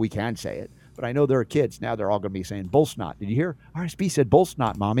say, even though we can say it. But I know there are kids. Now they're all going to be saying bull snot. Did you hear? RSB said bull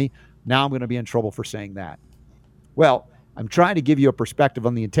snot, Mommy. Now I'm going to be in trouble for saying that. Well, I'm trying to give you a perspective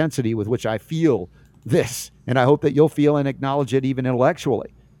on the intensity with which I feel this. And I hope that you'll feel and acknowledge it even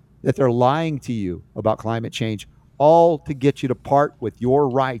intellectually, that they're lying to you about climate change, all to get you to part with your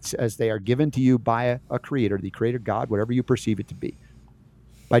rights as they are given to you by a creator, the creator God, whatever you perceive it to be.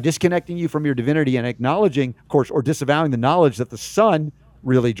 By disconnecting you from your divinity and acknowledging, of course, or disavowing the knowledge that the sun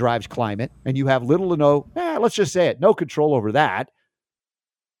really drives climate, and you have little to no, let's just say it, no control over that.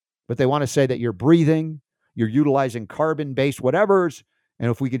 But they want to say that you're breathing, you're utilizing carbon-based whatevers,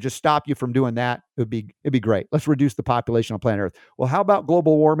 and if we could just stop you from doing that, it'd be great. Let's reduce the population on planet Earth. Well, how about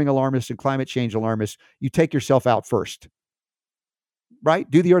global warming alarmists and climate change alarmists? You take yourself out first, right?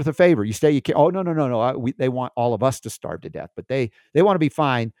 Do the Earth a favor. You say you can't. Oh, no. They want all of us to starve to death, but they want to be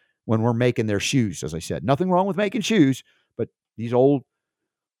fine when we're making their shoes, as I said. Nothing wrong with making shoes, but these old,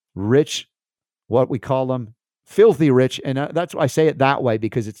 rich, what we call them, filthy rich, and that's why I say it that way,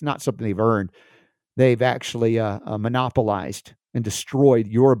 because it's not something they've earned. They've actually monopolized and destroyed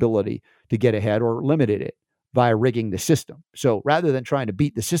your ability to get ahead or limited it via rigging the system. So rather than trying to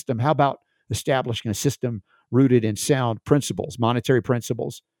beat the system, how about establishing a system rooted in sound principles, monetary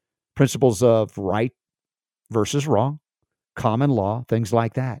principles, principles of right versus wrong, common law, things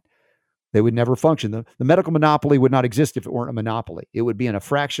like that. They would never function. The medical monopoly would not exist if it weren't a monopoly. It would be in a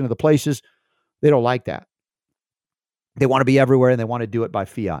fraction of the places. They don't like that. They want to be everywhere, and they want to do it by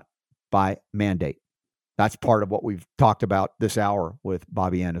fiat, by mandate. That's part of what we've talked about this hour with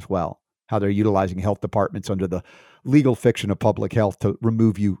Bobbie Anne as well, how they're utilizing health departments under the legal fiction of public health to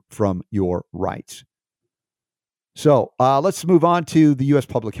remove you from your rights. So let's move on to the U.S.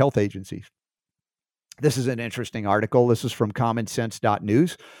 public health agencies. This is an interesting article. This is from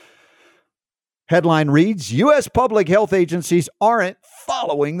commonsense.news. Headline reads, U.S. public health agencies aren't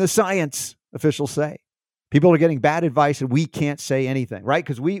following the science, officials say. People are getting bad advice and we can't say anything, right?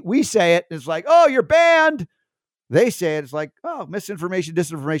 Because we say it, and it's like, oh, you're banned. They say it, it's like, oh, misinformation,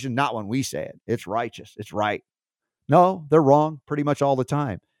 disinformation. Not when we say it. It's righteous. It's right. No, they're wrong pretty much all the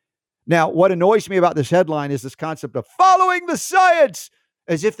time. Now, what annoys me about this headline is this concept of following the science,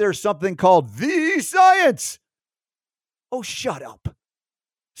 as if there's something called the science. Oh, shut up.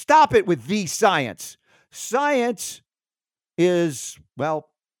 Stop it with the science. Science is, well,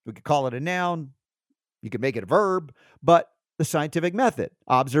 we could call it a noun. You could make it a verb, but the scientific method,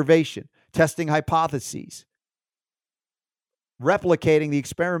 observation, testing hypotheses, replicating the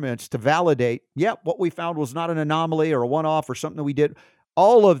experiments to validate, what we found was not an anomaly or a one-off or something that we did.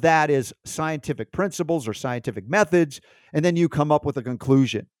 All of that is scientific principles or scientific methods, and then you come up with a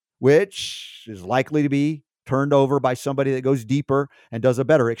conclusion, which is likely to be turned over by somebody that goes deeper and does a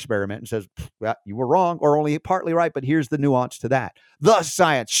better experiment and says, well, you were wrong or only partly right, but here's the nuance to that. The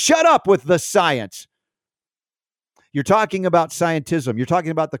science. Shut up with the science. You're talking about scientism. You're talking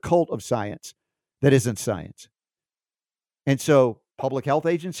about the cult of science that isn't science. And so public health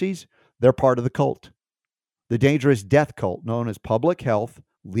agencies, they're part of the cult, the dangerous death cult known as public health,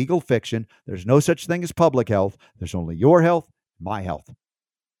 legal fiction. There's no such thing as public health. There's only your health, my health,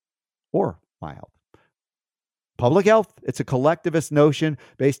 or my health. Public health, it's a collectivist notion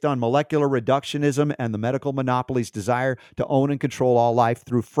based on molecular reductionism and the medical monopoly's desire to own and control all life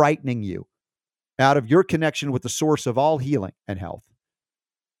through frightening you out of your connection with the source of all healing and health.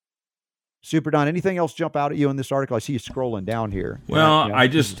 Super Don, anything else jump out at you in this article? I see you scrolling down here. Well, I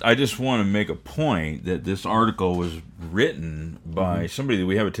just want to make a point that this article was written by somebody that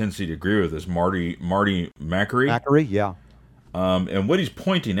we have a tendency to agree with, is Marty Makary. Makary, yeah. And what he's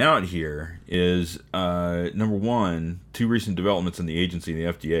pointing out here is, number one, two recent developments in the agency and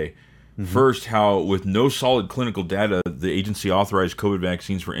the FDA. First, how with no solid clinical data, the agency authorized COVID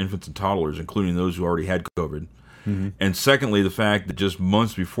vaccines for infants and toddlers, including those who already had COVID. And secondly, the fact that just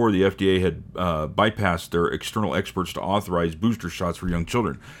months before the FDA had bypassed their external experts to authorize booster shots for young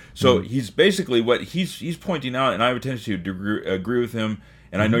children. So he's basically what he's pointing out, and I have a tendency to agree with him,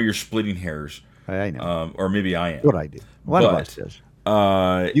 and I know you're splitting hairs. I know. Or maybe I am. What I do. One of us does.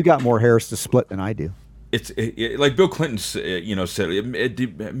 You got more hairs to split than I do. It's like Bill Clinton, said.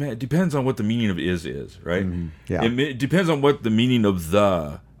 It depends on what the meaning of is, right? Yeah. It depends on what the meaning of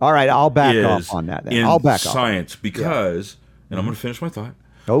the. All right, I'll back off on that. Then. I'll back off. Science, because, and I'm going to finish my thought.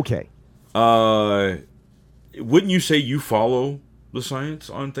 Okay. Wouldn't you say you follow the science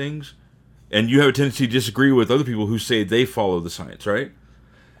on things, and you have a tendency to disagree with other people who say they follow the science, right?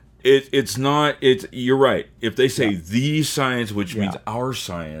 You're right. If they say the science, which means our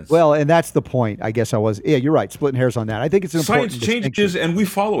science. Well, and that's the point. I guess you're right. Splitting hairs on that. I think it's an important distinction. Science changes, and we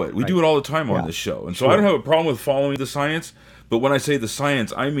follow it. We do it all the time on this show. And so I don't have a problem with following the science. But when I say the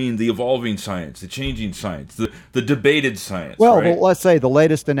science, I mean the evolving science, the changing science, the debated science. Well, let's say the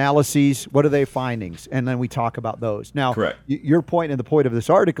latest analyses, what are their findings? And then we talk about those. Now, correct. Your point and the point of this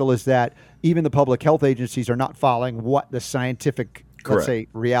article is that even the public health agencies are not following what the scientific, let's say,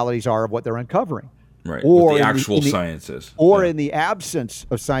 realities are of what they're uncovering. Right, or the actual sciences. Or in the absence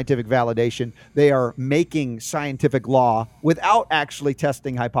of scientific validation, they are making scientific law without actually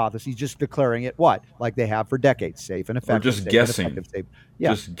testing hypotheses, just declaring it like they have for decades, safe and effective. Or just guessing.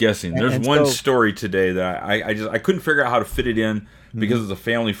 Just guessing. There's one story today that I couldn't figure out how to fit it in because it's a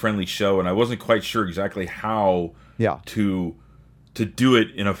family-friendly show, and I wasn't quite sure exactly how to do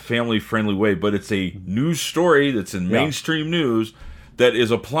it in a family-friendly way. But it's a news story that's in mainstream news that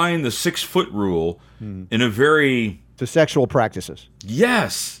is applying the 6-foot rule in a very... to sexual practices.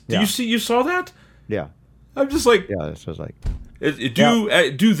 Yes. You saw that? Yeah. I'm just like... Yeah, this was like...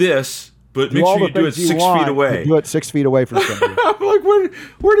 do this, but make sure you do it 6 feet away. Do it 6 feet away from somebody. I'm like,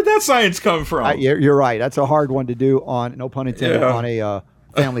 where did that science come from? You're right. That's a hard one to do on, no pun intended, on a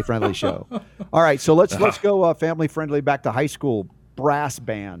family-friendly show. All right, so let's go family-friendly back to high school brass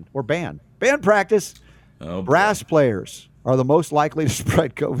band or band practice. Brass players are the most likely to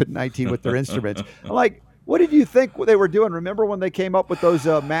spread COVID-19 with their instruments. I'm like, what did you think they were doing? Remember when they came up with those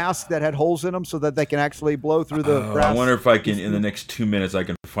masks that had holes in them so that they can actually blow through the brass? I wonder if I can, in the next 2 minutes, I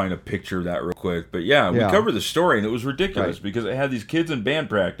can find a picture of that real quick. But we covered the story, and it was ridiculous because they had these kids in band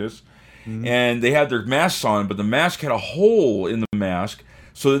practice, and they had their masks on, but the mask had a hole in the mask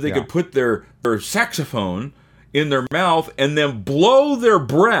so that they could put their saxophone in their mouth and then blow their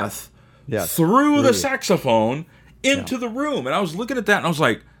breath through the saxophone into the room. And I was looking at that and I was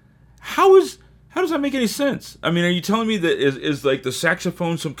like, how does that make any sense? I mean, are you telling me that is like the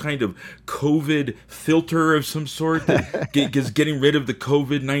saxophone some kind of COVID filter of some sort that is getting rid of the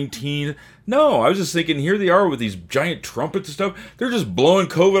COVID-19? No, I was just thinking, here they are with these giant trumpets and stuff. They're just blowing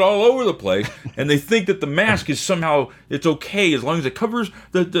COVID all over the place, and they think that the mask is somehow, it's okay as long as it covers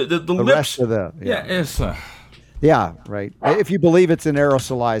the lips. Rest of the it's yeah, right. If you believe it's an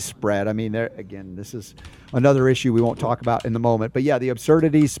aerosolized spread, I mean, again, this is another issue we won't talk about in the moment. But yeah, the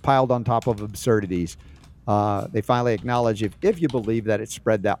absurdities piled on top of absurdities. They finally acknowledge, if you believe that it's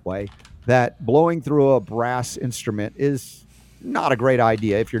spread that way, that blowing through a brass instrument is not a great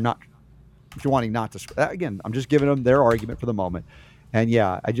idea if you're wanting not to spread. Again, I'm just giving them their argument for the moment. And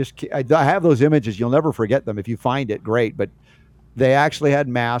yeah, I have those images. You'll never forget them. If you find it, great. But they actually had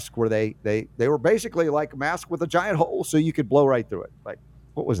masks where they were basically like a mask with a giant hole so you could blow right through it. Like,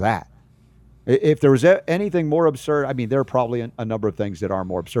 what was that? If there was anything more absurd, I mean, there are probably a number of things that are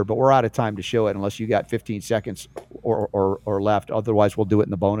more absurd, but we're out of time to show it unless you got 15 seconds or left. Otherwise, we'll do it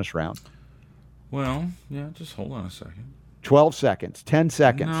in the bonus round. Well, yeah, just hold on a second. 12 seconds, 10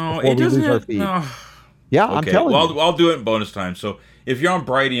 seconds before we lose our feed. No. Yeah, okay. I'm telling you. I'll do it in bonus time. So if you're on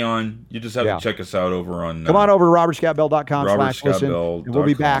Brighteon, you just have to check us out over on... Come on over to robertscottbell.com/listen, and we'll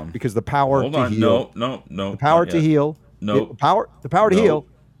be back because the power to heal... No. The power to heal Nope. The power to heal.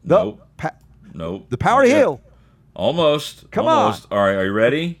 Nope. The power to heal. Almost. Come on. on. All right, are you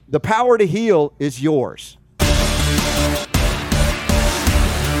ready? The power to heal is yours.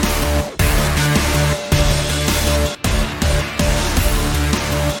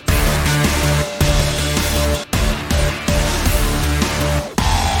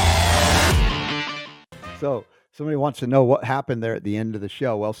 So somebody wants to know what happened there at the end of the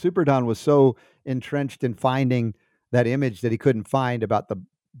show. Well, Super Don was so entrenched in finding that image that he couldn't find about the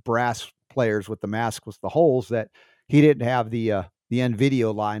brass players with the mask with the holes that he didn't have the end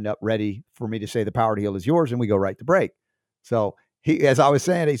video lined up ready for me to say the power to heal is yours, and we go right to break. So he, as I was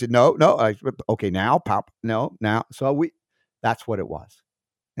saying, he said, no. Okay, now, pop, no, now. So that's what it was.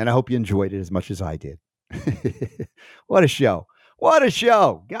 And I hope you enjoyed it as much as I did. What a show. What a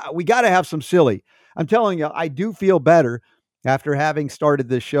show. God, we got to have some silly. I'm telling you, I do feel better after having started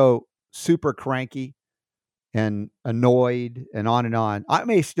this show super cranky and annoyed and on and on. I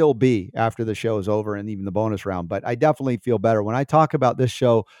may still be after the show is over and even the bonus round, but I definitely feel better. When I talk about this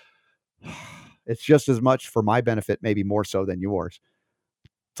show, it's just as much for my benefit, maybe more so than yours.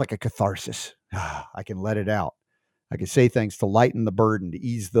 It's like a catharsis. I can let it out. I can say things to lighten the burden, to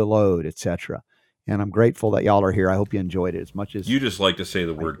ease the load, etc. And I'm grateful that y'all are here. I hope you enjoyed it as much as you just like to say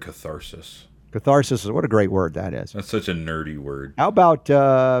the word catharsis. Catharsis is what a great word that is. That's such a nerdy word. How about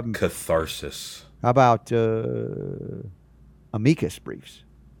catharsis? How about amicus briefs?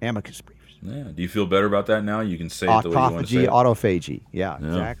 Amicus briefs. Yeah. Do you feel better about that now? You can say it the way you want to say it. Autophagy. Yeah,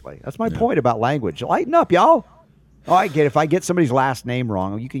 exactly. That's my point about language. Lighten up, y'all. Oh, I get it. If I get somebody's last name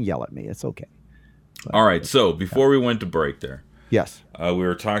wrong, you can yell at me. It's okay. But, all right. So before we went to break there, yes, we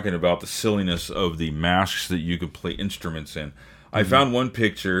were talking about the silliness of the masks that you could play instruments in. I found one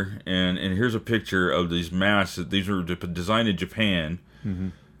picture, and here's a picture of these masks. These were designed in Japan,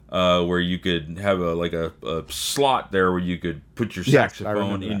 where you could have a slot there where you could put your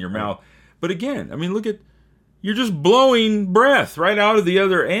saxophone in your mouth. But again, I mean, you're just blowing breath right out of the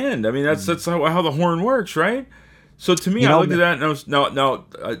other end. I mean, that's how the horn works, right? So to me, I looked at that and I was now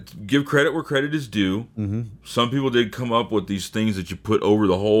give credit where credit is due. Some people did come up with these things that you put over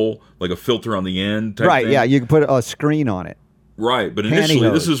the hole, like a filter on the end. Right? Thing. Yeah, you can put a screen on it. Right, but initially,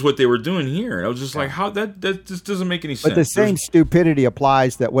 this is what they were doing here. And I was just like, how that just doesn't make any sense. But the same stupidity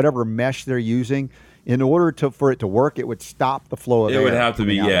applies that whatever mesh they're using, in order for it to work, it would stop the flow of air. It would have to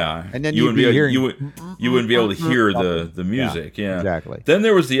be, and then you wouldn't be able to hear the music. Yeah, exactly. Then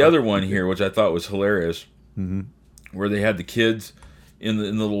there was the other one here, which I thought was hilarious, where they had the kids in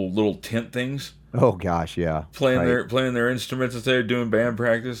the little tent things. Oh gosh, yeah, playing their instruments as they're doing band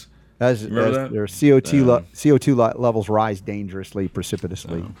practice. As their CO2 levels rise dangerously,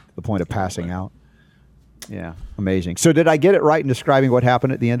 precipitously, to the point of passing out. Yeah, amazing. So did I get it right in describing what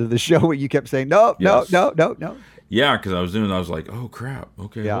happened at the end of the show where you kept saying, no? Yeah, because I was like, oh, crap.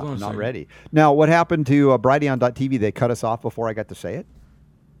 Okay, yeah, hold on a second. Ready. Now, what happened to BrighteOn.tv? They cut us off before I got to say it?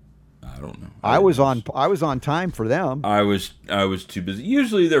 I don't know. I was on time for them. I was too busy.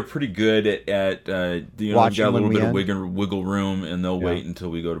 Usually they're pretty good at got a little bit of wiggle room, and they'll wait until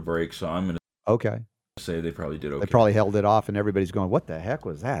we go to break. So I'm gonna say they probably did okay. They probably held it off, and everybody's going, "What the heck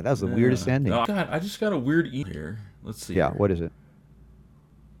was that? That was the weirdest ending." No, I just got a weird email here. Let's see. Yeah, here. what is it?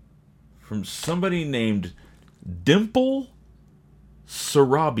 From somebody named Dimple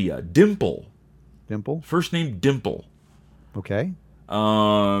Sarabia. Dimple. First name Dimple. Okay.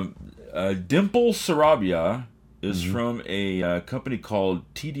 Dimple Sarabia is from a company called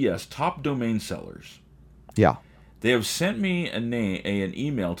TDS, Top Domain Sellers. Yeah. They have sent me an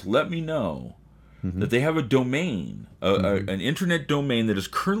email to let me know that they have a domain, an internet domain that is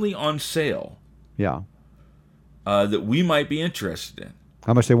currently on sale. Yeah. That we might be interested in.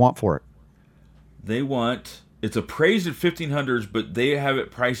 How much they want for it? It's appraised at $1,500, but they have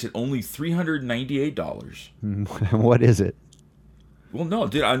it priced at only $398. What is it? Well, no,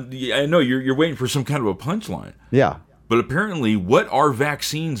 dude, I know you're waiting for some kind of a punchline. Yeah. But apparently,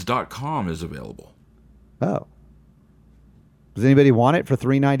 whatarevaccines.com is available. Oh. Does anybody want it for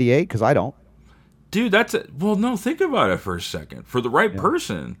 $398? Because I don't. Dude, no, think about it for a second. For the right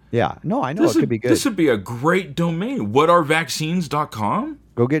person. Yeah. No, I know it could be good. This would be a great domain. Whatarevaccines.com?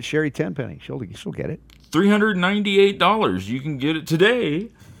 Go get Sherry Tenpenny. She'll get it. $398. You can get it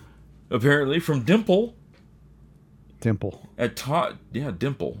today, apparently, from Dimple. Dimple.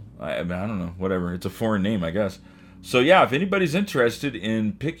 Dimple. I don't know. Whatever. It's a foreign name, I guess. So, yeah, if anybody's interested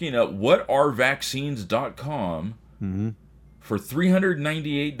in picking up whatarevaccines.com for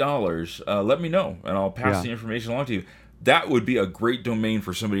 $398, let me know, and I'll pass the information along to you. That would be a great domain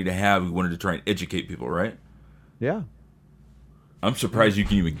for somebody to have who wanted to try and educate people, right? Yeah. I'm surprised you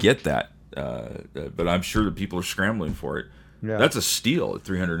can even get that. But I'm sure that people are scrambling for it. Yeah. That's a steal at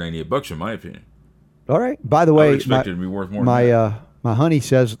 $398, in my opinion. All right. By the I way, would expect it to be worth more. My honey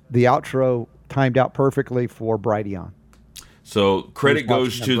says the outro timed out perfectly for Brighteon. So credit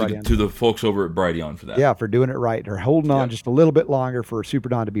goes to the folks over at Brighteon for that. Yeah, for doing it right. They're holding on just a little bit longer for Super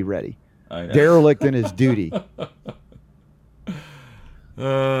Don to be ready. I know. Derelict in his duty.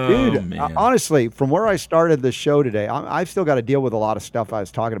 Dude, man. Honestly, from where I started the show today, I've still got to deal with a lot of stuff I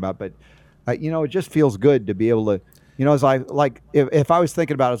was talking about, but it just feels good to be able to, as if I was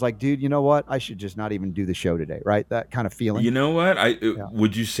thinking about it, I was like, dude, you know what? I should just not even do the show today, right? That kind of feeling. You know what?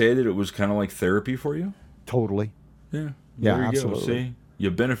 Would you say that it was kind of like therapy for you? Totally. Yeah. Yeah, There you absolutely. go. See?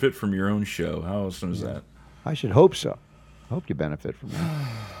 You benefit from your own show. How awesome is that? I should hope so. I hope you benefit from that.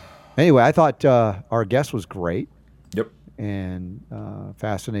 Anyway, I thought our guest was great. Yep. And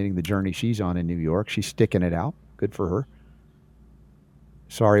fascinating the journey she's on in New York. She's sticking it out. Good for her.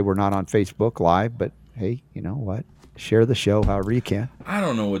 Sorry we're not on Facebook Live, but hey, you know what? Share the show however you can. I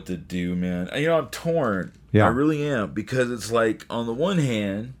don't know what to do, man. I'm torn. Yeah. I really am, because it's like, on the one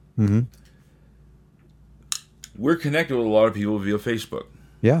hand, we're connected with a lot of people via Facebook.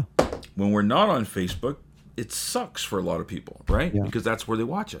 Yeah. When we're not on Facebook, it sucks for a lot of people, right? Yeah. Because that's where they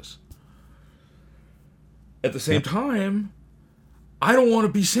watch us. At the same time, I don't want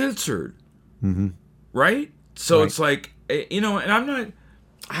to be censored, right? So it's like, and I'm not,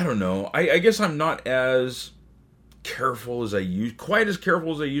 I don't know. I guess I'm not as careful as quite as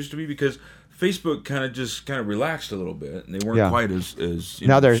careful as I used to be, because Facebook kind of relaxed a little bit, and they weren't quite as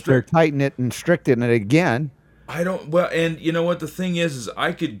now they're strict. tightening it and stricting it again. And you know what the thing is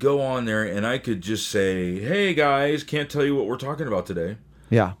I could go on there and I could just say, hey guys, can't tell you what we're talking about today.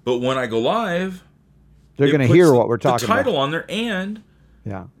 Yeah. But when I go live, they're going to hear what we're talking about. The title on there, and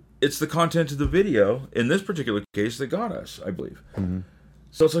it's the content of the video, in this particular case, that got us, I believe.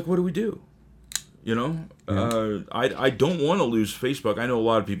 So it's like, what do we do? I don't want to lose Facebook. I know a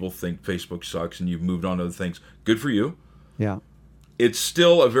lot of people think Facebook sucks and you've moved on to other things. Good for you. Yeah. It's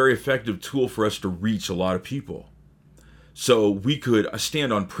still a very effective tool for us to reach a lot of people. So we could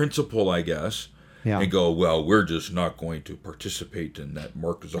stand on principle, I guess, and go, well, we're just not going to participate in that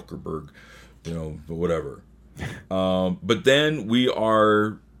Mark Zuckerberg, whatever. But then we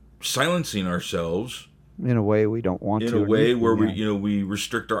are silencing ourselves in a way we don't want to. In a way where we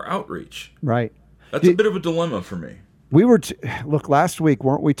restrict our outreach. Right. That's a bit of a dilemma for me. We were, look, last week,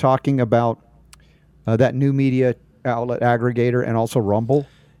 weren't we talking about that new media outlet aggregator and also Rumble?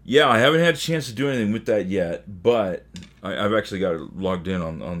 Yeah, I haven't had a chance to do anything with that yet, but I've actually got it logged in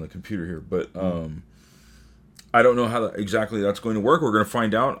on the computer here. But I don't know how exactly that's going to work. We're going to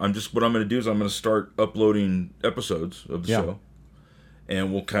find out. What I'm going to do is I'm going to start uploading episodes of the show,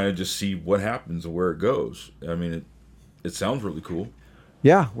 and we'll kind of just see what happens and where it goes. I mean, it sounds really cool.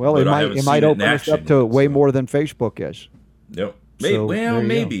 Yeah, well, it might open us up to way more than Facebook is. Yep. So,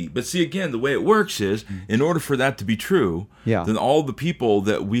 maybe. But see, again, the way it works is, in order for that to be true, then all the people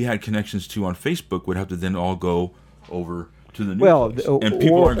that we had connections to on Facebook would have to then all go over to the new place. And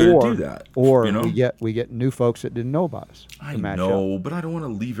people aren't going to do that. Or we get new folks that didn't know about us. I know, but I don't want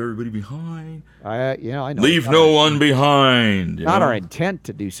to leave everybody behind. I know. Leave no one behind. Not our intent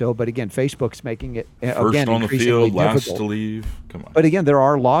to do so, but again, Facebook's making it first on the field, last difficult. to leave. Come on. But again, there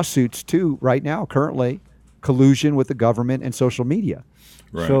are lawsuits too right now, currently, collusion with the government and social media.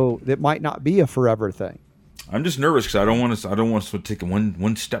 Right. So it might not be a forever thing. I'm just nervous because I don't want to take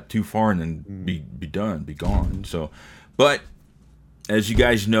one step too far and then be done, be gone. So, but as you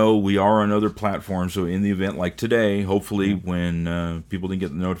guys know, we are on other platforms. So in the event like today, hopefully when people didn't get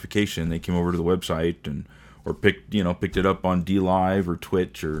the notification, they came over to the website or picked it up on D Live or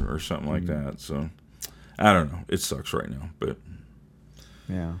Twitch or something like that. So I don't know. It sucks right now, but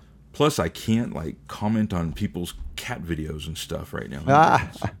yeah. Plus, I can't comment on people's cat videos and stuff right now.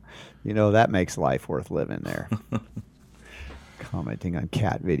 That makes life worth living there. Commenting on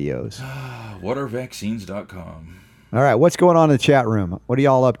cat videos. Whatarevaccines.com. All right, what's going on in the chat room? What are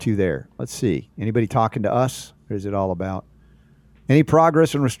y'all up to there? Let's see. Anybody talking to us? What is it all about? Any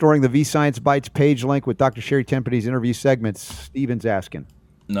progress in restoring the V-Science Bites page link with Dr. Sherry Tempety's interview segments? Steven's asking.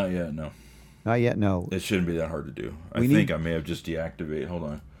 Not yet, no. Not yet, no. It shouldn't be that hard to do. I think I may have just deactivated. Hold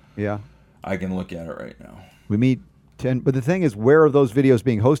on. Yeah. I can look at it right now. We meet 10, but the thing is, where are those videos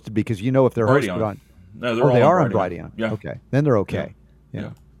being hosted? Because if they're hosted on. No, they are on Brighteon. Yeah. Okay. Then they're okay. Yeah.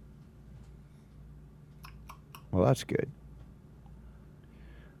 Well, that's good.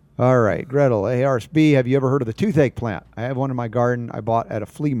 All right, Gretel, RSB, have you ever heard of the toothache plant? I have one in my garden I bought at a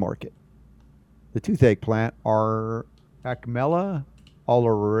flea market. The toothache plant are Acmella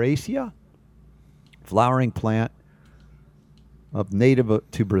oleracea, flowering plant native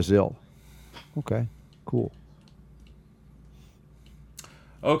to Brazil. Okay. Cool.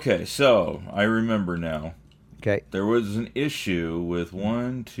 Okay, so I remember now. Okay. There was an issue with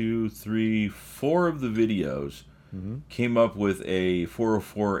 1, 2, 3, 4 of the videos came up with a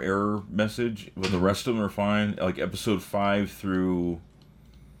 404 error message, but the rest of them are fine. Like episode 5 through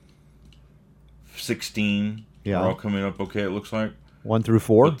 16 are all coming up okay, it looks like. 1 through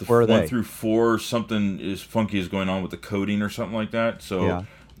 4? Where are they? 1 through 4, something is funky is going on with the coding or something like that. So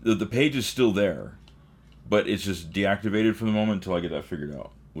the page is still there, but it's just deactivated for the moment until I get that figured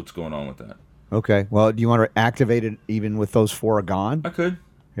out. What's going on with that? Okay. Well, do you want to activate it even with those 4 gone? I could.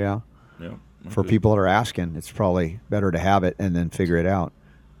 Yeah. Yeah. For people that are asking, it's probably better to have it and then figure it out.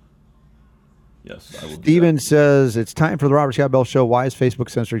 Yes, I will. Steven says, it's time for the Robert Scott Bell Show. Why is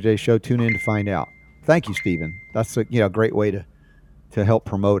Facebook censoring today's show? Tune in to find out. Thank you, Steven. That's a great way to help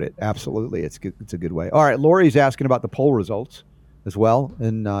promote it. Absolutely. It's good. It's a good way. All right. Lori's asking about the poll results as well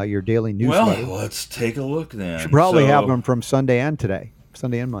in your daily newsletter. Well, let's take a look then. You should probably have them from Sunday and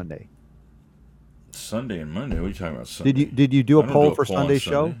Monday. Sunday and Monday? What are you talking about? Sunday? Did you do a poll for Sunday's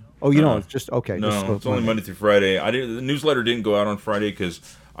show? Oh, it's just okay. No, it's only Monday through Friday. The newsletter didn't go out on Friday because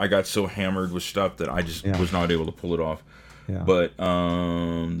I got so hammered with stuff that I just was not able to pull it off. Yeah. But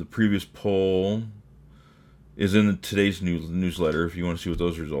the previous poll is in today's newsletter if you want to see what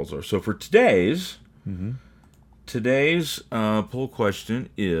those results are. So for today's poll question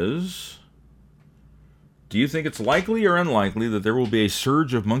is: do you think it's likely or unlikely that there will be a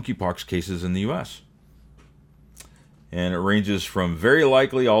surge of monkeypox cases in the U.S.? And it ranges from very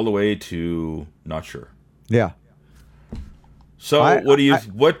likely all the way to not sure. Yeah. So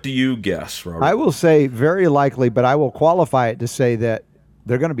what do you guess, Robert? I will say very likely, but I will qualify it to say that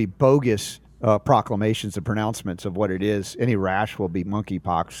they're going to be bogus proclamations and pronouncements of what it is. Any rash will be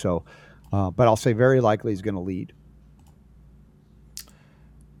monkeypox. So, but I'll say very likely is going to lead.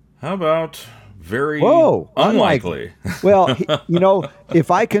 How about very unlikely? Well,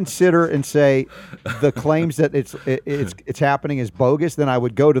 if I consider and say the claims that it's happening is bogus, then I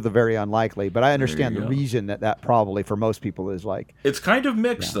would go to the very unlikely. But I understand the reason that probably for most people is like it's kind of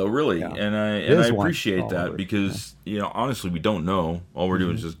mixed though, really, and I appreciate that because honestly we don't know. All we're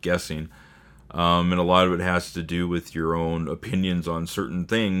doing is just guessing, and a lot of it has to do with your own opinions on certain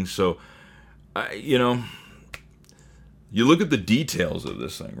things. So, you look at the details of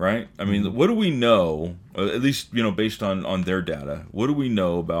this thing, right? I mean, what do we know, at least, based on their data, what do we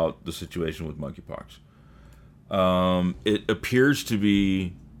know about the situation with monkeypox? It appears to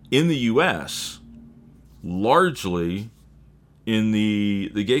be, in the U.S., largely in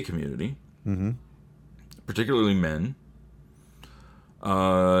the gay community, particularly men,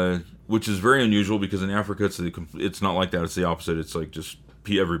 which is very unusual because in Africa, it's not like that. It's the opposite. It's like just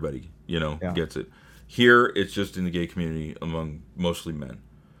everybody, gets it. Here, it's just in the gay community among mostly men.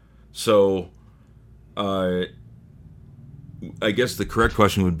 So, I guess the correct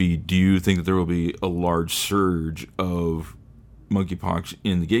question would be, do you think that there will be a large surge of monkeypox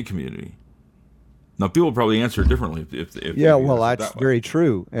in the gay community? Now, people will probably answer it differently. If that's very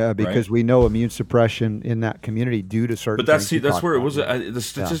true because we know immune suppression in that community due to certain. But that's where it was. The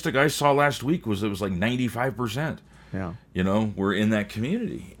statistic I saw last week was it was like 95%. Yeah, we're in that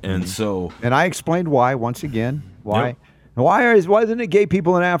community, and so. And I explained why once again. Why? Why isn't it gay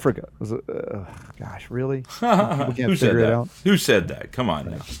people in Africa? Gosh, really? People can't figure it out. Who said that? Come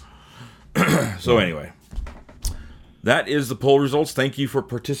on now. So anyway, that is the poll results. Thank you for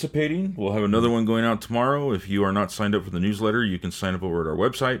participating. We'll have another one going out tomorrow. If you are not signed up for the newsletter, you can sign up over at our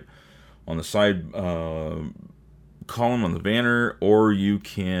website on the side column on the banner, or you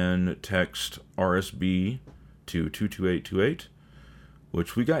can text RSB to 22828,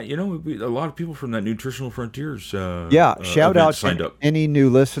 which we got, a lot of people from that Nutritional Frontiers shout out to any new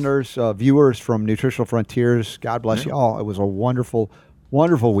listeners, viewers from Nutritional Frontiers. God bless you all. It was a wonderful,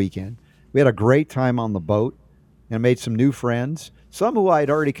 wonderful weekend. We had a great time on the boat and made some new friends, some who I'd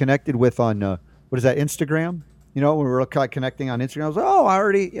already connected with on, Instagram? When we were connecting on Instagram, I was like,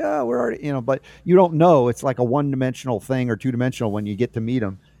 we're already, but you don't know. It's like a one-dimensional thing or two-dimensional when you get to meet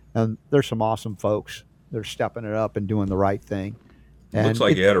them. And there's some awesome folks. They're stepping it up and doing the right thing. And looks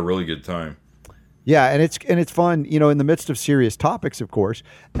like you had a really good time. Yeah, and it's fun, in the midst of serious topics, of course.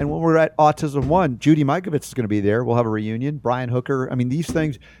 And when we're at Autism One, Judy Mikovits is going to be there. We'll have a reunion. Brian Hooker. I mean, these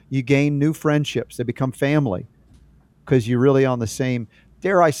things, you gain new friendships. They become family because you're really on the same,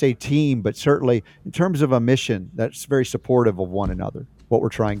 dare I say, team, but certainly in terms of a mission that's very supportive of one another, what we're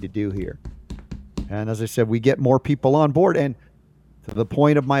trying to do here. And as I said, we get more people on board. And to the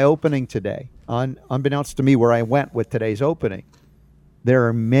point of my opening today, unbeknownst to me where I went with today's opening, there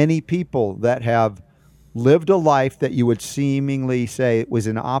are many people that have lived a life that you would seemingly say was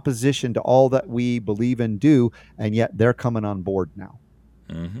in opposition to all that we believe and do, and yet they're coming on board now.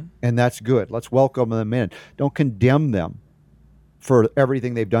 Mm-hmm. And that's good. Let's welcome them in. Don't condemn them for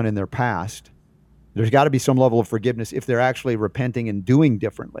everything they've done in their past. There's got to be some level of forgiveness if they're actually repenting and doing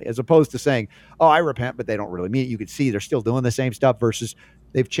differently, as opposed to saying, oh, I repent, but they don't really mean it. You could see they're still doing the same stuff versus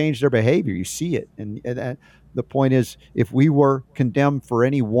they've changed their behavior. You see it. And the point is, if we were condemned for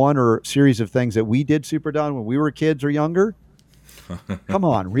any one or series of things that we did, Super Don, when we were kids or younger, come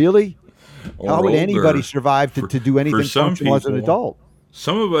on, really? How would anybody survive to do anything functional as an adult?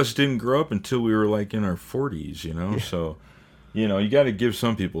 Some of us didn't grow up until we were like in our 40s, Yeah. So, you got to give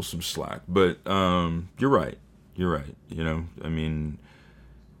some people some slack. But you're right. I mean,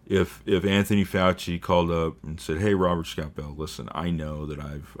 if Anthony Fauci called up and said, "Hey, Robert Scott Bell, listen, I know that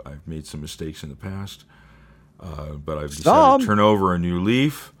I've made some mistakes in the past, but I've decided to turn over a new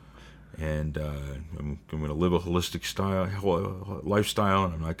leaf, and I'm going to live a holistic lifestyle,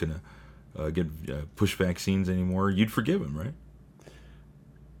 and I'm not going to get push vaccines anymore," you'd forgive him, right?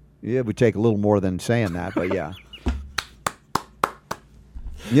 Yeah, it would take a little more than saying that, but yeah.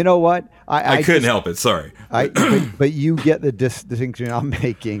 You know what? I couldn't help it. Sorry. But you get the distinction I'm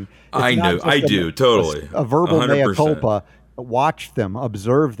making. I do, totally. A verbal 100%. mea culpa. Watch them,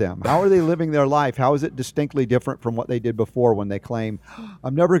 observe them. How are they living their life? How is it distinctly different from what they did before when they claim,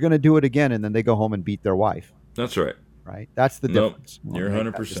 I'm never going to do it again, and then they go home and beat their wife? That's right. Right? That's the difference. You're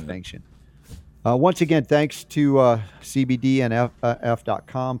 100%. Distinction. Once again, thanks to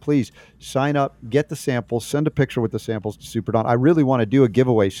cbdnf.com. Please sign up, get the samples, send a picture with the samples to Super Don. I really want to do a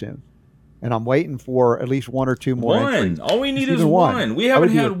giveaway soon, and I'm waiting for at least one or two more. Entries. All we need is one. We haven't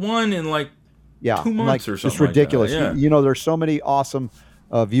had one in 2 months or something. It's ridiculous. Like that. There's so many awesome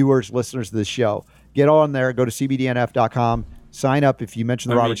viewers, listeners to this show. Get on there. Go to cbdnf.com. Sign up if you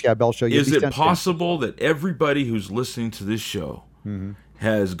mention the Robert Scott Bell Show. Is it possible that everybody who's listening to this show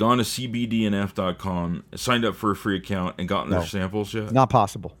has gone to cbdnf.com, signed up for a free account, and gotten their samples yet? Not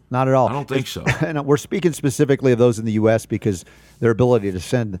possible. Not at all. I don't think so. And we're speaking specifically of those in the U.S. because their ability to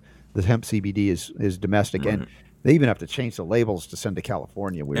send the hemp CBD is domestic. Right. And they even have to change the labels to send to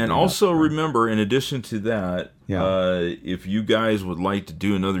California. And also remember, in addition to that, if you guys would like to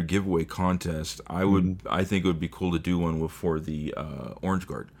do another giveaway contest, I think it would be cool to do one for the Orange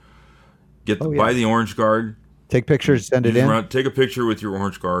Guard. Buy the Orange Guard. Take pictures, send it in. Take a picture with your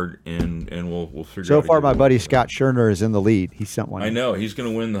Orange Guard, and we'll figure. So far, my buddy Scott Scherner is in the lead. He sent one. I know he's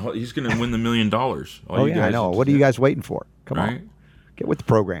going to win the $1 million. I know. What are you guys waiting for? Come on, get with the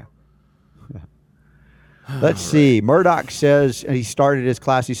program. Let's see. Murdoch says, and he started his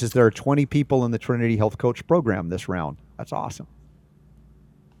class. He says there are 20 people in the Trinity Health Coach program this round. That's awesome.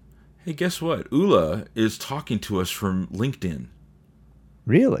 Hey, guess what? Ula is talking to us from LinkedIn.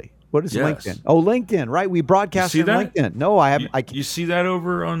 Really? What is LinkedIn? Oh, LinkedIn, right? We broadcast on LinkedIn. No, I haven't. You see that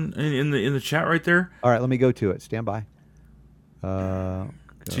over in the chat right there? All right, let me go to it. Stand by.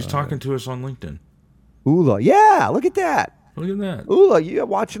 She's talking to us on LinkedIn. Ula, yeah, look at that. Look at that. Ula, you're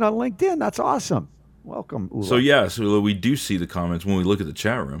watching on LinkedIn. That's awesome. Welcome, Ula. So yes, Ula, we do see the comments when we look at the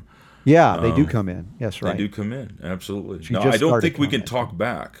chat room. Yeah, they do come in. Yes, right. They do come in. Absolutely. No, I don't think we can talk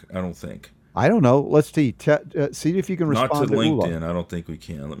back. I don't think. I don't know. Let's see. See if you can respond Not to LinkedIn. Ula. I don't think we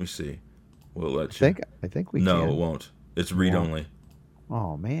can. Let me see. We'll let you. I think we can. No, it won't. It's read only.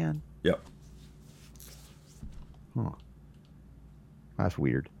 Oh, man. Yep. Huh. That's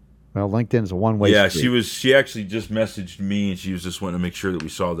weird. Well, LinkedIn's a one-way street. Yeah, she actually just messaged me, and she was just wanting to make sure that we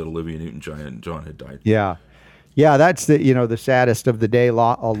saw that Olivia Newton-John had died. Yeah. Yeah, that's the saddest of the day, a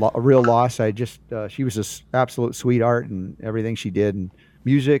real loss. She was an absolute sweetheart and everything she did, and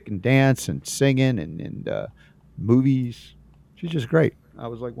music and dance and singing and movies. She's just great. I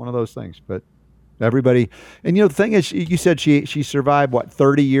was like one of those things, but everybody, and the thing is, you said she survived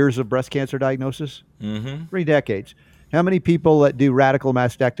 30 years of breast cancer diagnosis, 3 decades. How many people that do radical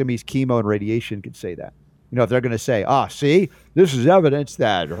mastectomies, chemo, and radiation could say that? If they're going to say, see, this is evidence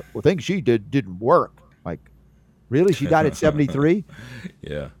that things she didn't work. Like, really, she died at 73?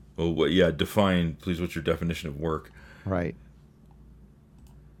 Yeah. Well, define, please. What's your definition of work? Right.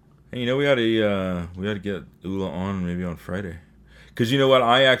 Hey, we ought to get Ula on maybe on Friday. Because you know what?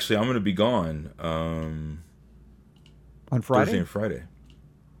 I'm going to be gone on Friday? Thursday and Friday.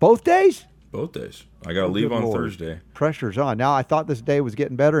 Both days? Both days. I got to leave on Thursday. Pressure's on. Now, I thought this day was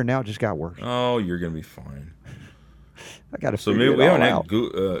getting better, and now it just got worse. Oh, you're going to be fine. I got to So maybe we haven't had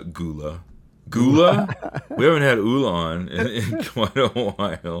Gula. We haven't had Ula on in quite a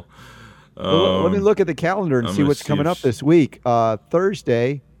while. Well, let me look at the calendar and see what's coming up this week.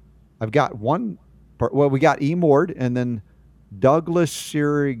 Thursday, I've got one. We got E. Mord, and then Douglas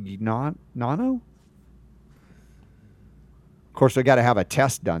Sirignano. course, I got to have a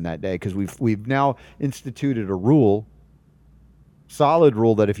test done that day because we've now instituted a rule, solid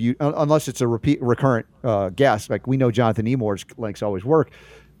rule, that if you, unless it's a recurrent guest, like we know Jonathan Emor's links always work,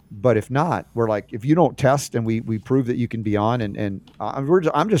 but if not, we're like, if you don't test and we prove that you can be on, and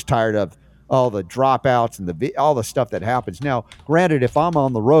I'm just tired of all the dropouts and all the stuff that happens. Now, granted, if I'm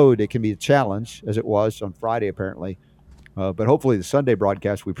on the road, it can be a challenge, as it was on Friday apparently, but hopefully the Sunday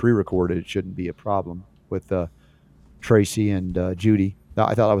broadcast we pre-recorded, it shouldn't be a problem with Tracy and Judy.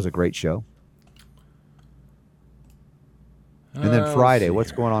 I thought that was a great show. And then Friday,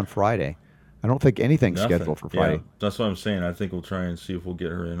 what's going on Friday? I don't think anything's scheduled for Friday. Yeah, that's what I'm saying. I think we'll try and see if we'll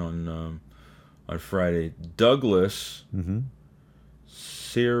get her in on Friday. Douglas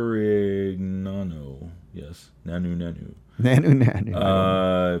Sirignano, yes, Nanu.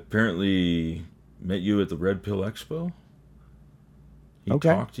 Apparently met you at the Red Pill Expo. He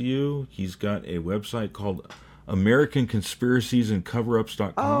talked to you. He's got a website called American Conspiracies and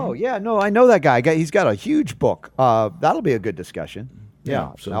Cover-Ups.com. Oh, yeah. No, I know that guy. He's got a huge book. That'll be a good discussion.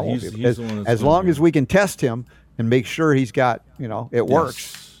 Yeah. So he's the one that's as long as we can test him and make sure he's got, it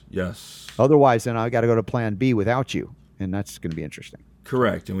works. Yes. Otherwise, then I got to go to plan B without you. And that's going to be interesting.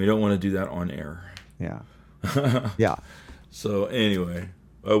 Correct. And we don't want to do that on air. Yeah. Yeah. So anyway,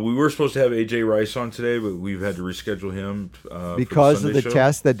 we were supposed to have AJ Rice on today, but we've had to reschedule him because of the show.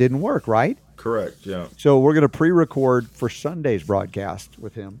 test that didn't work, right? Correct. Yeah. So we're going to pre-record for Sunday's broadcast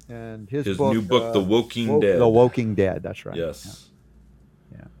with him and his book, new book, The Woking Dead. The Woking Dead. That's right. Yes.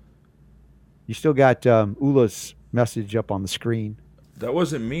 Yeah. You still got Ula's message up on the screen. That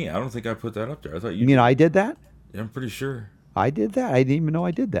wasn't me. I don't think I put that up there. I thought you mean I did that? Yeah, I'm pretty sure. I did that. I didn't even know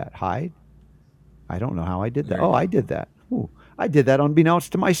I did that. Hide. I don't know how I did that. Oh, I did that. Ooh, I did that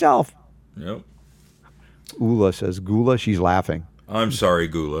unbeknownst to myself. Yep. Ula says Gula. She's laughing. I'm sorry,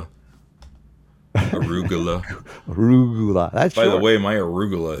 Gula. Arugula. Arugula. That's By the way, my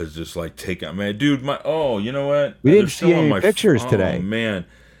arugula has just taken. Man, dude, you know what? We didn't see any pictures today. Oh man,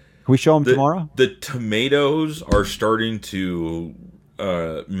 can we show them tomorrow? The tomatoes are starting to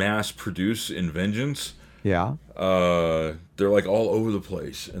mass produce in vengeance. Yeah. They're all over the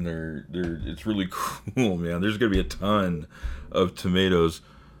place, and they're it's really cool, man. There's gonna be a ton of tomatoes.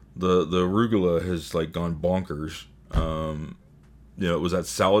 The arugula has gone bonkers. It was that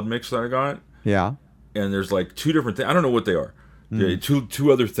salad mix that I got. Yeah. And there's two different things. I don't know what they are.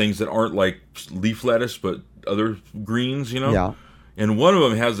 Two other things that aren't leaf lettuce, but other greens, Yeah. And one of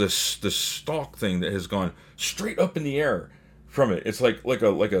them has this stalk thing that has gone straight up in the air from it. It's like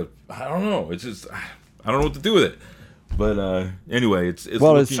a I don't know. It's just I don't know what to do with it. But anyway, it's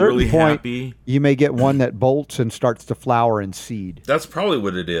looking really happy. You may get one that bolts and starts to flower and seed. That's probably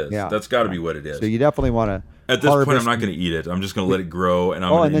what it is. Yeah. That's got to be what it is. So you definitely want to. At this point, I'm not going to eat it. I'm just going to let it grow, and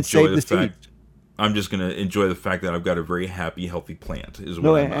I'm going to enjoy the fact. Seeds. I'm just going to enjoy the fact that I've got a very happy, healthy plant.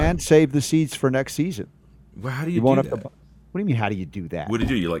 And save the seeds for next season. Well, how do you do that? What do you mean? How do you do that? What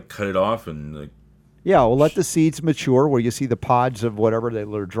do? You cut it off and Yeah, well, let the seeds mature where you see the pods of whatever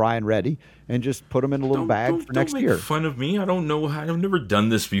they're dry and ready, and just put them in a little bag for next year. Don't make fun of me. I don't know. I've never done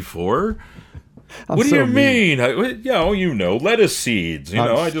this before. What do you mean? Lettuce seeds.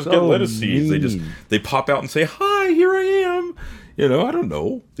 I just get lettuce seeds. They pop out and say, "Hi, here I am." I don't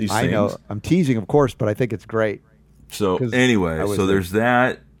know these things. I know. I'm teasing, of course, but I think it's great. So anyway, there's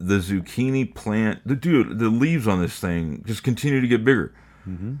that. The zucchini plant. The leaves on this thing just continue to get bigger.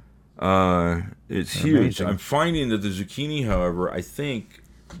 Mm-hmm. It's huge. Amazing. I'm finding that the zucchini, however, I think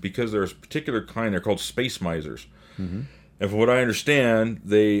because there's a particular kind, they're called space misers. Mm-hmm. And from what I understand,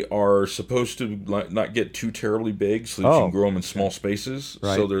 they are supposed to not get too terribly big, so that you can grow them in small spaces.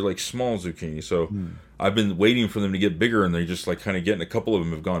 Right. So they're small zucchini. So I've been waiting for them to get bigger, and they're just kind of getting. A couple of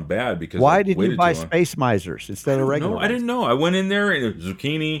them have gone bad because. Why did you buy space misers instead of regular? No, I didn't know. I went in there and it was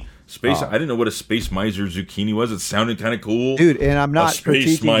zucchini. I didn't know what a space miser zucchini was. It sounded kind of cool, dude. And I'm not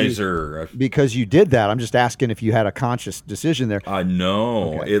space miser because you did that. I'm just asking if you had a conscious decision there.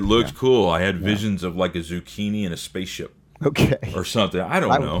 No, okay. It looked cool. I had visions of a zucchini and a spaceship. Okay. Or something. I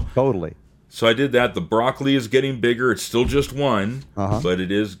don't know. Totally. So I did that. The broccoli is getting bigger. It's still just one, but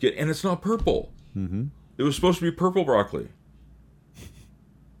it is and it's not purple. Mm-hmm. It was supposed to be purple broccoli,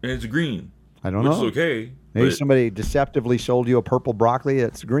 and it's green. I don't know. Which is okay. Maybe somebody deceptively sold you a purple broccoli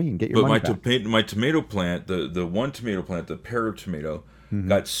that's green. Get your money back. But my tomato plant, the one tomato plant, the pear tomato,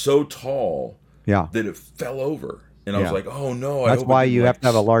 got so tall that it fell over. And I was like, "Oh no!" That's why you have to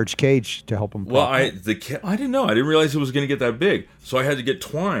have a large cage to help them. Well, I didn't know. I didn't realize it was going to get that big. So I had to get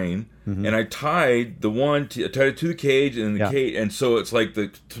twine, and I tied it to the cage, and the cage, and so it's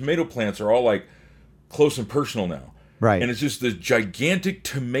the tomato plants are all close and personal now, right? And it's just this gigantic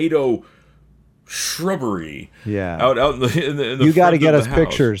tomato shrubbery. Yeah. Out in the You got to front get of us the house.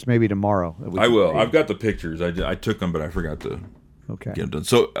 pictures maybe tomorrow. I will. I've got the pictures. I took them, but I forgot to Okay. get them done.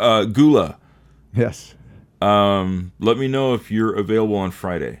 So, Gula, Yes. let me know if you're available on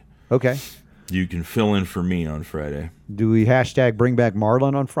Friday. Okay. You can fill in for me on Friday. Do we hashtag bring back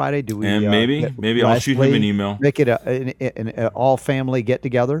Marlon on Friday? Do we? And maybe I'll shoot him an email. Make it an all family get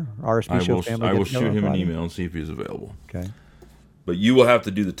together. RSB Show family. I will get-together shoot him on an Friday? email and see if he's available. Okay. But you will have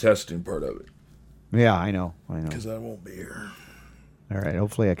to do the testing part of it. Yeah, I know. Because I won't be here. All right.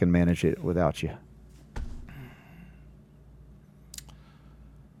 Hopefully, I can manage it without you.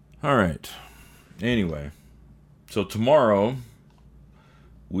 All right. Anyway, so tomorrow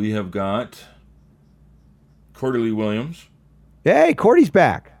we have got Cordy Lee Williams. Hey, Cordy's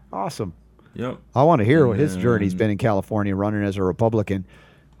back. Awesome. Yep. I want to hear what his journey's been in California, running as a Republican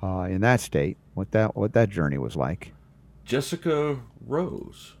in that state. What that journey was like. Jessica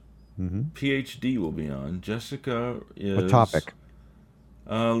Rose, PhD, will be on. Jessica is... What topic?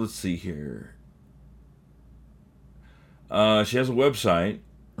 Let's see here. She has a website.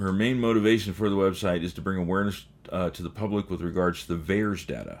 Her main motivation for the website is to bring awareness to the public with regards to the VAERS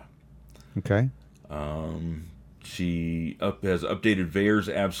data. Okay. She has updated VAERS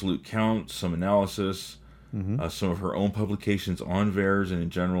absolute count, some analysis, some of her own publications on VAERS, and in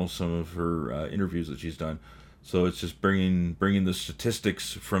general, some of her interviews that she's done. So it's just bringing the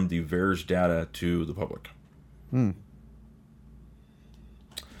statistics from the VAERS data to the public.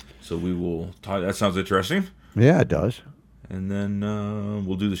 So we will talk. That sounds interesting. Yeah, it does. And then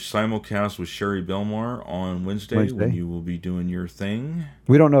we'll do the simulcast with Sherry Belmar on Wednesday when you will be doing your thing.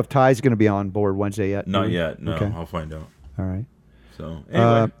 We don't know if Ty's going to be on board Wednesday yet. Not yet. No, Okay. I'll find out. All right. So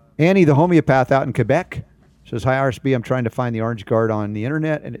anyway, Annie, the homeopath out in Quebec, says, "Hi RSB, I'm trying to find the Orange Guard on the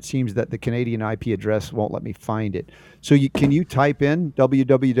internet, and it seems that the Canadian IP address won't let me find it. So can you type in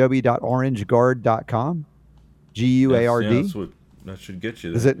www.orangeguard.com? GUARD? Yeah, that's what that should get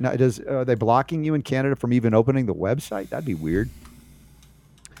you there. Are they blocking you in Canada from even opening the website? That'd be weird.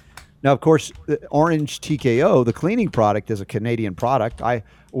 Now, of course, the Orange TKO, the cleaning product, is a Canadian product. I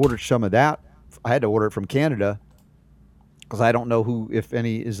ordered some of that. I had to order it from Canada because I don't know who, if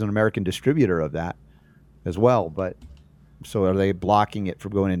any, is an American distributor of that as well. But so are they blocking it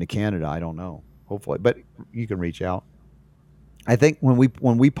from going into Canada? I don't know. Hopefully, but you can reach out. I think when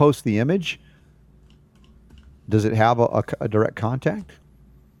we post the image, does it have a direct contact?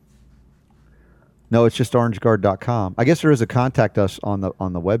 No, it's just orangeguard.com. I guess there is a contact us on the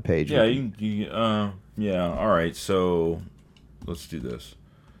webpage. Yeah, yeah. All right, so let's do this.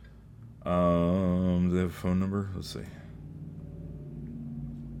 Do they have a phone number? Let's see.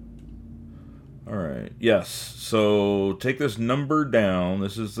 All right. Yes. So take this number down.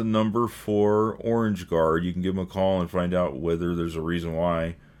 This is the number for Orange Guard. You can give them a call and find out whether there's a reason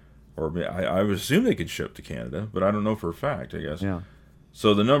why. Or I would assume they could ship to Canada, but I don't know for a fact, I guess. Yeah.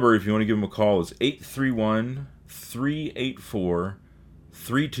 So the number, if you want to give them a call, is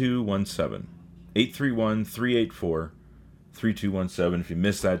 831-384-3217. 831-384-3217. If you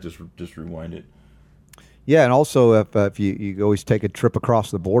missed that, just rewind it. Yeah, and also if you always take a trip across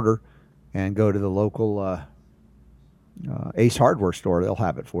the border and go to the local Ace Hardware store, they'll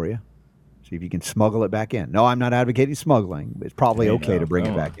have it for you. See if you can smuggle it back in. No, I'm not advocating smuggling. It's probably okay to bring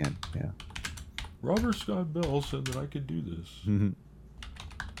it back in. Yeah. Robert Scott Bell said that I could do this. Mm-hmm.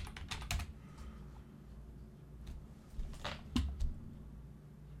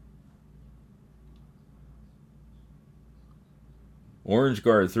 Orange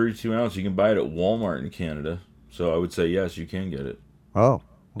Guard 32 ounce. You can buy it at Walmart in Canada. So I would say yes, you can get it. Oh.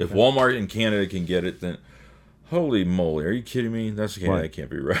 Okay. If Walmart in Canada can get it, then holy moly, are you kidding me? That can't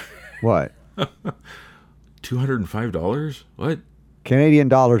be right. What? $205? What? Canadian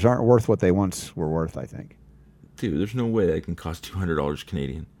dollars aren't worth what they once were worth, I think. Dude, there's no way that can cost $200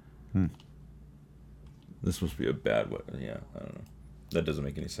 Canadian. This must be a bad one. Yeah, I don't know. That doesn't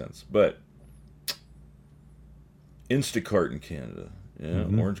make any sense. But Instacart in Canada. Yeah,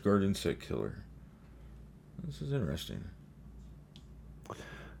 Orange Guard insect killer. This is interesting.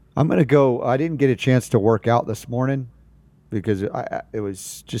 I'm going to go. I didn't get a chance to work out this morning because it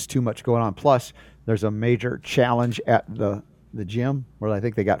was just too much going on. Plus, there's a major challenge at the gym where I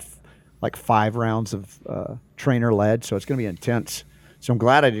think they got like 5 rounds of trainer led, so it's going to be intense. So I'm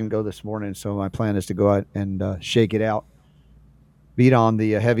glad I didn't go this morning. So my plan is to go out and shake it out, beat on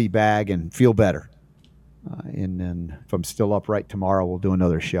the heavy bag, and feel better. And then if I'm still upright tomorrow, we'll do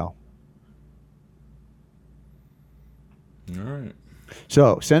another show. All right.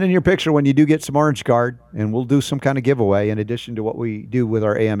 So send in your picture when you do get some Orange Guard, and we'll do some kind of giveaway in addition to what we do with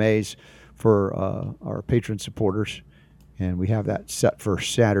our AMAs for our patron supporters. And we have that set for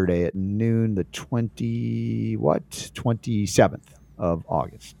Saturday at noon, the 27th of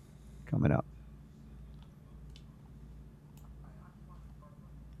August coming up.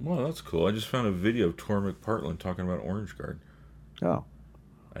 Well, that's cool. I just found a video of Tor McPartland talking about Orange Guard. Oh.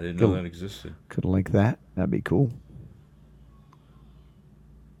 I didn't know that existed. Could link that. That'd be cool.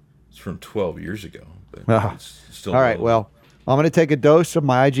 It's from 12 years ago. But it's still all right, well, I'm going to take a dose of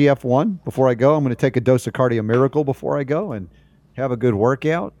my IGF-1 before I go. I'm going to take a dose of Cardio Miracle before I go and have a good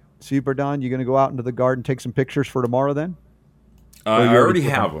workout. Super Don, you going to go out into the garden, take some pictures for tomorrow then? I already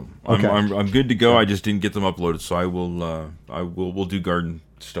have them. Okay. I'm good to go. I just didn't get them uploaded, so we'll do garden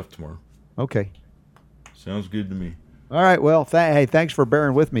stuff tomorrow. Okay. Sounds good to me. All right, well, hey, thanks for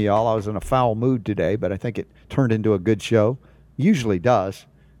bearing with me, y'all. I was in a foul mood today, but I think it turned into a good show. Usually does.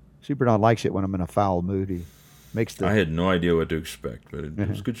 Super Don likes it when I'm in a foul mood. He makes I had no idea what to expect, but it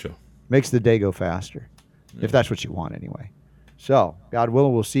was a good show. Makes the day go faster, if that's what you want anyway. So, God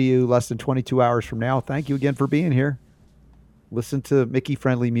willing, we'll see you less than 22 hours from now. Thank you again for being here. Listen to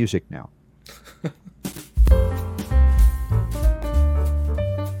Mickey-friendly music now.